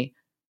Jimmy,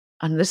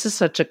 and this is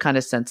such a kind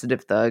of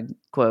sensitive thug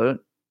quote,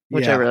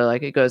 which I really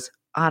like. It goes,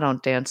 "I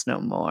don't dance no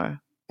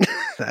more."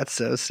 That's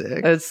so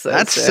sick. That's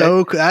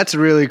sick. That's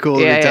really cool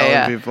to be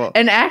telling people.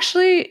 And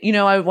actually,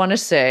 I want to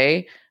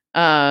say,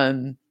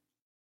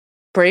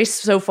 Brace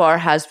so far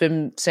has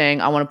been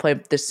saying, I want to play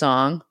this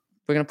song.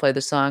 We're going to play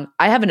this song.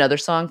 I have another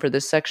song for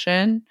this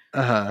section.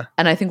 And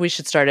I think we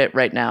should start it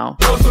right now.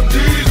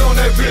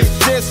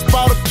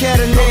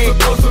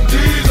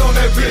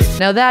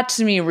 Now that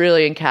to me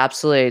really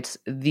encapsulates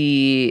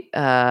the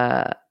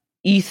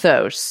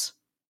ethos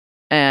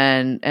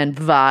and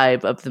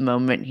vibe of the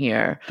moment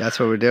here. That's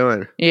what we're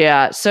doing.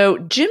 Yeah. So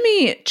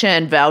Jimmy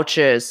Chen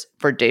vouches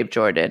for Dave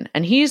Jordan,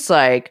 and he's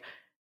like,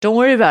 don't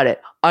worry about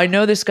it. I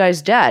know this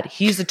guy's dad.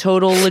 He's a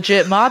total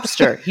legit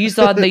mobster. He's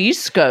on the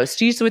East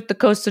Coast. He's with the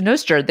Cosa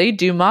Nostra. They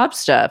do mob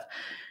stuff.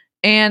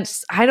 And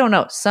I don't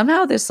know.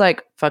 Somehow this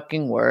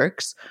fucking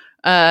works.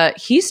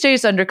 He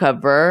stays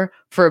undercover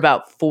for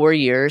about 4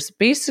 years,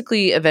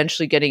 basically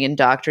eventually getting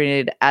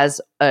indoctrinated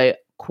as a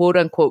quote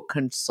unquote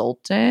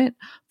consultant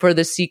for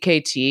the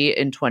CKT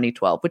in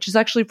 2012, which is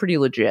actually pretty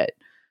legit.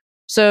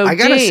 So I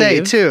gotta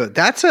say too,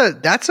 that's a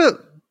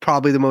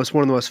probably one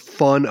of the most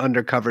fun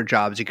undercover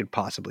jobs you could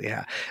possibly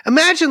have.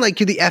 Imagine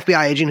you're the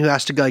FBI agent who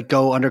has to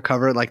go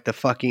undercover the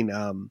fucking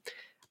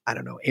I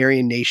don't know,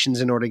 Aryan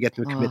nations in order to get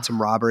them to commit some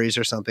robberies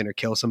or something or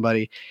kill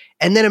somebody.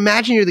 And then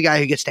imagine you're the guy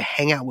who gets to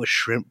hang out with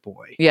Shrimp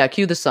Boy. Yeah,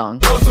 cue the song.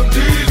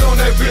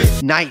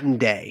 Night and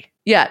day.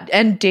 Yeah,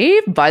 and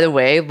Dave, by the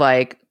way,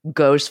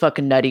 goes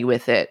fucking nutty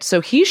with it. So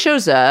he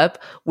shows up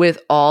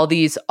with all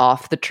these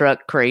off the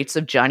truck crates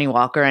of Johnny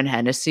Walker and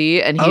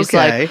Hennessy, and he's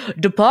like,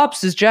 "Da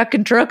Pops is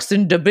jacking trucks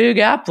in the Big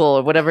Apple,"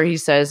 or whatever he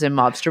says in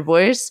mobster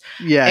voice.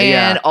 Yeah,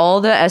 and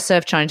all the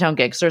SF Chinatown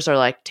gangsters are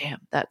like,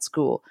 "Damn, that's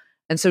cool."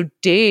 And so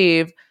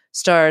Dave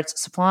starts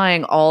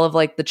supplying all of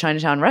the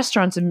Chinatown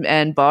restaurants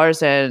and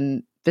bars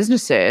and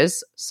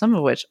businesses, some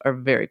of which are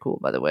very cool,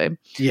 by the way.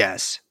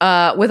 Yes.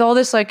 With all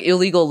this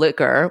illegal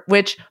liquor,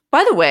 which,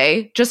 by the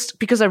way, just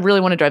because I really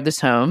want to drive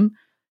this home,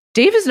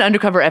 Dave is an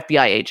undercover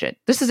FBI agent.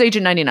 This is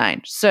Agent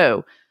 99.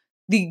 So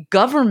the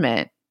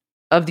government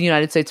of the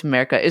United States of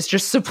America is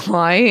just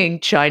supplying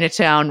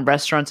Chinatown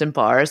restaurants and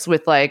bars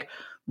with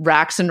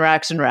racks and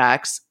racks and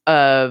racks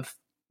of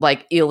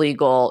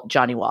illegal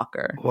Johnny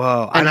Walker.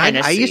 Whoa. And I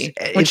Hennessy,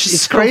 it's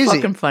so crazy.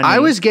 Fucking funny. I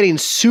was getting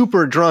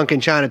super drunk in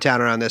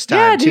Chinatown around this time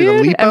yeah, too.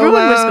 dude. The Lipo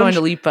Everyone was Lounge, going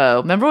to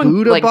Lipo. Remember when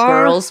Buddha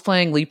Bar? girls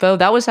playing Lipo?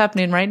 That was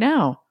happening right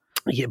now.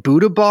 Yeah,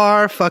 Buddha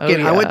Bar. Fucking. Oh,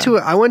 yeah.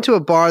 I went to a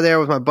bar there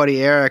with my buddy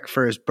Eric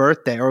for his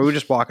birthday, or we were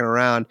just walking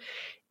around,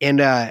 and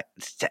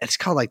it's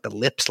called the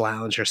Lips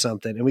Lounge or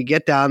something. And we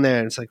get down there,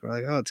 and it's we're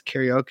like, oh, it's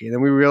karaoke. And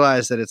then we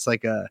realize that it's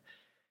like a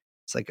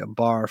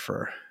bar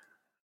for,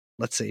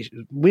 let's say,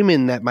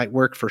 women that might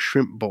work for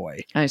Shrimp Boy.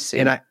 I see.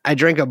 And I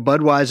drank a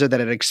Budweiser that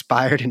had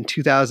expired in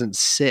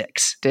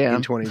 2006. Damn.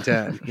 In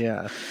 2010.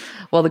 Yeah.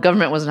 Well, the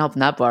government wasn't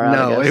helping that bar out.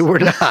 No, I guess. they were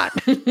not.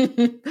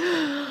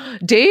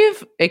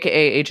 Dave,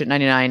 aka Agent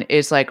 99,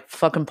 is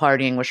fucking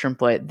partying with Shrimp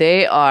Boy.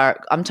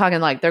 I'm talking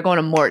they're going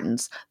to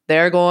Morton's.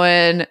 They're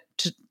going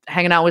to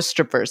hanging out with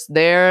strippers.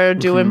 They're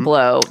doing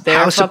blow. They're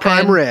House of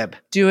Prime Rib.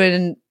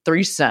 Doing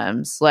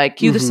threesomes.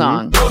 Cue the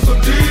song.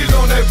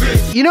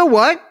 You know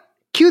what?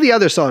 Cue the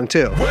other song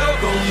too.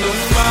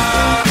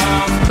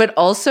 But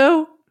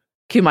also,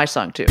 cue my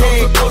song too.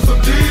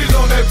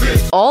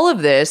 All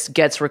of this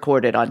gets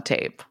recorded on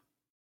tape.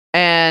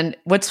 And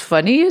what's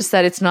funny is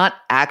that it's not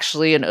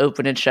actually an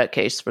open and shut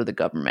case for the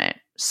government.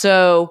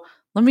 So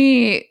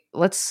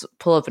let's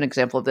pull up an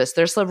example of this.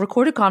 There's a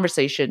recorded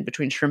conversation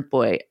between Shrimp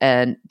Boy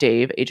and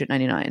Dave, Agent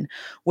 99,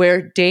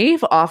 where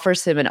Dave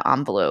offers him an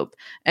envelope,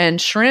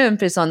 and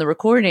Shrimp is on the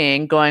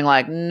recording going no,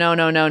 I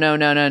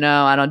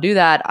don't do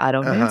that. I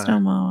don't dance no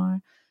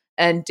more.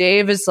 And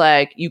Dave is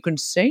like, you can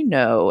say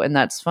no, and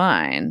that's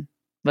fine,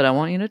 but I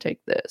want you to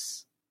take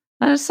this.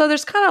 And so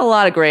there's kind of a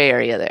lot of gray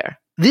area there.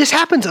 This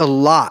happens a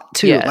lot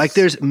too. Yes. Like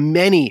there's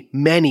many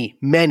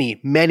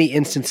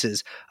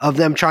instances of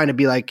them trying to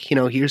be like,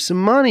 here's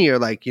some money, or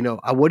like,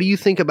 what do you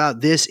think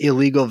about this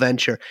illegal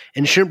venture?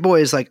 And Shrimp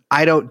Boy is like,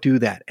 I don't do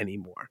that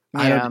anymore.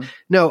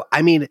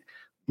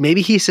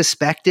 Maybe he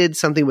suspected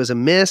something was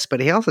amiss, but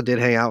he also did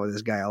hang out with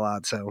this guy a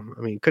lot. So,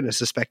 couldn't have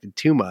suspected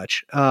too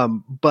much.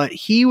 But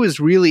he was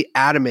really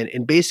adamant,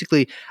 and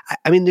basically,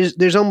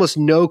 there's almost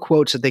no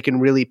quotes that they can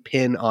really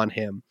pin on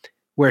him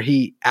where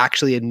he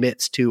actually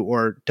admits to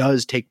or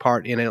does take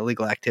part in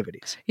illegal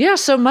activities. Yeah,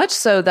 so much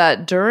so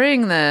that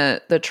during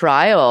the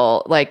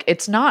trial, like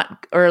it's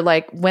not, or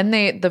like when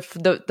they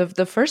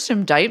the first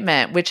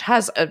indictment, which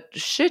has a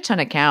shit ton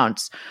of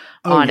counts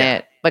on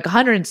it, like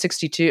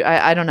 162.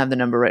 I don't have the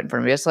number right in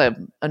front of me. It's like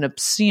an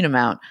obscene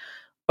amount,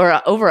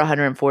 or over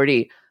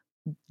 140.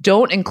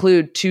 Don't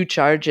include 2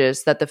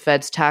 charges that the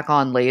feds tack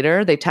on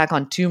later. They tack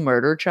on 2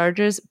 murder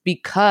charges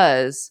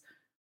because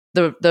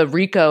the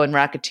RICO and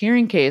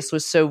racketeering case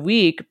was so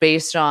weak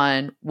based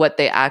on what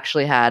they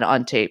actually had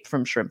on tape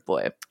from Shrimp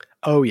Boy.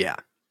 Oh, yeah.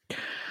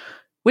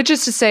 Which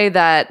is to say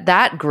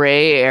that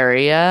gray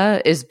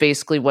area is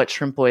basically what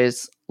Shrimp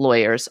Boy's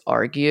lawyers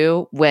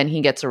argue when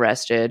he gets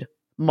arrested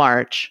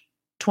March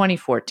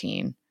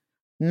 2014.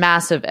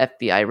 Massive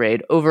FBI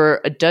raid. Over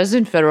a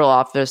dozen federal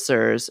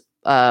officers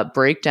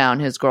break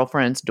down his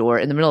girlfriend's door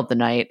in the middle of the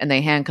night, and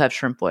they handcuff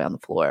Shrimp Boy on the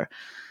floor.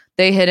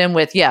 They hit him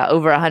with,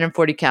 over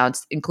 140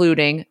 counts,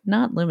 including,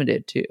 not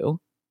limited to,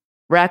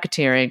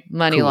 racketeering,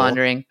 money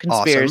laundering,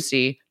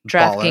 conspiracy,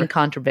 trafficking,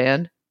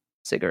 contraband,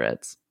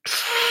 cigarettes.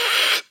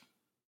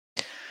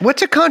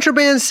 What's a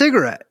contraband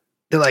cigarette?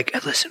 They're like,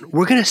 listen,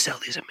 we're going to sell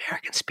these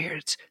American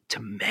spirits to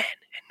men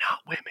and not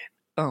women.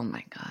 Oh,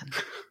 my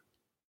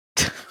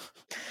God.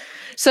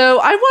 So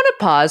I want to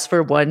pause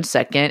for 1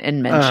 second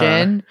and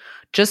mention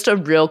just a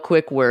real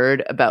quick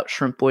word about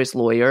Shrimp Boy's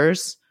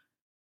lawyers.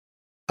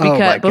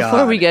 Because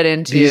before we get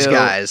into these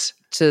guys,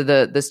 to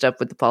the stuff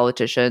with the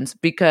politicians,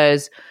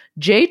 because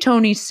J.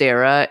 Tony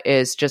Serra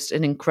is just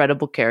an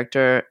incredible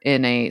character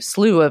in a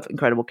slew of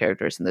incredible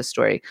characters in this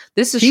story.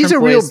 He's a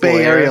Shrimp real Boy's Bay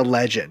lawyer. Area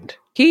legend.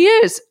 He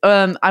is.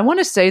 I want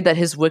to say that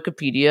his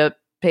Wikipedia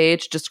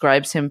page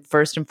describes him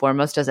first and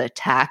foremost as a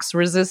tax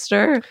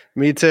resistor.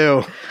 Me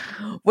too.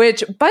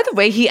 Which, by the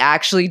way, he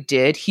actually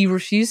did. He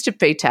refused to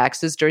pay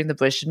taxes during the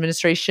Bush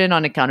administration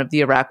on account of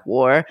the Iraq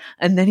War,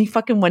 and then he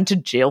fucking went to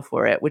jail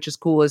for it, which is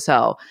cool as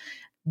hell.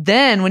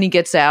 Then, when he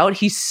gets out,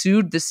 he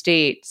sued the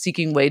state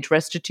seeking wage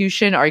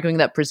restitution, arguing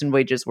that prison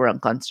wages were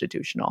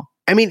unconstitutional.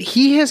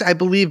 He has, I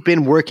believe,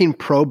 been working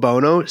pro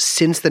bono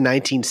since the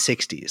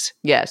 1960s.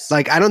 Yes.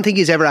 Like, I don't think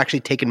he's ever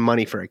actually taken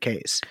money for a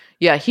case.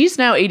 Yeah, he's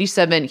now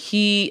 87.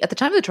 At the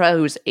time of the trial,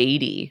 he was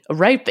 80, a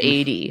ripe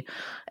 80.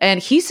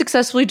 And he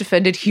successfully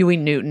defended Huey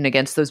Newton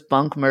against those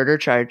bunk murder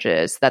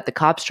charges that the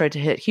cops tried to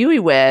hit Huey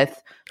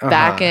with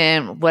back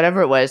in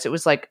whatever it was. It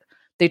was like,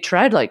 they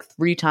tried like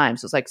 3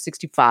 times. It was like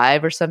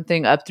 65 or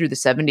something up through the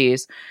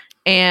 70s.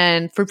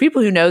 And for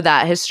people who know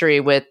that history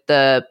with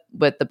the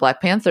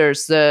Black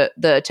Panthers, the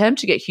attempt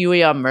to get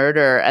Huey on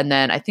murder, and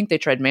then I think they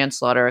tried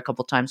manslaughter a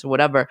couple times or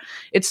whatever,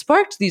 it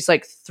sparked these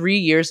like 3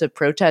 years of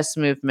protest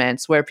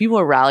movements where people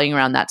were rallying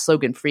around that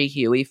slogan, "Free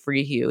Huey,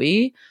 free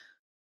Huey."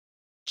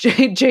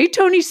 J.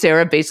 Tony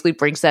Serra basically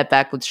brings that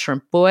back with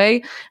Shrimp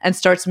Boy and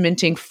starts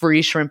minting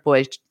free Shrimp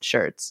Boy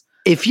shirts.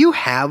 If you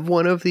have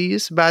one of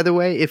these, by the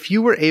way, if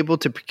you were able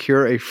to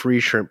procure a free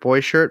Shrimp Boy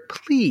shirt,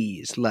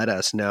 please let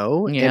us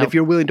know. Yeah. And if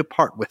you're willing to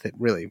part with it,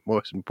 really,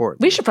 most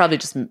important. We should probably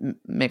just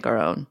make our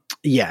own.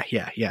 Yeah.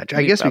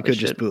 I guess we could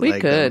just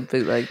bootleg them.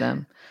 Bootleg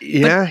them.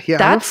 Yeah, But I'm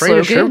that afraid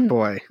of slogan Shrimp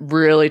Boy.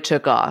 really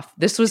took off.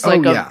 This was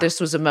like this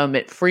was a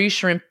moment. Free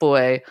Shrimp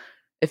Boy.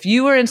 If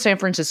you were in San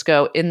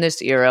Francisco in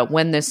this era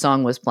when this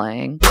song was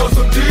playing,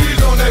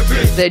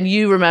 then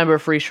you remember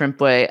Free Shrimp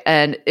Boy.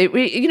 And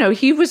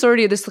he was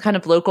already this kind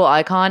of local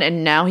icon,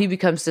 and now he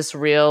becomes this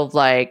real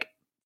like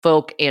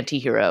folk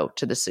anti-hero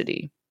to the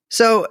city.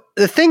 So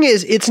the thing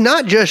is, it's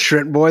not just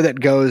Shrimp Boy that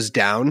goes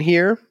down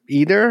here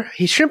either.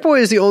 Shrimp Boy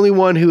is the only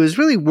one who is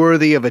really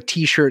worthy of a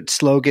t-shirt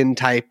slogan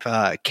type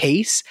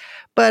case.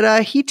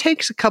 But he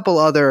takes a couple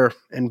other,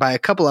 and by a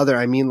couple other,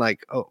 I mean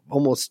like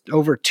almost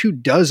over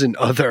 24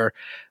 other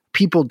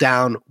people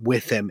down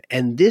with him.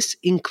 And this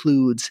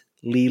includes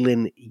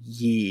Leland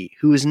Yee,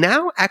 who is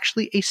now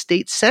actually a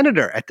state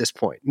senator at this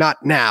point.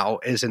 Not now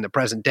as in the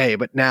present day,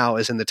 but now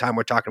as in the time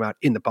we're talking about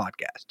in the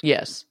podcast.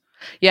 Yes.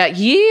 Yeah,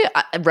 Yee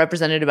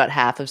represented about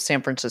half of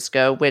San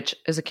Francisco, which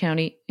is a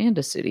county and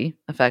a city.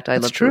 In fact, I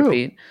love to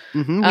repeat.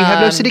 Mm-hmm. We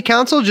have no city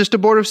council, just a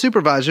board of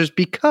supervisors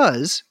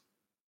because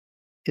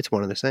it's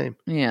one and the same.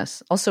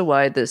 Yes. Also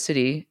why the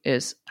city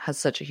has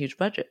such a huge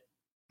budget.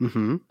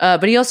 Mm-hmm.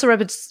 But he also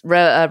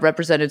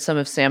represented some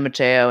of San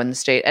Mateo in the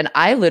state. And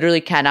I literally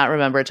cannot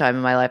remember a time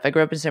in my life. I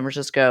grew up in San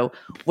Francisco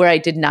where I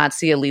did not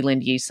see a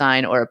Leland Yee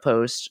sign or a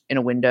poster in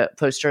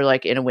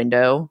a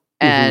window.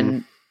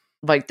 And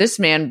like this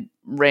man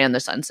ran the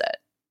Sunset.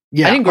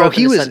 Yeah, I didn't grow up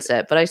he in the was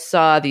Sunset, but I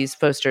saw these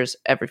posters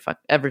every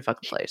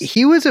fucking place.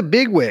 he was a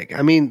bigwig.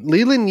 I mean,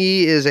 Leland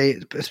Yee is a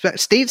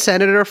state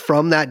senator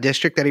from that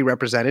district that he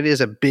represented.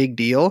 Is a big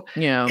deal,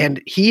 Yeah.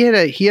 and he had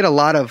a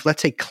lot of,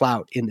 let's say,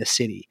 clout in the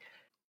city.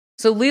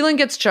 So Leland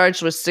gets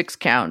charged with 6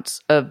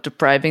 counts of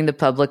depriving the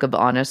public of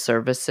honest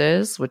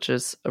services, which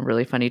is a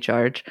really funny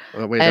charge.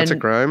 Oh, wait, that's a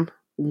And crime?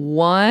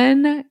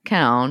 1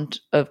 count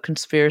of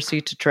conspiracy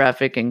to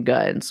traffic in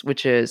guns,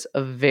 which is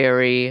a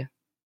very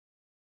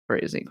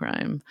crazy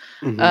crime.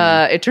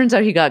 Mhm. It turns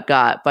out he got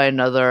by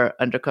another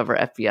undercover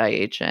FBI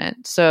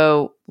agent.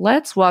 So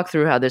let's walk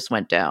through how this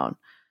went down.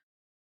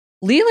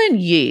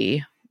 Leland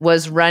Yee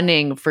was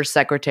running for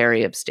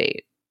Secretary of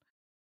State.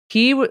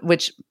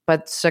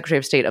 But Secretary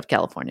of State of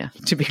California,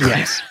 to be clear.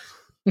 Yes.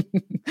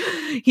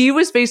 He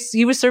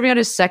was serving out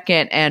his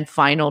second and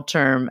final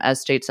term as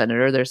state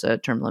senator. There's a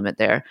term limit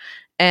there.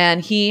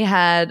 And he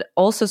had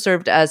also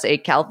served as a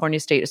California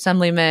state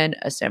assemblyman,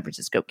 a San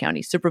Francisco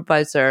county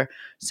supervisor,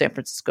 San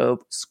Francisco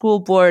school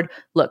board.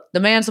 Look,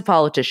 the man's a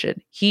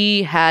politician.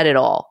 He had it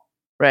all,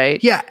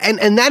 right? Yeah,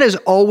 and that is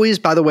always,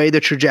 by the way, the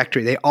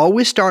trajectory. They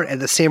always start at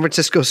the San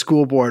Francisco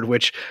School Board,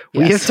 which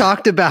we Yes. have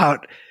talked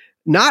about.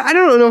 I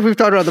don't know if we've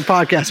talked about the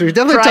podcast. We've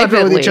definitely talked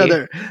about it with each Privately.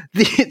 other.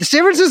 The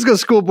San Francisco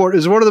School Board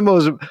is one of the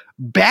most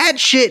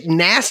batshit,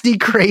 nasty,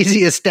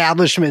 crazy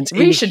establishments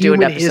We in should do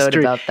an human episode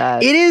history. about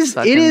that. It is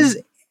Yeah.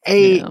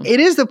 it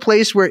is the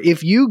place where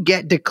if you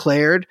get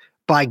declared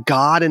by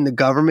God and the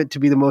government to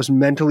be the most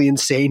mentally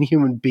insane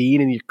human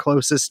being and your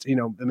closest,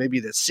 maybe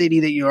the city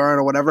that you are in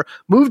or whatever,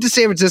 move to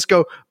San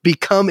Francisco,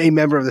 become a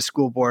member of the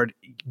school board,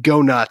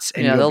 go nuts.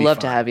 And Yeah, you'll they'll be love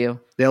to fine. have you.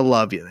 They'll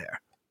love you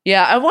there.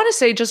 Yeah, I want to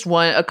say just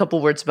a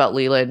couple words about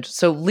Leland.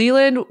 So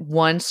Leland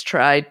once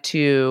tried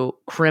to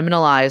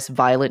criminalize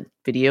violent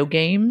video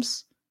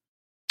games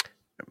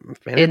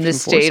Man, in the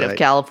some state of foresight.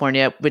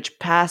 California, which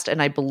passed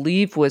and I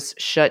believe was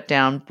shut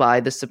down by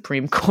the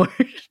Supreme Court.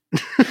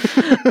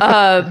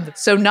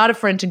 So not a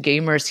friend to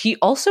gamers. He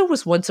also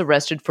was once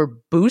arrested for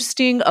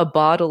boosting a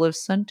bottle of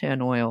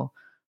suntan oil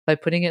by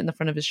putting it in the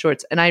front of his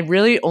shorts. And I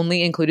really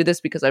only included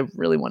this because I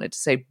really wanted to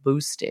say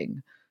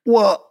boosting.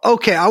 Well,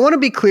 okay, I want to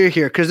be clear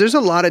here because there's a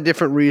lot of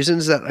different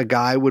reasons that a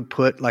guy would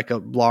put like a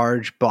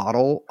large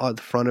bottle on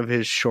the front of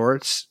his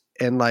shorts.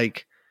 And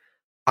like,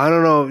 I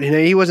don't know,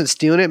 he wasn't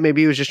stealing it.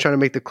 Maybe he was just trying to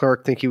make the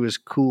clerk think he was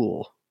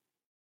cool.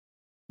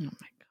 Oh my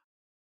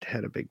God.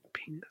 Had a big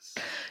penis.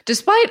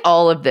 Despite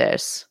all of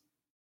this,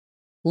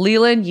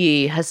 Leland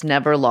Yee has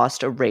never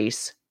lost a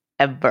race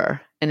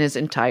ever in his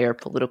entire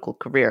political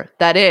career.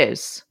 That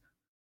is,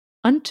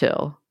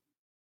 until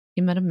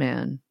he met a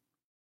man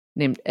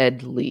named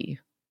Ed Lee.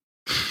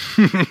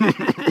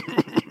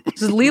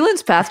 So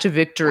Leland's path to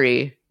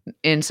victory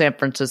in San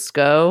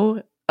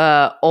Francisco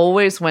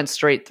always went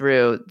straight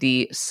through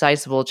the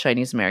sizable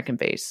Chinese American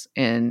base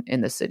in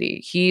the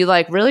city. He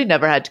really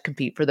never had to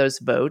compete for those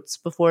votes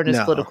before in his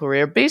No. political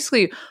career.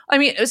 Basically, I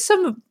mean,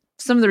 some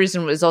of the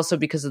reason was also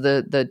because of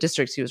the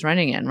districts he was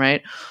running in,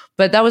 right?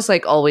 But that was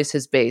always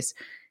his base.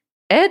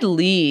 Ed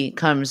Lee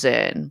comes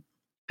in,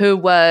 who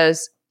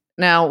was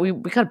now we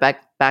got to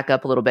back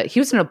up a little bit. He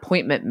was an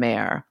appointment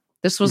mayor.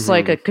 This was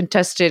a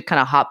contested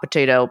kind of hot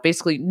potato.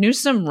 Basically,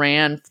 Newsom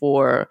ran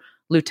for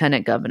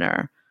lieutenant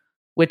governor,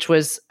 which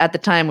was at the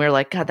time we were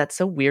like, God, that's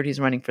so weird. He's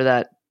running for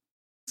that.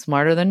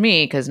 Smarter than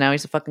me because now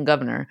he's a fucking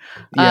governor.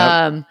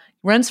 Yep.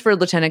 Runs for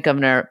lieutenant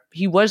governor.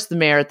 He was the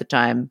mayor at the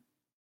time.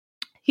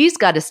 He's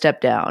got to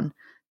step down.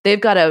 They've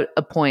got to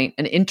appoint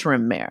an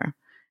interim mayor.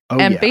 Oh,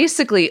 And yeah.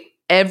 basically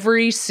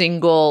every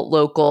single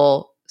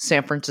local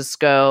San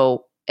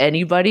Francisco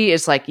anybody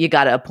is like, you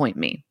got to appoint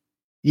me.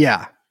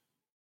 Yeah.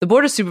 The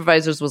board of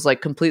supervisors was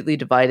completely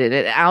divided.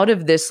 And out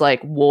of this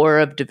war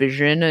of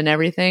division and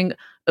everything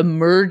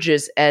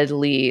emerges Ed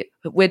Lee,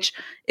 which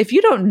if you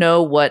don't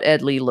know what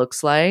Ed Lee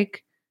looks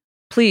like,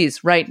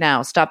 please right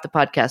now stop the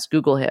podcast,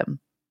 Google him.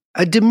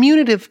 A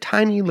diminutive,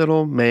 tiny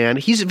little man.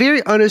 He's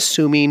very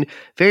unassuming,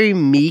 very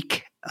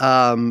meek.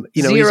 Zero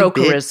Zero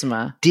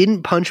charisma.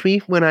 Didn't punch me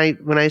when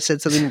I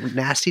said something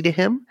nasty to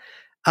him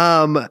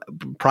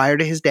prior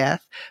to his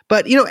death.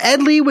 But,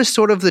 Ed Lee was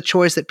sort of the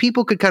choice that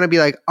people could kind of be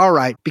like, all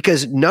right,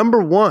 because number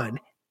one,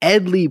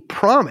 Ed Lee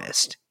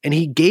promised, and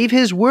he gave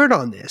his word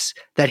on this,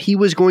 that he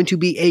was going to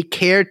be a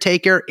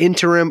caretaker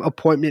interim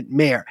appointment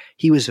mayor.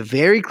 He was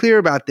very clear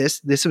about this.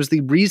 This was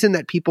the reason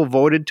that people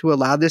voted to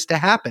allow this to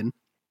happen.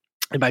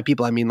 And by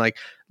people, I mean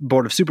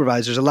Board of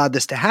Supervisors allowed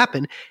this to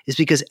happen, is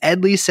because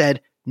Ed Lee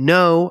said,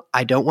 no,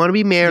 I don't want to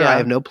be mayor. Yeah. I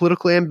have no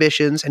political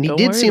ambitions. And he Don't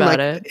did worry seem about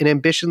like it.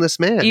 an ambitionless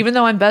man. Even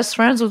though I'm best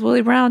friends with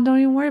Willie Brown, don't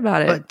even worry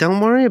about it. But don't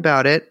worry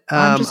about it.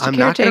 I'm just a I'm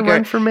not going to caretaker.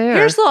 run for mayor.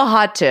 Here's a little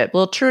hot tip,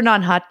 little turn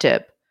on hot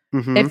tip.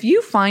 Mhm. If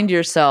you find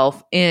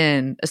yourself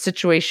in a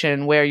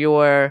situation where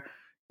you're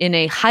in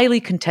a highly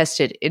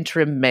contested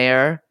interim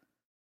mayor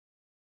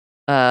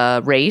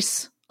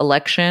race,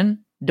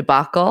 election,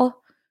 debacle,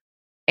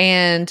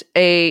 and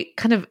a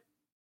kind of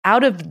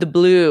out of the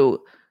blue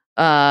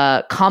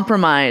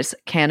compromise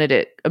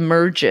candidate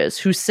emerges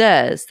who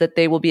says that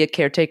they will be a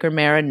caretaker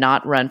mayor and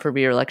not run for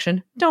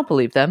re-election. Don't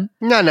believe them.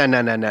 No.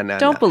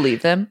 Don't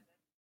believe them.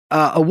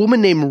 A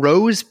woman named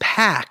Rose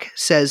Pack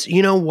says,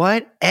 you know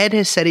what? Ed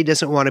has said he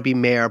doesn't want to be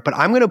mayor, but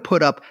I'm going to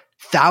put up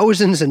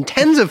thousands and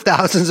tens of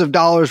thousands of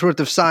dollars worth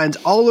of signs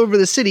all over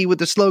the city with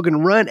the slogan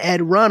 "Run,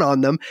 Ed, run"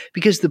 on them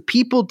because the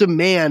people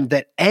demand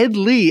that Ed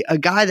Lee, a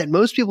guy that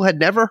most people had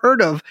never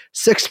heard of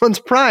 6 months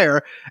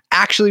prior,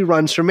 actually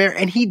runs for mayor.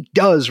 And he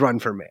does run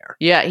for mayor.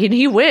 Yeah,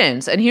 he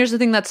wins. And here's the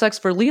thing that sucks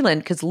for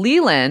Leland, because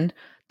Leland,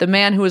 the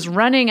man who is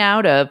running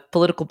out of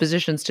political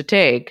positions to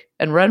take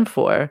and run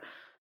for,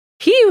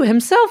 he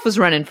himself was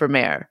running for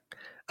mayor.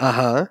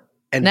 Uh-huh.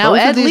 And now both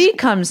of Ed these- Lee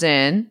comes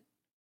in,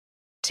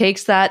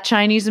 takes that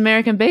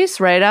Chinese-American base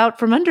right out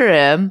from under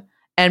him,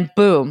 and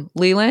boom,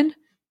 Leland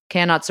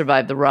cannot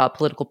survive the raw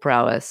political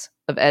prowess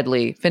of Ed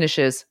Lee,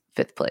 finishes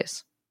 5th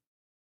place.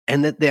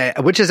 And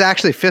which is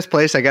actually 5th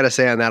place, I got to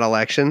say, on that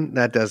election.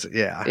 That does,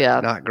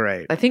 Yeah. not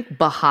great. I think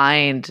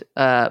behind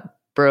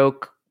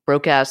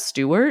broke-ass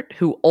Stewart,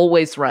 who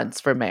always runs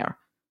for mayor.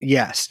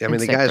 Yes. I mean,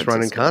 the San guy's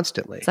running Francisco.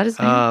 constantly. Is that his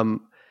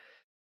name?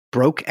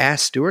 Broke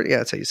ass Stewart. Yeah,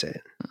 that's how you say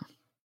it.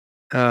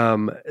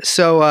 Oh.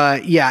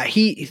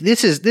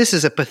 This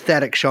is a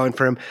pathetic showing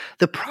for him.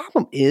 The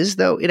problem is,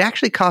 though, it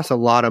actually costs a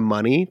lot of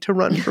money to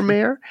run for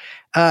mayor.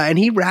 And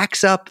he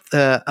racks up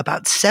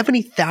about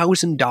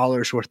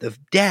 $70,000 worth of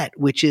debt,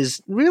 which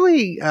is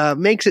really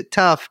makes it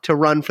tough to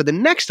run for the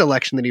next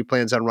election that he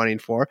plans on running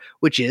for,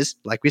 which is,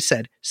 like we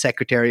said,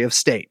 Secretary of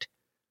State.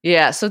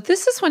 Yeah, so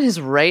this is when his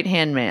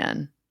right-hand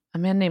man, a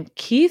man named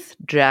Keith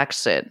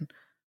Jackson,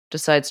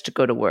 decides to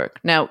go to work.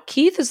 Now,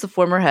 Keith is the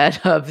former head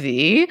of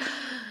the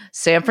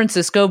San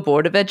Francisco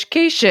Board of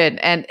Education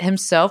and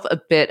himself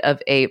a bit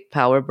of a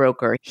power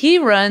broker. He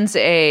runs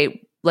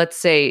a, let's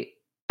say,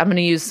 I'm going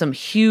to use some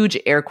huge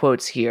air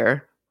quotes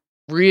here,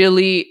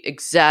 really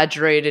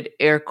exaggerated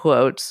air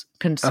quotes,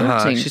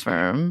 consulting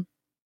firm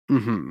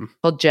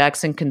called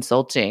Jackson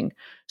Consulting.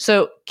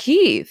 So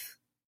Keith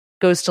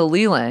goes to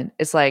Leland.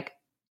 It's like,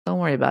 don't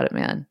worry about it,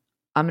 man.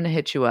 I'm going to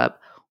hit you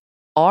up.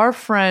 Our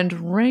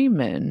friend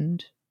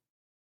Raymond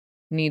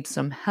needs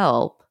some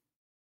help.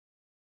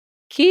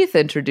 Keith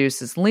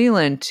introduces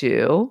Leland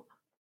to,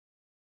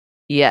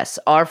 yes,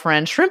 our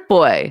friend Shrimp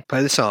Boy.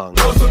 Play the song.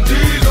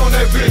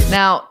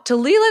 Now, to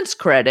Leland's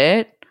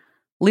credit,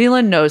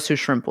 Leland knows who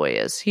Shrimp Boy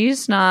is.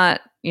 He's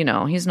not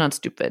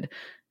stupid.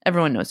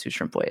 Everyone knows who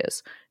Shrimp Boy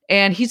is.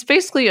 And he's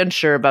basically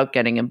unsure about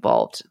getting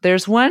involved.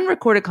 There's one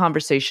recorded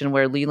conversation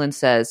where Leland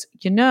says,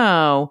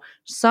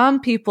 some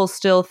people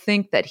still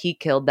think that he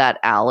killed that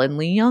Alan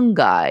Lee Young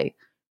guy.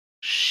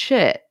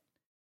 Shit.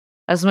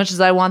 As much as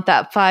I want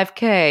that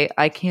 $5,000,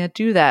 I can't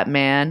do that,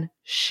 man.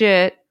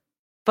 Shit.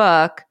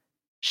 Fuck.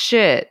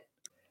 Shit.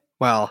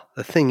 Well,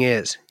 the thing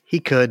is, he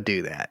could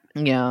do that.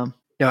 Yeah.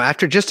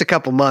 After just a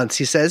couple months,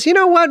 he says, you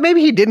know what?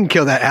 Maybe he didn't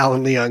kill that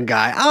Alan Leon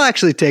guy. I'll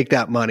actually take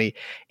that money.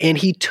 And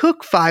he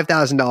took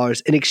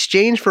 $5,000 in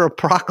exchange for a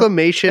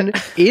proclamation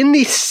in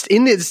the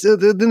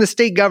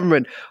state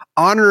government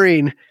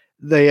honoring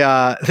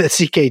the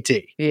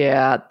CKT.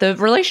 Yeah, the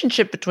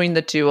relationship between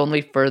the two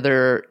only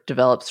further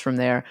develops from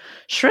there.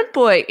 Shrimp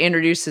Boy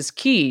introduces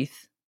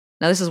Keith.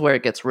 Now, this is where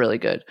it gets really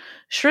good.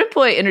 Shrimp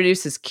Boy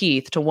introduces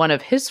Keith to one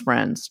of his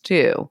friends,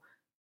 too.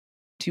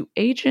 To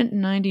Agent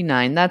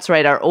 99. That's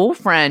right, our old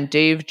friend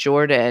Dave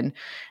Jordan.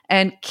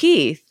 And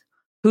Keith,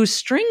 who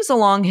strings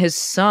along his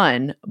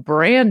son,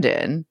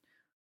 Brandon,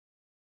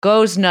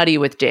 goes nutty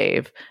with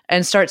Dave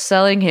and starts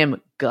selling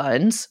him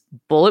guns,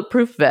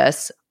 bulletproof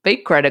vests,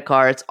 fake credit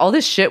cards, all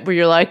this shit where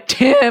you're like,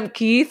 damn,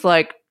 Keith,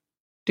 like,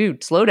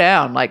 dude, slow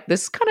down. Like,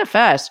 this is kind of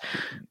fast.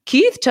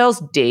 Keith tells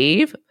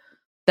Dave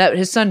that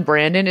his son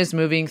Brandon is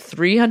moving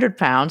 300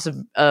 pounds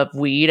of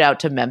weed out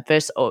to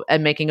Memphis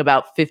and making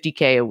about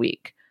 $50,000 a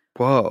week.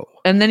 Whoa.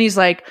 And then he's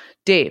like,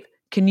 Dave,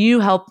 can you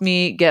help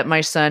me get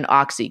my son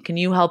Oxy? Can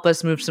you help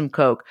us move some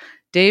coke?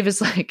 Dave is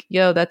like,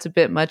 yo, that's a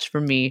bit much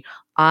for me.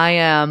 I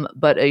am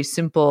but a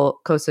simple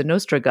Cosa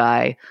Nostra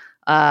guy.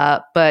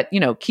 But,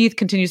 Keith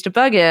continues to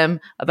bug him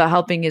about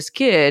helping his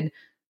kid,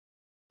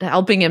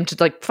 helping him to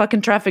like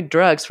fucking traffic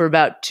drugs for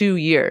about 2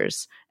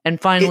 years. And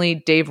finally,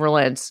 Dave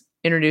relents,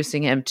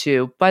 introducing him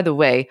to, by the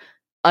way,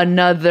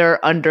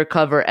 another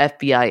undercover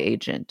FBI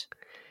agent.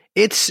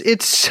 It's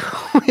so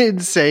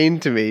insane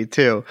to me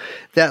too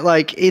that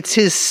like it's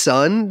his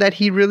son that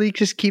he really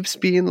just keeps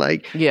being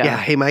like, yeah,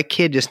 hey, my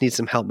kid just needs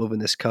some help moving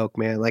this coke,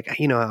 man. Like,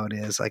 you know how it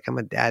is. Like, I'm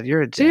a dad.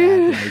 You're a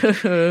dad. Like,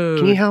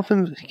 can you help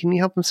him? Can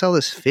you help him sell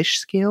this fish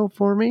scale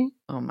for me?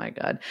 Oh my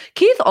God.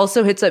 Keith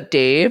also hits up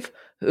Dave,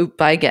 who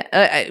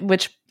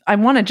which I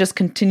want to just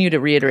continue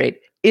to reiterate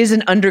is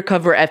an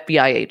undercover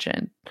FBI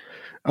agent.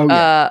 Oh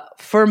yeah.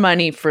 For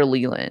money for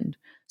Leland.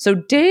 So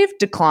Dave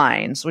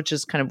declines, which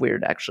is kind of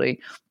weird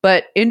actually,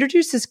 but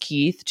introduces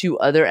Keith to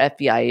other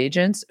FBI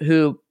agents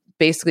who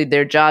basically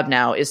their job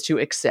now is to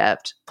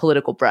accept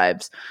political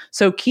bribes.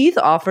 So Keith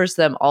offers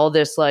them all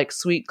this like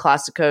sweet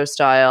Classico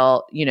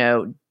style,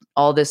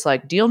 all this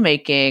like deal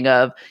making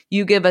of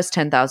you give us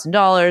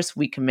 $10,000,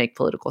 we can make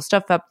political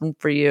stuff happen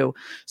for you.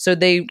 So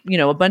they,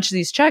 a bunch of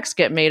these checks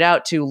get made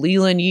out to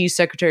Leland Yee,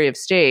 Secretary of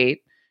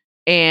State,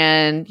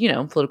 and,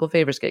 political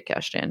favors get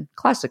cashed in.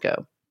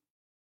 Classico.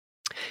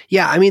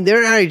 Yeah, I mean,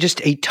 there are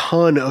just a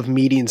ton of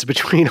meetings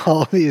between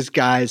all of these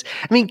guys.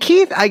 I mean,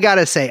 Keith, I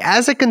gotta say,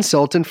 as a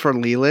consultant for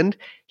Leland,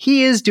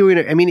 he is doing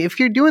it. I mean, if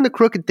you're doing the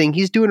crooked thing,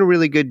 he's doing a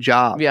really good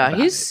job. Yeah,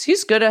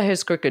 he's good at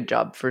his crooked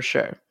job for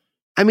sure.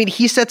 I mean,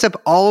 he sets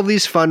up all of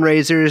these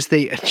fundraisers.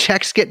 The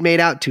checks get made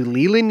out to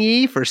Leland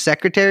Yee for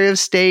Secretary of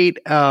State.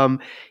 He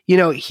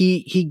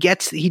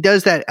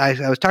does that.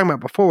 I was talking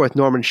about before with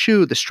Norman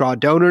Shu, the straw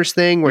donors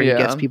thing, where he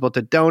gets people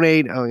to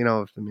donate.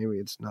 Maybe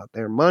it's not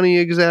their money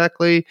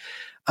exactly.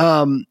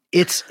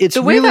 It's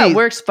the way really, that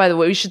works. By the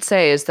way, we should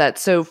say is that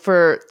so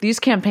for these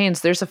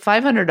campaigns, there's a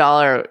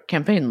 $500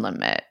 campaign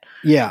limit.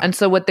 Yeah. And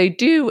so what they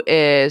do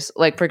is,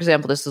 like, for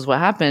example, this is what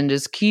happened,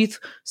 is Keith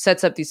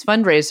sets up these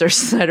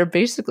fundraisers that are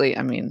basically,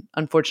 I mean,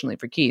 unfortunately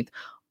for Keith,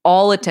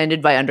 all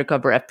attended by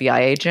undercover FBI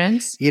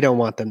agents. You don't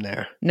want them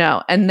there.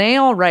 No. And they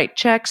all write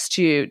checks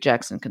to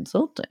Jackson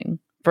Consulting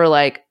for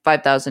like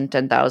 $5,000,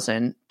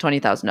 $10,000,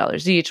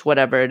 $20,000 each,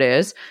 whatever it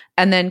is.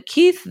 And then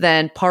Keith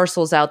then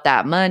parcels out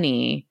that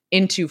money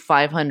into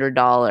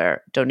 $500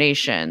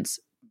 donations.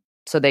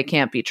 So they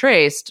can't be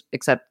traced,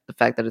 except the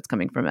fact that it's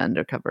coming from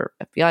undercover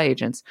FBI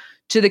agents,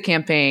 to the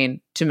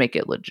campaign to make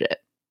it legit.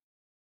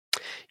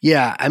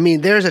 Yeah, I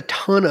mean, there's a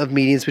ton of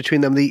meetings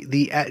between them.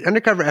 The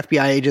undercover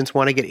FBI agents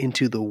want to get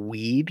into the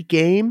weed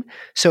game,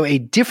 so a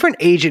different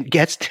agent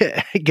gets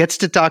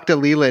to talk to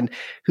Leland,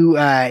 who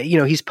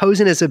he's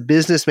posing as a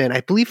businessman,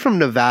 I believe from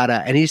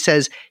Nevada, and he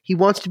says he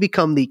wants to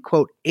become the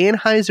quote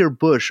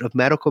Anheuser-Busch of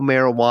medical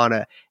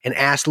marijuana, and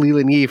ask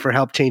Leland Yee for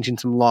help changing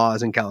some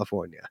laws in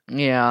California.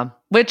 Yeah,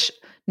 which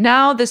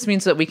now this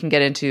means that we can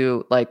get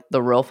into like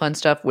the real fun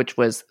stuff, which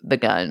was the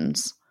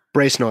guns.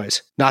 Brace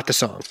noise, not the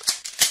song.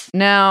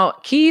 Now,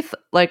 Keith,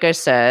 like I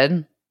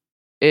said,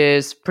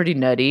 is pretty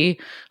nutty.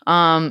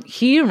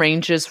 He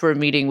arranges for a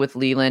meeting with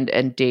Leland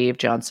and Dave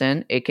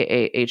Johnson,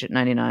 aka Agent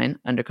 99,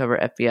 undercover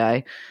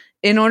FBI,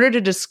 in order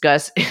to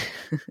discuss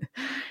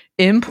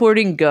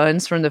importing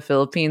guns from the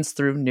Philippines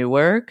through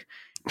Newark.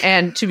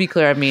 And to be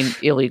clear, I mean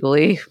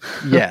illegally.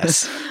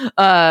 Yes.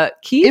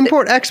 Keith,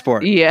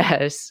 Import-export.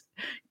 Yes.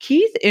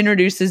 Keith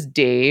introduces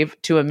Dave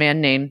to a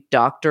man named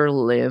Dr.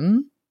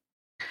 Lim,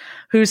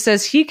 who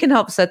says he can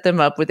help set them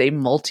up with a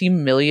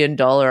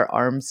multi-million-dollar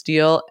arms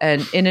deal.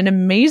 And in an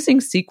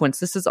amazing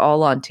sequence, this is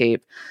all on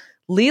tape,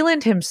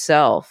 Leland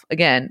himself,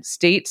 again,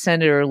 State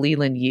Senator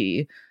Leland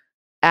Yee,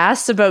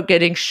 asks about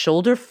getting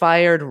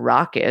shoulder-fired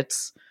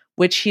rockets,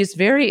 which he's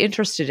very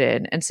interested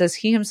in, and says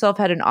he himself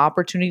had an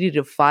opportunity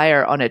to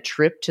fire on a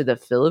trip to the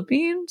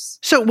Philippines.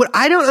 So what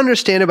I don't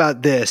understand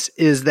about this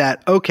is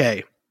that,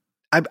 okay,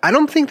 I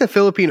don't think the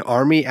Philippine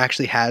Army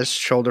actually has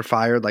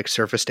shoulder-fired, like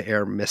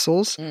surface-to-air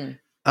missiles.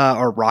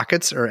 Or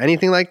rockets or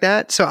anything like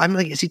that. So I'm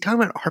like, is he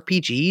talking about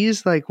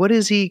RPGs? Like, what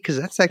is he? Because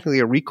that's technically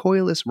a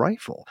recoilless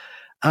rifle.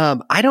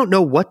 I don't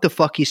know what the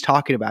fuck he's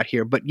talking about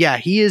here. But yeah,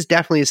 he is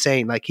definitely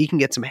saying like he can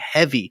get some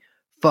heavy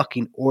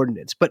fucking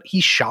ordnance. But he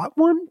shot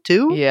one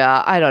too?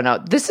 Yeah, I don't know.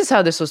 This is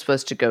how this was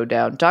supposed to go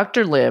down.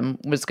 Dr. Lim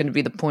was going to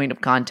be the point of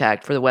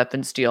contact for the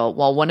weapons deal,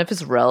 while one of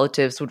his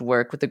relatives would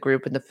work with a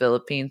group in the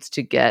Philippines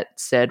to get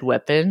said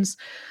weapons.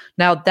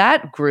 Now,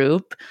 that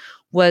group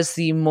was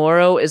the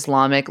Moro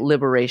Islamic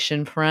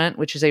Liberation Front,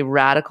 which is a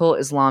radical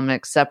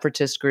Islamic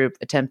separatist group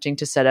attempting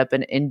to set up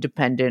an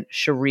independent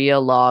Sharia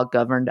law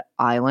governed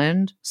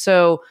island.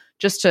 So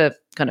just to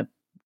kind of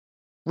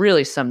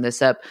really sum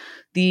this up,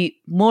 the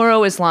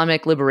Moro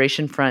Islamic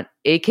Liberation Front,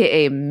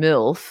 aka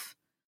MILF,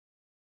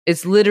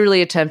 is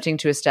literally attempting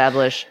to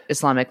establish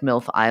Islamic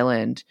MILF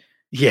Island.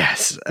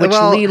 Yes. Which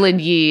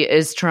Leland Yee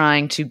is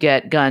trying to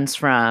get guns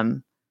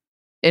from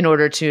in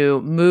order to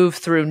move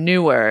through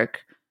Newark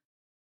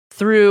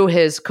through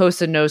his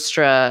Cosa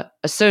Nostra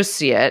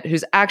associate,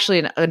 who's actually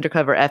an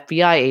undercover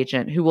FBI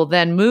agent, who will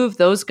then move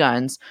those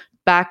guns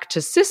back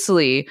to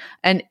Sicily,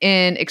 and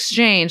in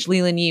exchange,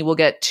 Leland Yee will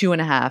get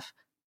 $2.5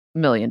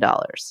 million.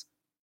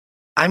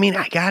 I mean,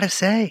 I gotta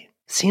say,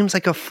 seems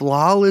like a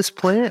flawless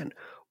plan.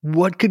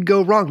 What could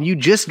go wrong? You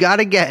just got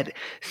to get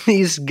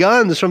these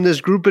guns from this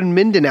group in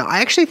Mindanao.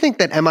 I actually think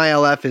that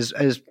MILF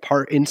is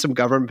part in some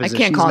government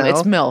positions. I can't call now.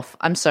 It's MILF.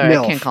 I'm sorry,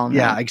 MILF. I can't call him.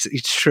 Yeah, that.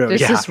 it's true.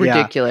 This is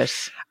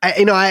ridiculous.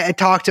 I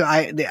talked to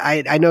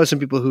I know some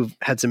people who've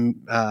had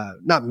some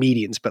not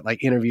meetings but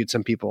like interviewed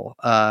some people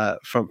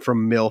from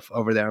MILF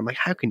over there. I'm like,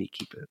 how can you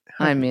keep it?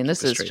 I mean,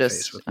 this is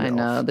just I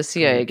know the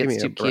CIA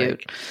gets too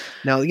cute.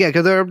 No, yeah,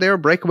 because they're a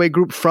breakaway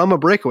group from a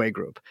breakaway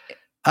group.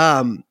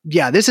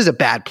 Yeah, this is a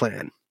bad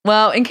plan.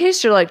 Well, in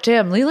case you're like,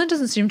 damn, Leland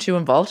doesn't seem too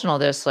involved in all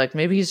this. Like,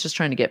 maybe he's just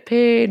trying to get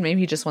paid.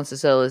 Maybe he just wants to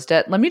settle his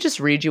debt. Let me just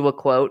read you a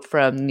quote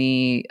from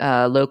the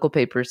local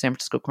paper, San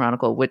Francisco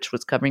Chronicle, which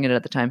was covering it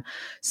at the time.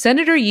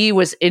 Senator Yi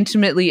was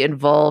intimately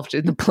involved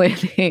in the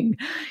planning.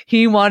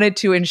 He wanted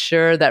to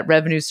ensure that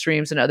revenue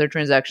streams and other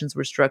transactions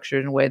were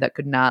structured in a way that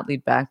could not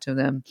lead back to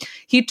them.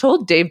 He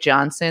told Dave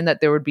Johnson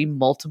that there would be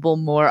multiple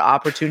more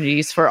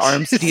opportunities for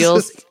arms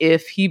deals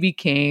if he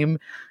became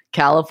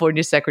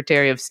California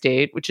Secretary of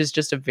State, which is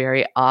just a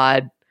very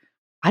odd.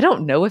 I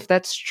don't know if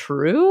that's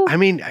true. I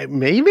mean,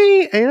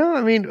 maybe, I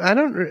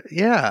don't,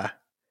 yeah.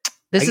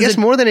 This I is guess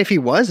more than if he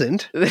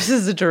wasn't. This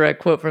is a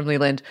direct quote from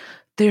Leland.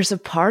 There's a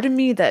part of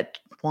me that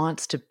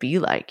wants to be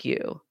like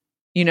you.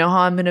 You know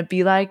how I'm going to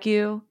be like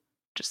you?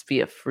 Just be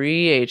a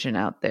free agent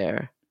out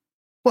there.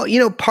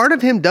 Well, part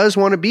of him does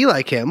want to be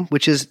like him,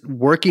 which is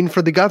working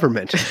for the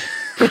government.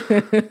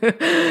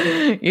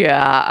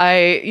 Yeah,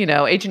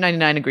 Agent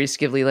 99 agrees to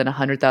give Leland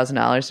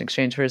 $100,000 in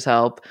exchange for his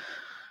help.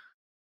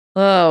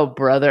 Oh,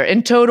 brother.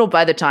 In total,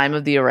 by the time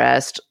of the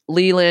arrest,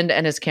 Leland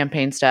and his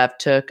campaign staff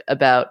took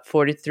about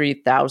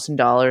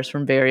 $43,000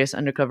 from various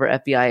undercover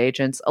FBI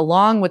agents,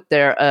 along with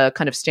their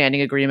kind of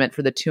standing agreement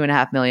for the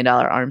 $2.5 million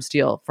arms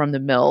deal from the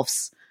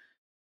MILFs.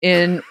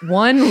 In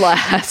one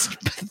last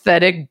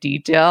pathetic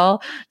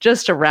detail,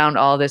 just to round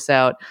all this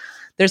out,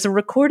 there's a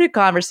recorded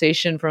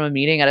conversation from a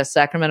meeting at a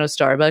Sacramento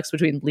Starbucks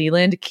between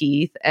Leland,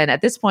 Keith, and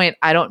at this point,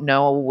 I don't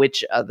know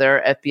which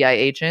other FBI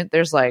agent.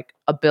 There's like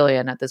a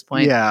billion at this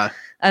point. Yeah.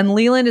 And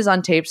Leland is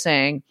on tape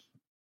saying,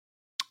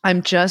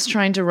 I'm just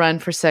trying to run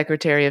for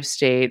Secretary of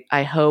State.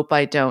 I hope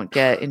I don't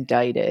get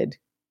indicted.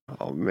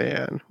 Oh,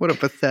 man. What a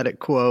pathetic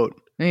quote.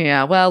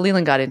 Yeah, well,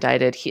 Leland got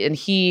indicted.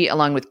 He,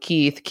 along with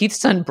Keith's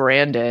son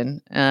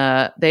Brandon,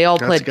 they all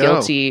pled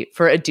guilty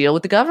for a deal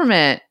with the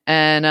government.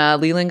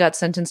 And Leland got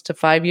sentenced to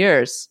 5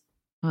 years.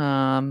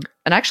 And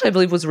actually, I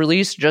believe was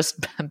released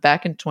just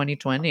back in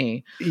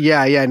 2020.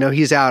 Yeah, no,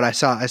 he's out. I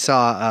saw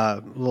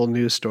a little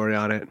news story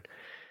on it.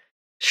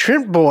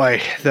 Shrimp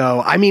Boy,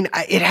 though, I mean,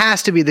 it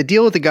has to be the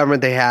deal with the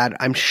government they had.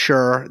 I'm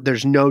sure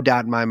there's no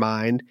doubt in my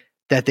mind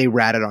that they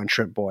ratted on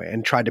Shrimp Boy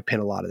and tried to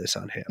pin a lot of this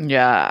on him.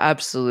 Yeah,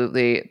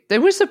 absolutely.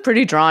 There was a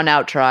pretty drawn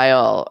out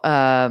trial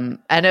and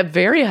a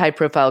very high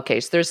profile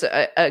case. There was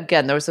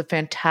a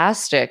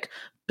fantastic,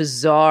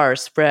 bizarre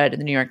spread in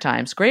the New York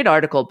Times. Great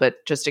article,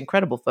 but just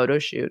incredible photo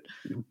shoot.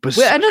 And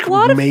a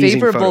lot of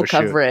favorable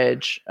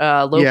coverage,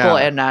 local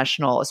and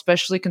national,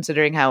 especially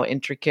considering how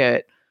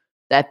intricate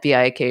the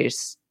FBI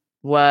case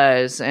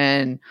was.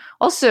 And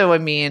also, I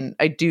mean,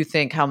 I do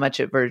think how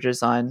much it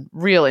verges on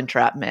real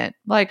entrapment,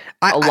 like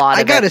a lot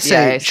of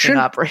FBI sting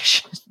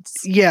operations.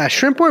 Yeah,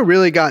 Shrimp Boy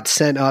really got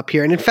sent up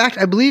here. And in fact,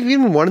 I believe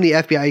even one of the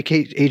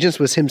FBI agents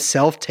was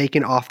himself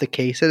taken off the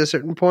case at a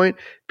certain point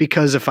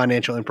because of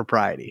financial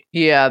impropriety.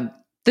 Yeah.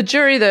 The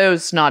jury, though,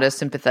 is not as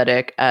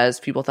sympathetic as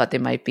people thought they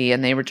might be,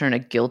 and they return a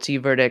guilty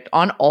verdict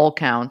on all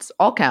counts.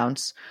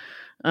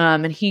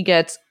 And he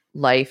gets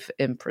life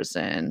in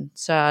prison.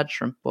 Sad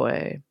Shrimp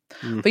Boy.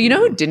 Mm-hmm. But you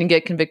know who didn't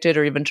get convicted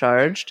or even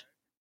charged?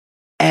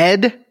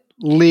 Ed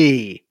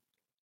Lee.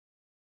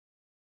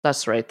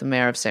 That's right, the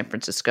mayor of San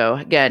Francisco.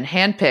 Again,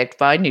 handpicked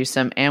by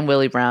Newsom and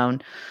Willie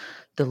Brown,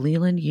 the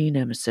Leland Yee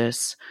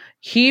nemesis.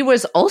 He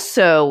was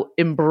also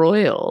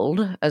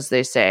embroiled, as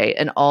they say,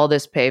 in all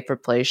this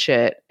pay-for-play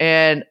shit.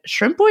 And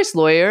Shrimp Boy's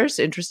lawyers,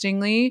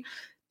 interestingly,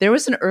 there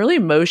was an early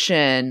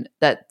motion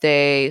that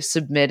they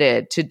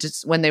submitted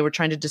when they were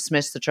trying to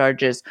dismiss the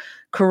charges,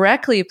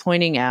 correctly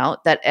pointing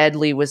out that Ed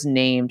Lee was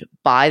named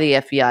by the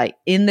FBI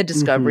in the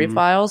discovery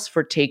files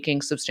for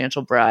taking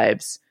substantial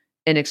bribes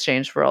in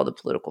exchange for all the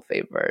political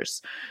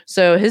favors.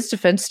 So his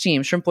defense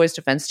team, Shrimp Boy's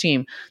defense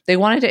team, they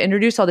wanted to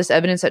introduce all this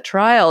evidence at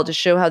trial to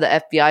show how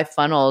the FBI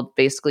funneled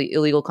basically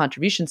illegal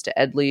contributions to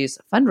Ed Lee's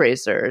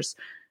fundraisers.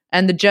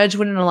 And the judge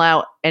wouldn't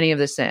allow any of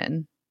this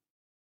in.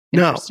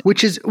 No,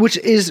 which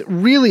is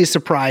really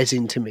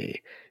surprising to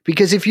me,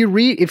 because if you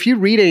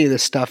read any of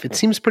this stuff, it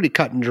seems pretty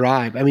cut and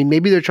dry. I mean,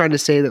 maybe they're trying to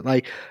say that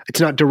like it's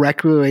not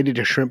directly related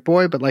to Shrimp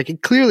Boy, but like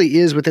it clearly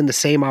is within the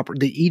same under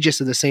the aegis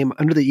of the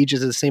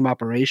same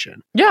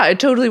operation. Yeah,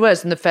 it totally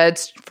was. And the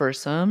feds, for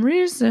some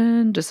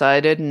reason,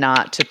 decided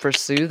not to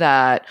pursue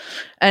that.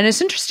 And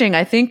it's interesting,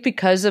 I think,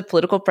 because of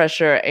political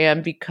pressure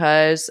and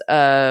because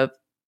of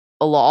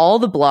all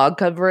the blog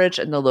coverage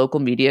and the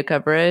local media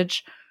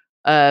coverage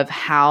of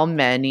how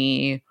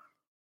many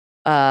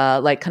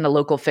like kind of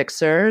local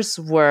fixers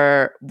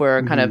were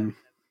kind of,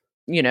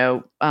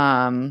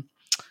 kind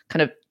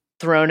of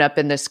thrown up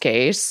in this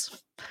case.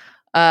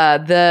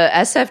 The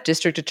SF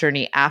district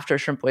attorney, after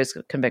Shrimp Boy's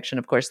conviction,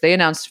 of course, they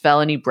announced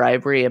felony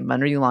bribery and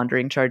money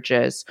laundering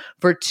charges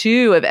for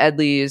 2 of Ed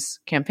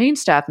Lee's campaign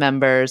staff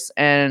members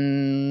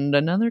and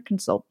another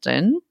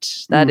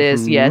consultant. That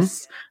is,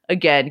 yes,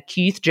 again,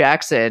 Keith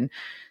Jackson.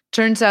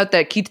 Turns out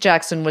that Keith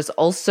Jackson was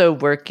also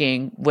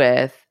working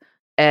with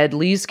Ed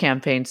Lee's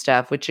campaign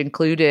staff, which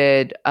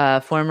included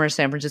former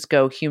San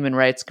Francisco Human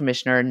Rights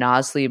Commissioner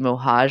Nazli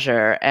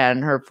Mohajer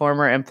and her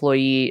former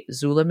employee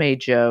Zula Mae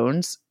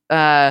Jones,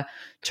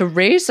 to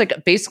raise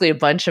like basically a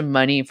bunch of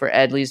money for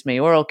Ed Lee's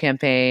mayoral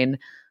campaign,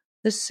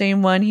 the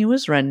same one he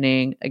was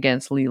running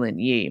against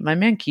Leland Yee. My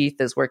man Keith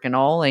is working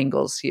all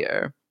angles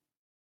here.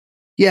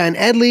 Yeah, and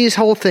Ed Lee's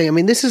whole thing, I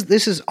mean, this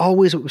is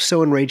always what was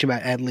so enraging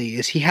about Ed Lee,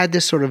 is he had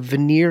this sort of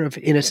veneer of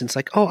innocence,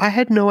 like, oh, I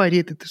had no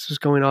idea that this was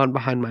going on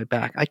behind my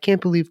back. I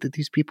can't believe that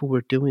these people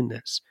were doing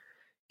this.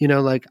 You know,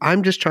 like,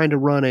 I'm just trying to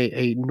run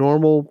a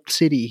normal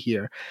city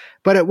here.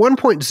 But at one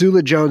point,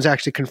 Zula Jones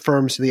actually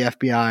confirms to the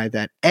FBI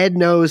that Ed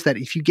knows that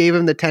if you gave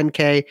him the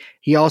 10K,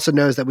 he also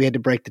knows that we had to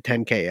break the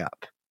 10K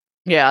up.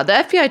 Yeah, the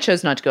FBI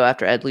chose not to go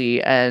after Ed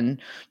Lee and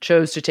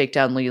chose to take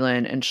down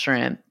Leland and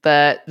Shrimp.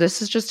 But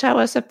this is just how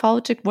SF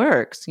politics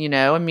works, you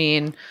know? I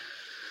mean,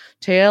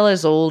 tale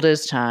as old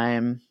as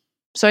time.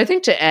 So I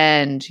think to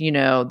end, you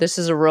know, this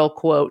is a real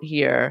quote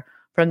here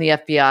from the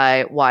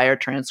FBI wire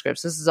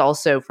transcripts. This is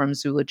also from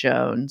Zula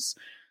Jones.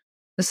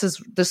 This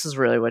is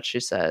really what she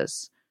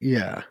says.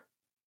 Yeah.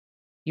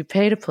 You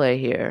pay to play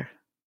here.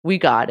 We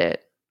got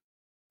it.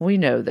 We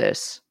know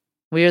this.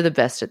 We are the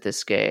best at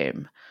this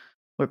game.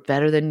 We're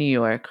better than New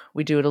York.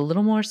 We do it a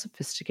little more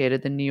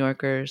sophisticated than New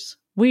Yorkers.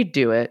 We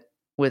do it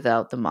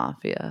without the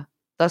mafia.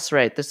 That's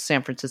right. This is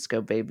San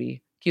Francisco,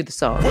 baby. Cue the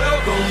song.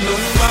 Welcome to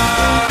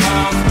my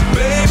house,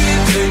 baby,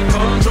 take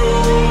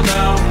control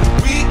now.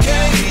 We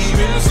can't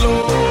even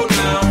slow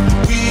down.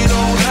 We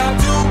don't have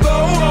to go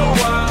a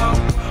while.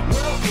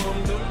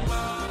 Welcome to my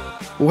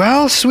house.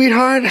 Well,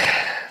 sweetheart,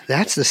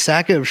 that's the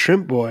sack of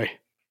Shrimp Boy.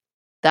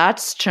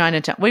 That's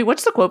Chinatown. Wait,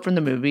 what's the quote from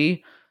the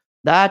movie?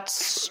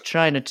 That's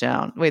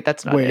Chinatown. Wait,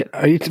 that's not Wait, it.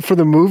 are you for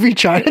the movie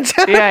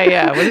Chinatown?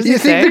 Yeah. What does he You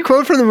think say? the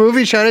quote from the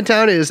movie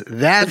Chinatown is,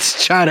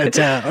 that's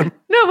Chinatown?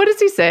 No, what does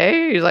he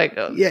say? He's like,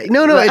 oh, Yeah,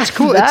 no, it's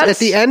cool. It's at that's-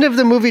 the end of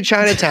the movie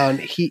Chinatown,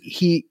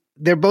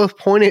 they're both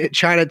pointing at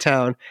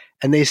Chinatown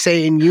and they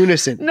say in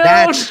unison,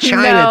 that's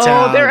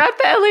Chinatown. No, they're at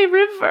the LA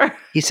River.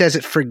 He says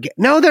it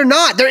No, they're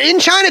not. They're in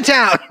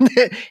Chinatown.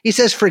 He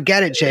says,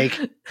 forget it, Jake.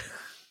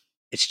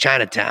 It's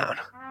Chinatown.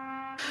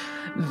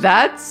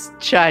 That's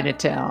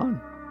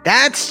Chinatown.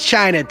 That's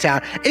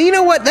Chinatown. And you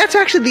know what? That's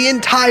actually the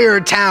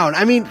entire town.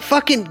 I mean,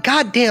 fucking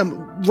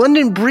goddamn,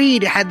 London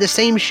Breed had the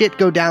same shit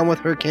go down with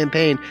her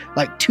campaign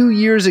like 2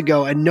 years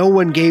ago, and no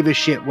one gave a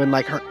shit when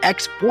like her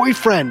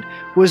ex-boyfriend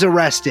was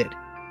arrested.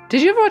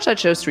 Did you ever watch that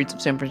show, Streets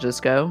of San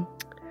Francisco?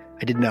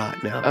 I did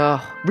not, no.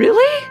 Oh,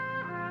 really?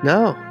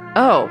 No.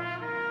 Oh,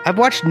 I've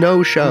watched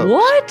no shows.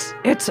 what?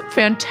 It's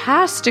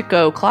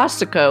fantastico,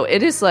 classico.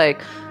 It is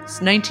like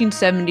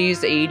 1970s,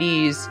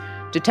 80s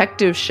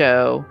detective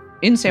show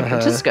in San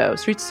Francisco,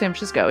 Streets of San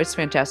Francisco. It's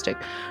fantastic.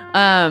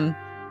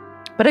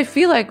 But I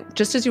feel like,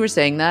 just as you were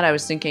saying that, I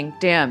was thinking,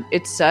 damn,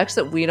 it sucks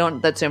that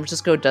that San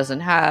Francisco doesn't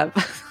have.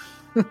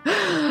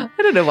 I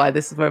don't know why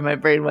this is where my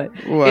brain went.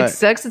 What? It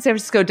sucks that San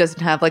Francisco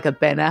doesn't have like a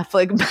Ben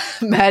Affleck,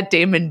 Matt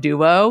Damon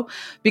duo,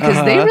 because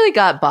they really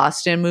got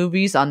Boston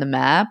movies on the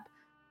map.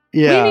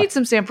 Yeah. We need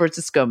some San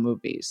Francisco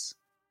movies.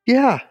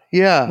 Yeah.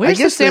 Where's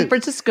the San that-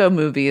 Francisco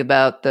movie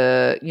about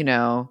the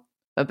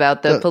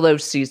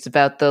Pelosi's,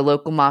 about the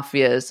local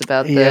mafias,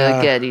 about the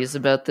Yeah. Gettys,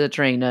 about the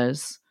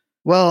Trainas?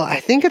 Well, I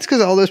think it's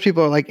because all those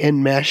people are like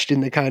enmeshed in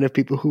the kind of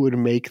people who would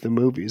make the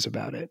movies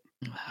about it.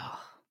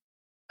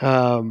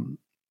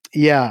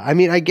 Yeah, I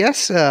mean, I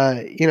guess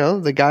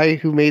the guy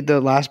who made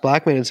The Last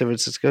Black Man in San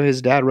Francisco,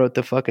 his dad wrote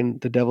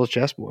the Devil's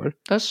Chessboard.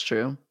 That's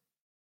true.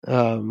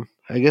 I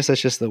guess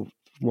that's just the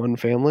one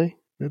family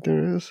that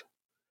there is.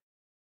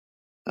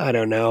 I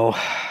don't know.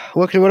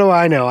 What do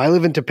I know? I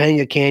live in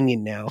Topanga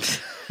Canyon now.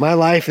 My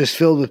life is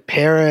filled with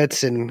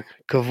parrots and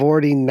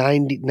cavorting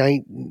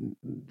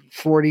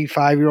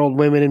 45-year-old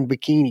women in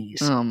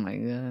bikinis. Oh my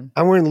god,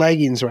 I'm wearing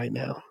leggings right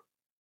now.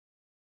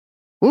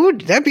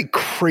 That'd be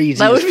crazy.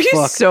 that would as be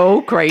fuck.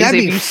 so crazy That'd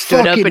if be you stood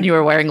up fucking- and you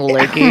were wearing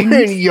Wearing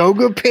leggings.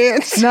 yoga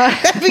pants. No.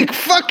 That'd be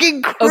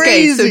fucking Okay,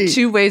 crazy. so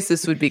 2 ways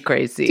this would be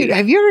crazy. Dude,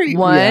 have you ever?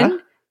 One, yeah.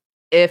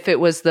 if it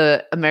was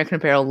the American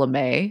Apparel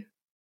LeMay.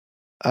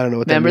 I don't know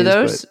what Remember that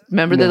means. those?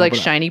 Remember no, the like but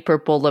I- shiny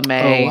purple Oh,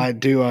 LeMay? I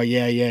do. Oh,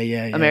 yeah.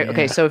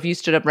 Okay, so if you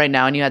stood up right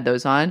now and you had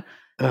those on,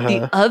 Uh-huh.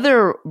 the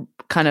other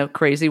kind of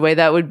crazy way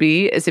that would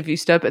be is if you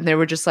stood up and they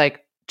were just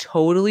like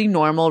totally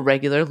normal,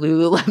 regular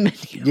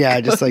Lululemon yoga,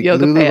 Yeah, just like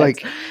yoga Lulu, pants.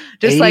 like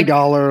just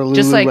 $80 like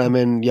just like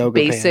Lululemon yoga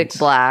basic pants.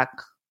 black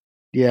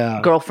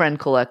Yeah. girlfriend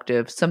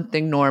collective,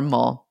 something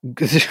normal.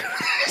 Is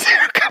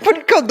there a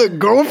company called the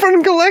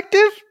Girlfriend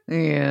Collective?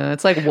 Yeah,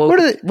 it's like What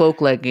are they- woke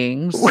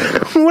leggings.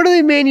 What do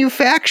they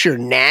manufacture?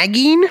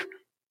 Nagging?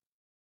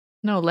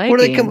 No What do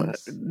they come?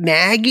 leggings.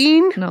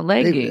 Nagging? No Is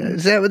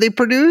leggings. that what they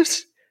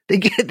produce?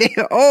 We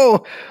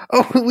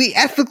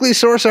ethically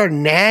source our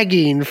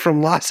nagging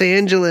from Los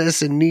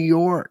Angeles and New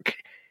York.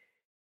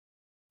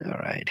 All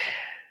right.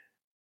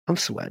 I'm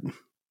sweating.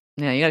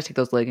 Yeah, you got to take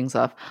those leggings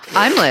off.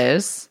 I'm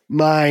Liz.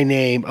 My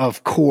name,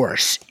 of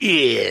course,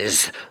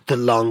 is the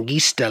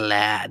Longista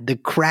lad, the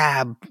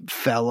crab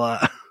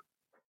fella.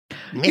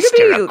 You could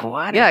Mr. be-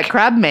 Aquatic. Yeah,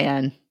 Crab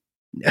Man.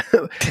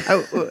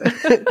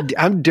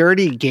 I'm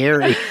Dirty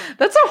Gary.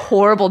 That's a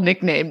horrible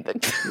nickname.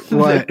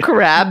 What? The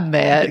Crab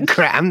Man.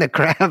 I'm the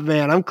crab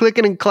man. I'm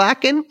clicking and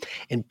clacking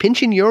and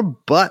pinching your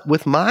butt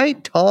with my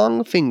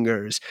tong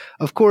fingers.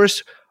 Of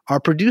course,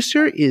 our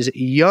producer is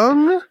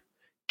Young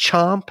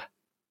Chomsky,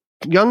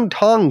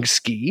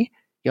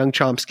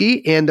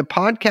 and the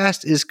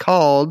podcast is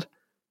called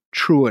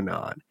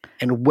Truanon.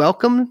 And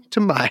welcome to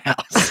my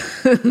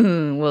house.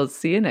 We'll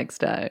see you next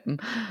time.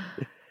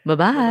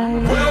 Bye-bye.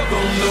 Welcome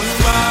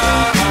to my